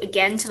thank you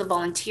again to the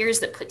volunteers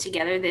that put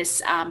together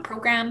this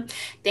program.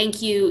 Thank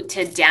you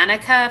to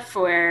Danica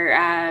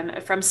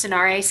from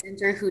Sonare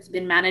Center, who's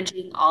been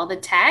managing all the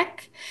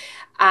tech.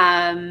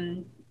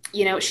 Um,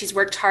 she's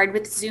worked hard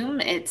with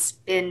Zoom. It's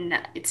been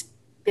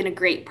a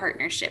great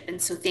partnership, and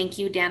so thank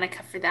you,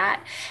 Danica, for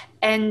that.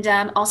 And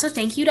also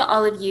thank you to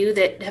all of you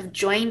that have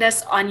joined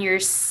us on your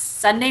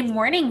Sunday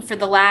morning for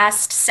the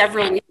last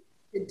several weeks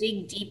to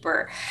dig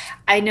deeper.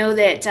 I know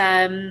that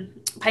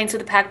Pints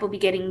with the Pack will be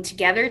getting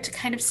together to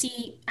kind of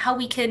see how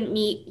we can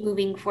meet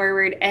moving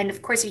forward. And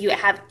of course, if you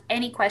have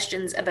any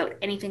questions about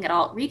anything at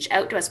all, reach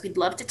out to us. We'd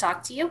love to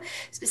talk to you.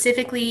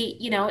 Specifically,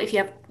 if you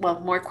have, well,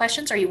 more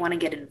questions or you want to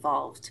get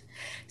involved.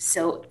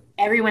 So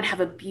everyone have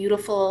a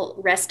beautiful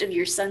rest of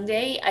your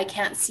Sunday. I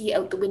can't see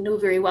out the window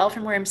very well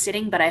from where I'm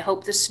sitting, but I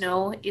hope the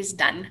snow is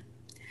done.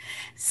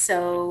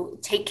 So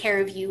take care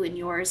of you and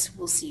yours.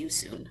 We'll see you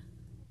soon.